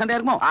 புருஷன் சண்டையா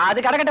இருக்குமோ?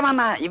 அது கடக்கட்ட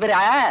மாமா. இவரு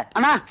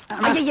அண்ணா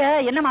ஐயா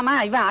என்ன மாமா,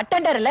 இவன்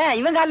அட்டெண்டர் இல்ல,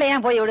 இவன் கால்ல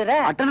ஏன் போய் விடுற?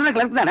 அட்டெண்டர்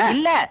கிளர்க் தானே?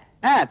 இல்ல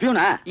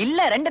பியூனா?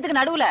 இல்ல, ரெண்டுத்துக்கு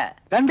நடுவுல.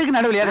 ரெண்டுக்கு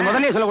நடுவுல? அது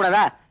முதல்லயே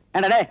சொல்லக்கூடாதா?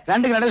 என்னடா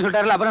ரெண்டுக்கு நடுவு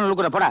சொல்லிட்டாருல, அப்புறம்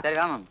நுழுக்குற போடா. சரி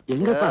வாமா.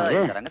 எங்க பாரு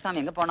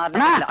ரங்கசாமி எங்க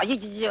போனாரு?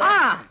 ஐயோ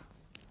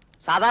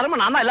சாதாரணமா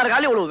நான் தான் எல்லாரும்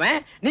காலையும் விழுவேன்,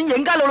 நீங்க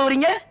எங்க கால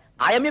விழுவுறீங்க?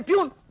 ஐ அம் ஏ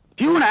பியூன்.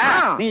 பியூனா?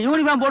 நீ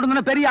யூனிஃபார்ம்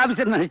போட்டுங்கன்னா பெரிய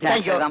ஆபீசர் நினைச்சேன்.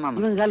 Thank you.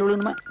 இவங்க கால்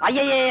விழுணுமா?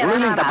 ஐயே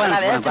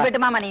வேஸ்ட்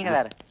போயிட்டு மாமா நீங்க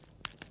வேற.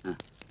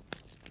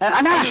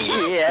 அண்ணா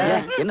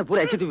என்ன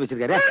பூரா எச்டி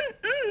வச்சிருக்காரு?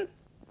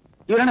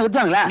 இவர் என்ன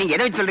வித்வாங்களா? நீங்க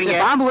எதை வச்சு சொல்றீங்க?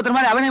 பாம்பு குத்துற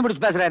மாதிரி அவனே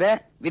பிடிச்சு பேசுறாரு.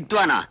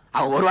 வித்வானா?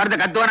 அவன் ஒரு வாரத்தை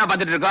கத்துவானா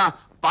பாத்துட்டு இருக்கோம்.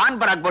 பான்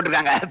பராக்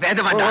போட்டுருக்காங்க, பேச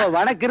மாட்டான்.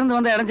 வடக்கு இருந்து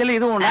வந்த இடைஞ்சல்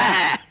இதுவும் ஒண்ணு.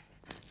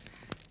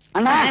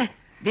 அண்ணா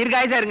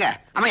தீர்காயுசா இருங்க.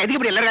 ஆமா எதுக்கு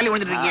இப்படி எல்லாரும் காலையும்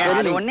விழுந்துட்டு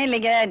இருக்கீங்க? அது ஒண்ணு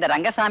இல்லைங்க, இந்த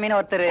ரங்கசாமின்னு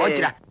ஒருத்தர்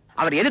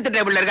அவர் எதிர்த்த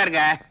டேபிள்ல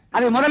இருக்காருங்க.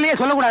 அதை முதல்லயே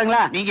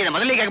சொல்லக்கூடாதுங்களா? நீங்க இதை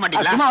முதல்லயே கேட்க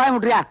மாட்டீங்களா? சும்மா வாய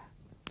முட்றியா?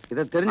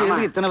 இதை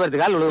தெரிஞ்சு இத்தனை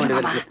பேருக்கு கால் விழுக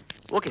வேண்டியது.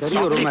 ஓகே,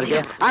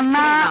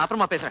 அண்ணா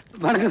அப்புறமா பேசுறேன்.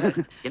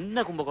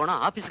 என்ன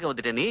கும்பகோணம் ஆபீஸ்க்கு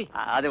வந்துட்ட நீ?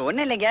 அது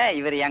ஒண்ணு இல்லைங்க,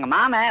 இவர் எங்க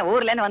மாம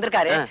ஊர்ல இருந்து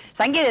வந்திருக்காரு,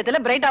 சங்கீதத்துல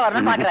பிரைட்டா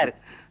வரணும்னு பாக்குறாரு.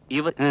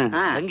 இவர்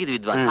சங்கீத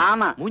வித்வான்.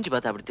 ஆமா. மூஞ்சி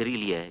பார்த்தா அப்படி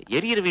தெரியலையே,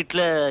 எரியற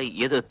வீட்டுல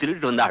ஏதோ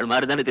திருட்டு வந்த ஆள்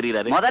மாதிரி தானே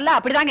தெரியுறாரு. முதல்ல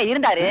அப்படிதாங்க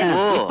இருந்தாரு,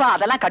 இப்ப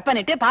அதெல்லாம் கட்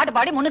பண்ணிட்டு பாட்டு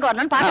பாடி முன்னுக்கு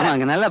வரணும்னு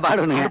பாக்குறாங்க. நல்லா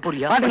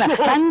பாடுவானுங்க.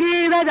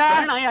 சங்கீதா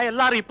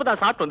எல்லாரும்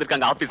இப்பதான் சாப்பிட்டு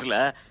வந்திருக்காங்க ஆபீஸ்ல.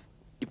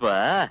 இப்ப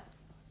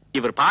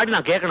இவர் பாடி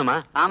நான் கேட்கணுமா?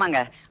 ஆமாங்க,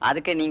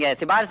 அதுக்கு நீங்க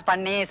சிபாரிசு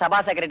பண்ணி சபா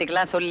செக்ரட்டரிக்கு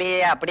எல்லாம் சொல்லி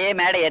அப்படியே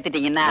மேடை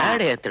ஏத்திட்டீங்கன்னா.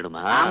 மேடை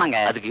ஏத்திடுமா? ஆமாங்க.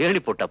 அதுக்கு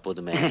ஏணி போட்டா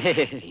போதுமே.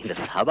 இந்த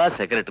சபா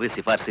செக்ரட்டரி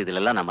சிபாரிசு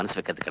இதுல எல்லாம் நான் மனசு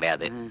வைக்கிறது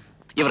கிடையாது.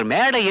 இவர்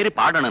மேடை ஏறி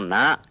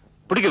பாடணும்னா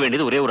பிடிக்க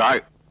வேண்டியது ஒரே ஒரு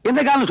ஆள்.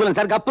 எந்த காலம் சொல்லுங்க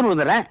சார், கப்புன்னு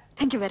வந்துடுறேன்.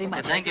 Thank you very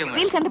much.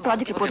 We'll send the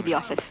project report to the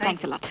office.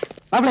 Thanks a lot.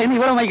 மாப்பிள்ள என்ன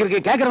இவ்வளவு மைக்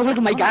இருக்கு?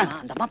 கேக்குறவங்களுக்கு மைக்கா?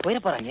 அந்த அம்மா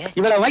போயிட போறாங்க.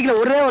 இவ்வளவு மைக்ல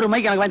ஒரே ஒரு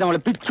மைக் எனக்கு வாங்கி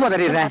உங்களை பிச்சு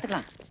உதறிடுறேன்.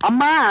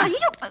 அம்மா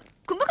ஐயோ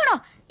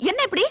கும்பகோணம்,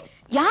 என்ன இப்படி?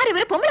 யார்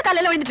இவரு பொம்பளை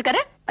காலையில விழுந்துட்டு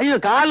இருக்காரு? ஐயோ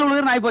கால்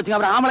உழுகுன்னு ஆகி போச்சுங்க.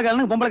 அப்புறம் ஆம்பளை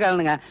காலனுங்க பொம்பளை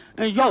காலனுங்க.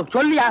 ஐயோ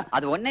சொல்லியா?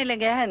 அது ஒண்ணு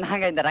இல்லைங்க,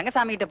 நாங்க இந்த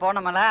ரங்கசாமி கிட்ட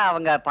போனோம்ல,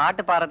 அவங்க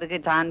பாட்டு பாடுறதுக்கு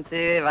சான்ஸ்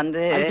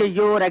வந்து.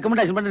 ஐயோ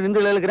ரெக்கமெண்டேஷன் பண்ணி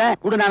நின்று இருக்கிறேன்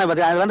கூட. நானே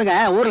பார்த்து அது வந்துங்க,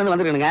 ஊர்ல இருந்து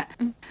வந்துருக்கணுங்க.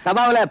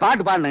 சபாவில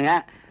பாட்டு பாடுனுங்க.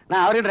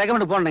 நான் அவர்கிட்ட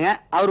ரெக்கமெண்ட் போடணுங்க.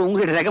 அவர்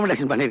உங்ககிட்ட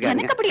ரெக்கமெண்டேஷன் பண்ணிருக்காரு.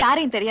 எனக்கு அப்படி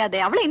யாரையும் தெரியாது,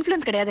 அவ்வளவு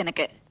இன்ஃப்ளூயன்ஸ் கிடையாது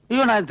எனக்கு.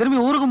 ஐயோ நான்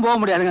திரும்பி ஊருக்கும் போக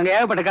முடியாதுங்க, அங்க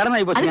ஏகப்பட்ட கடன்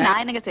ஆகி போச்சு.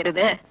 நான் என்னங்க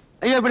செய்யறது?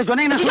 ஐயோ இப்படி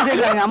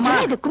சொன்னீங்கன்னா அம்மா.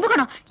 இது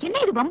கும்பகோணம்,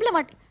 என்ன இது பம்பள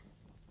மாட்டு?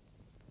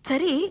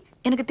 சரி,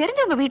 எனக்கு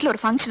தெரிஞ்சவங்க வீட்டுல ஒரு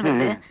ஃபங்க்ஷன்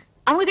வந்து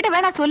அவங்க கிட்ட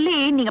வேணா சொல்லி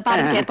நீங்க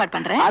பாட்டு ஏற்பாடு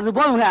பண்றேன். அது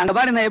போதுங்க, அங்க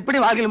பாரு நான் எப்படி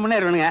வாழ்க்கையில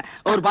முன்னேறணுங்க.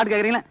 ஒரு பாட்டு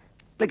கேக்குறீங்களா?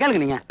 இல்ல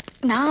கேளுங்க நீங்க.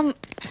 நான்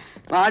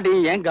பாடி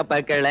எங்க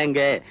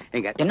பக்கலங்க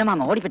எங்க என்ன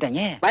மாமா ஓடி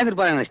போயிட்டாங்க? பயந்துட்டு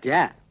போறாங்க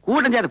நினைச்சிட்டியா?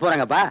 கூட்டம் சேர்த்து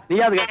போறாங்கப்பா.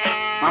 நீயாவது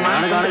மாமா.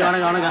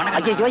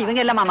 ஐயோ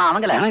இவங்க இல்ல மாமா,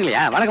 அவங்கள.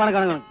 வணங்கலையா? வணக்கம்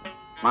வணக்கம் வணக்கம்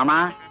மாமா.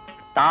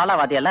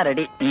 தாளவாதி எல்லாம்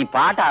ரெடி, நீ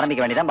பாட்ட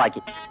ஆரம்பிக்க வேண்டியதான்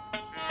பாக்கி.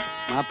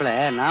 மாப்பிள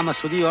நாம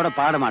சுதியோட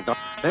பாட மாட்டோம்.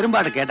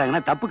 பெரும்பாட்டு கேட்டாங்கன்னா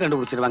தப்பு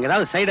கண்டுபிடிச்சிருவாங்க.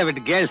 ஏதாவது சைட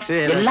விட்டு கேர்ள்ஸ்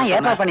எல்லாம்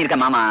ஏற்பாடு பண்ணிருக்க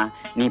மாமா.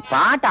 நீ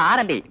பாட்ட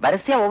ஆரம்பி,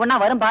 வரிசையா ஒவ்வொன்னா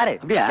வரும் பாரு.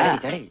 அப்படியா?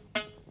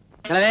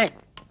 கிளவே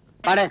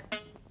பாடு.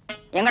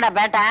 எங்கடா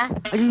பேட்டா?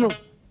 ஐயோ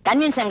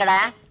கன்வின்ஸ் எங்கடா?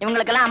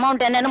 இவங்களுக்கெல்லாம்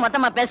அமௌண்ட் என்னன்னு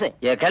மொத்தமா பேசு.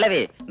 ஏ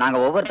கிளவி, நாங்க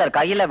ஒவ்வொருத்தர்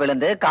கையில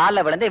விழுந்து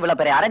கால்ல விழுந்து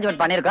இவ்வளவு பெரிய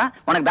அரேஞ்ச்மெண்ட் பண்ணிருக்கோம்.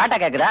 உனக்கு பேட்டா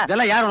கேக்குதா?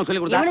 இதெல்லாம் யார் உனக்கு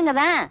சொல்லி கொடுத்தா?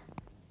 இவனுங்கதான்.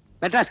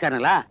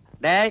 மெட்ராஸ்காரங்களா?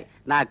 டேய்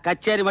நான்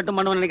கச்சேரி மட்டும்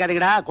பண்ணுவேன்னு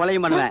நினைக்காதீங்கடா,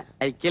 கொலையும் பண்ணுவேன்.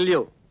 ஐ கில்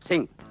யூ.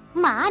 சிங்.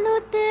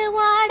 மானூத்து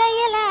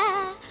ஓடையில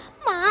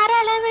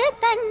மாரளவு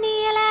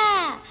தண்ணியல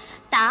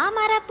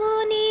தாமரப்பூ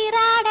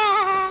நீராட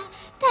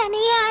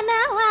தனியான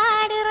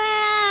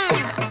வாடுறேன்.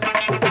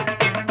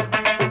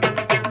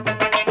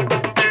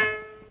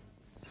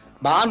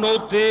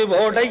 மானூத்து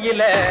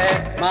ஓடையில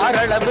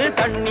மாரளவு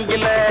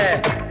தண்ணியில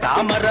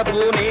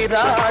தாமரப்பூ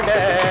நீராட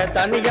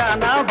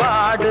தனியான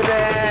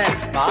வாடுறேன்.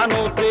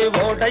 மானூத்து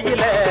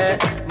ஓடையில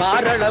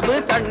மாரளவு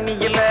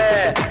தண்ணியில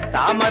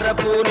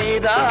தாமரப்பூ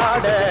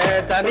நீராட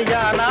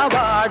தனியான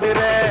வாடுற.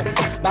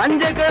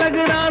 மஞ்ச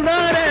கிழங்கு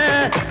நாதார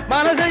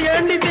மனசை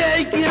எண்ணி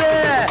தேய்க்கிற.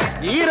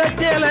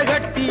 ஈரச்சேல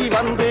கட்டி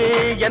வந்து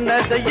என்ன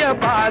செய்ய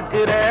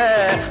பாக்குற.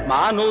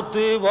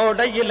 மானூத்து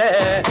ஓடையில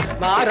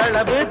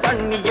மாரளவு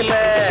தண்ணியில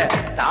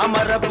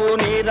தாமரப்பூ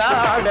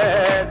நீராட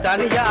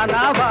தனியான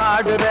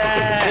வாடுற.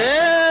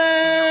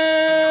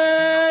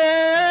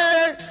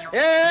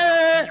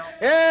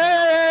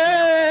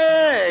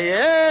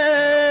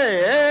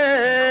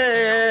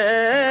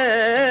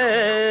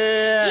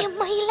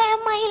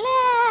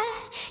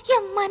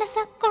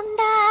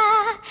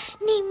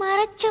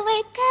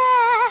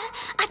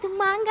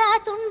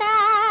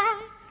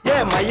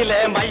 மயிலே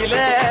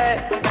மயிலே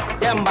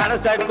என்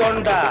மனச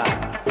கொண்டா,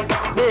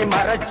 நீ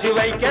மறைச்சு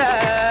வைக்க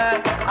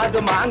அது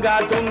மாங்கா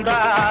துண்டா.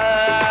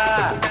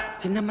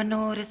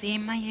 சின்னமன்னூர்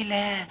சீமையில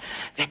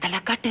வெத்தலை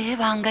கட்டு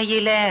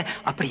வாங்கையில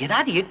அப்படி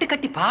ஏதாவது எட்டு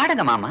கட்டி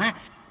பாடுங்க மாமா.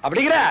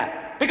 அப்படிங்கிற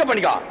பிக்கப்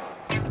பண்ணிக்கோ.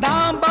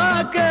 நான்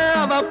பாக்க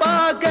அவ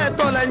பாக்க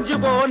தொலைஞ்சு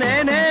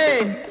போனேனே.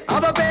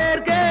 அவ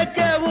பேர் கேட்க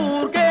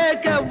ஊர்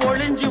கேட்க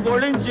ஒளிஞ்சு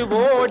ஒளிஞ்சு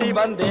ஓடி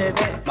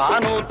வந்தேனே.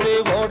 மானூத்து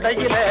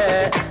ஓடையில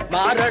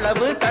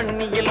மாரளவு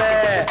தண்ணியில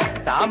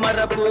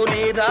தாமரப்பூ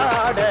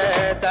நீராட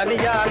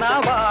தனியான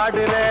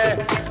வாடுற.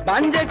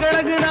 மஞ்ச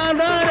கிழங்கு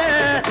நாதார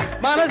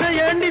மனசை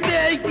எண்ணி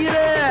தேய்க்கிற.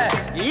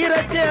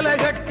 ஈரச்சேல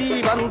கட்டி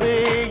வந்து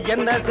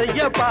என்ன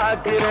செய்ய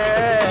பாக்குற.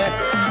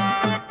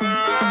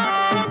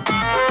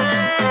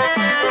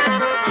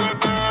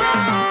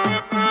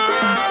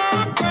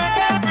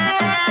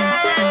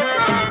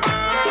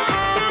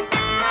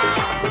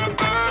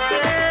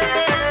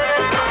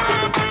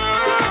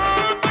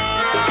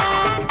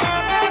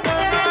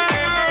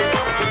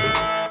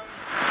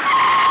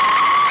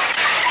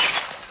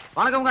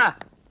 வணக்கம்ங்க.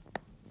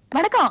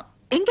 வணக்கம்.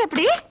 எங்க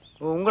எப்படி?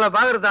 உங்களை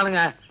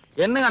பாக்குறதானுங்க.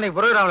 என்னங்க அன்னைக்கு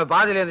ப்ரோகிராம்ல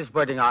பாதியில எந்திரிச்சு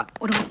போயிட்டீங்க?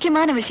 ஒரு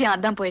முக்கியமான விஷயம்,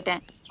 அதான்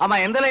போயிட்டேன். ஆமா,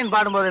 எந்த லைன்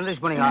பாடும்போது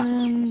எந்திரிச்சு போனீங்க?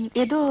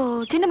 ஏதோ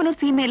சின்னமனூர்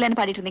சீமையிலன்னு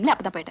பாடிட்டு இருந்தீங்களா,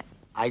 அப்பதான் போயிட்டேன்.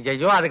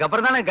 ஐயோ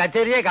அதுக்கப்புறம் தானே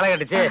கச்சேரியே களை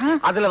கட்டுச்சு.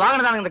 அதுல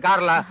வாங்கினதானுங்க இந்த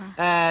கார்ல.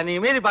 நீங்க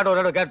மீதி பாட்டு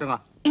ஒரு கேட்டுருங்க.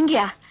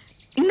 இங்கயா?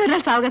 இன்னொரு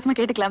நாள் சாவகாசமா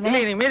கேட்டுக்கலாமே.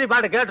 நீ மீதி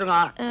பாட்டு கேட்டுருங்க.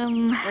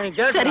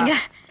 சரிங்க.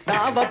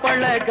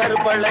 நாவப்பழ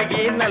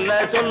கருப்பழகி நல்ல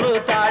சொல்லு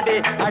தாடி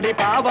அடி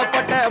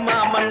பாவப்பட்ட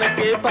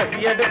மாமனுக்கு பசி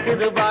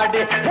எடுக்குது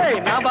பாடி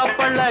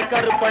நாவப்பழ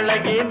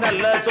கருப்பழகி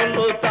நல்ல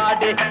சொல்லு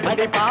தாடி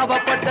அடி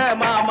பாவப்பட்ட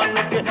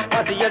மாமனுக்கு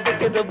பசி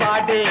எடுக்குது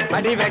பாடி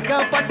அடி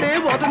வெக்கப்பட்டு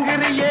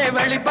ஒதுங்குறியே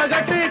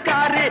வெளிப்பகட்டு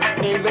காரி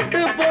நீ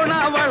விட்டு போனா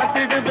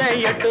வளர்த்திடுவேன்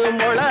 8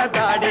 முளை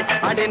தாடி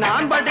அடி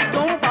நான்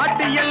படிக்கும்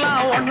பாட்டி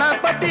எல்லாம் ஒன்ன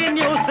பத்தி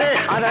நியூஸ்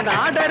அத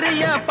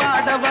நாடறிய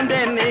பாட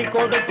வந்தேன் நீ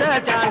கொடுத்த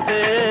சான்ஸ்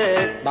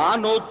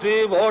மானூத்து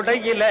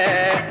ஓடையில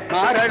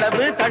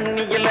மாரளவு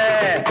தண்ணியில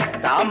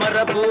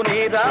தாமரப்பூ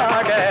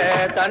நீராட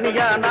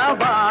தனியா நான்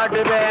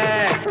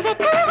பாடுறேன்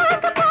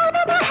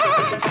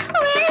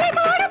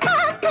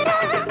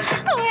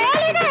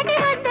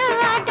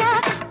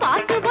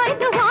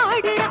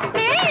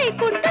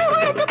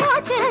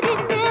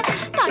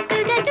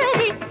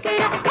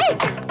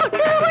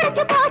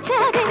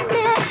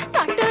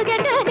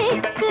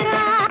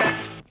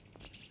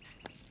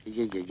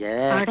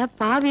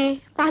பாவி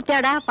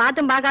பாத்தியாடா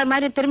பாத்தும் பாக்காத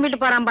மாதிரி திரும்பிட்டு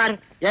போறான் பாரு.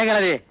 ஏன்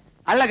கிழவி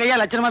அல்ல கையா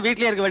லட்சணமா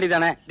வீட்லயே இருக்க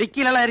வேண்டியதானே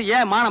டிக்கில எல்லாம்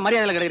ஏன் மான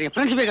மரியாதை கிடைக்கிறீங்க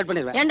ஃப்ரெண்ட்ஷிப்பே கட்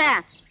பண்ணிடுவேன். ஏண்டா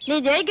நீ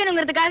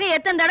ஜெயிக்கணுங்கிறதுக்காக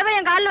எத்தனை தடவை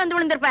என் காலில் வந்து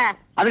விழுந்திருப்ப.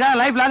 அதுக்காக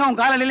லைஃப் லாங் உன்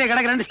காலையிலே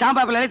கிடக்கிற 2 ஸ்டாம்ப்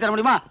பேப்பர்ல எழுதி தர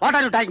முடியுமா? What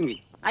are you talking?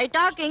 I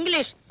talk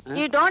English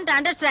you don't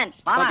understand.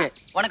 மாமா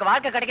உனக்கு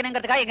வாழ்க்கை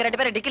கிடைக்கணுங்கிறதுக்காக எங்க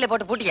 2 பேரும் டிக்கில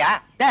போட்டு பூட்டியா?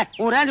 டேய்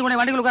உன் ரேஞ்ச் உன்னை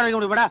வண்டிக்குள்ள உட்கார வைக்க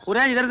முடியுமாடா? ஒரு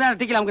ரேஞ்ச் இருந்தா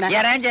டிக்கில அமுக்குனே.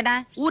 ஏன் ரேஞ்ச் என்ன?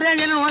 ஒரு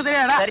ரேஞ்ச் என்ன உனக்கு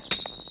தெரியாதா?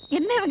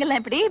 என்ன இவங்க எல்லாம்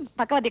இப்படி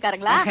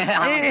பக்கவாதிக்காரங்களா?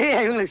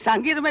 இவங்களுக்கு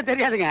சங்கீதமே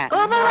தெரியாதுங்க.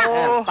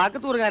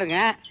 பக்கத்து ஊருக்காரங்க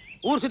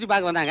ஊர் சுத்தி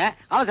பார்க்க வந்தாங்க.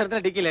 அவசரத்துல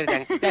டிக்கில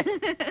இருக்காங்க.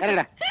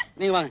 இறங்கடா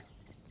நீங்க வாங்க.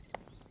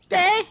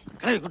 டேய்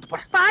கை குட்டு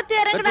போடா. பாத்து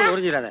இறங்குடா.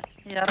 ஒரிஞ்சிராத.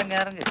 இறங்கு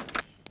இறங்கு.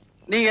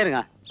 நீங்க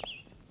இருங்க.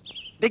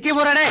 டிக்கி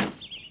போறானே.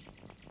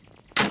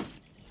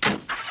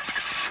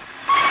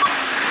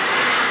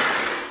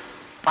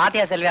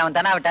 பாத்தியா செல்வி அவன்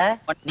தானே விட்ட.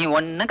 நீ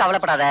ஒண்ணும்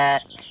கவலைப்படாத.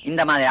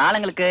 இந்த மாதிரி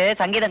ஆளுங்களுக்கு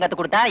சங்கீதம்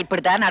கத்து கொடுத்தா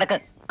இப்படித்தான்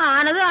நடக்கும்.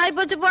 ஆனதும்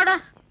ஆயிப்போச்சு போடா.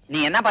 நீ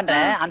என்ன பண்ற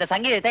அந்த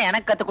சங்கீதத்தை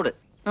எனக்கு கத்து கொடு.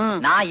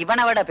 நான்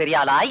இவனை விட பெரிய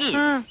ஆளாகி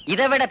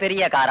இதை விட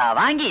பெரிய காரா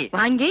வாங்கி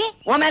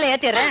உன் மேல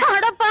ஏத்திடுறேன்.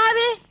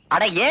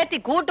 அட ஏத்தி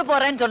கூட்டு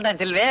போறேன்னு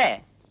சொல்றேன் செல்வே.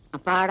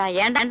 அப்பாடா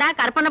ஏன்டாண்டா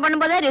கற்பனை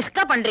பண்ணும்போதே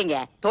ரிஸ்கா பண்றீங்க.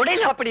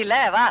 தொழில் அப்படி இல்ல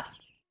வா.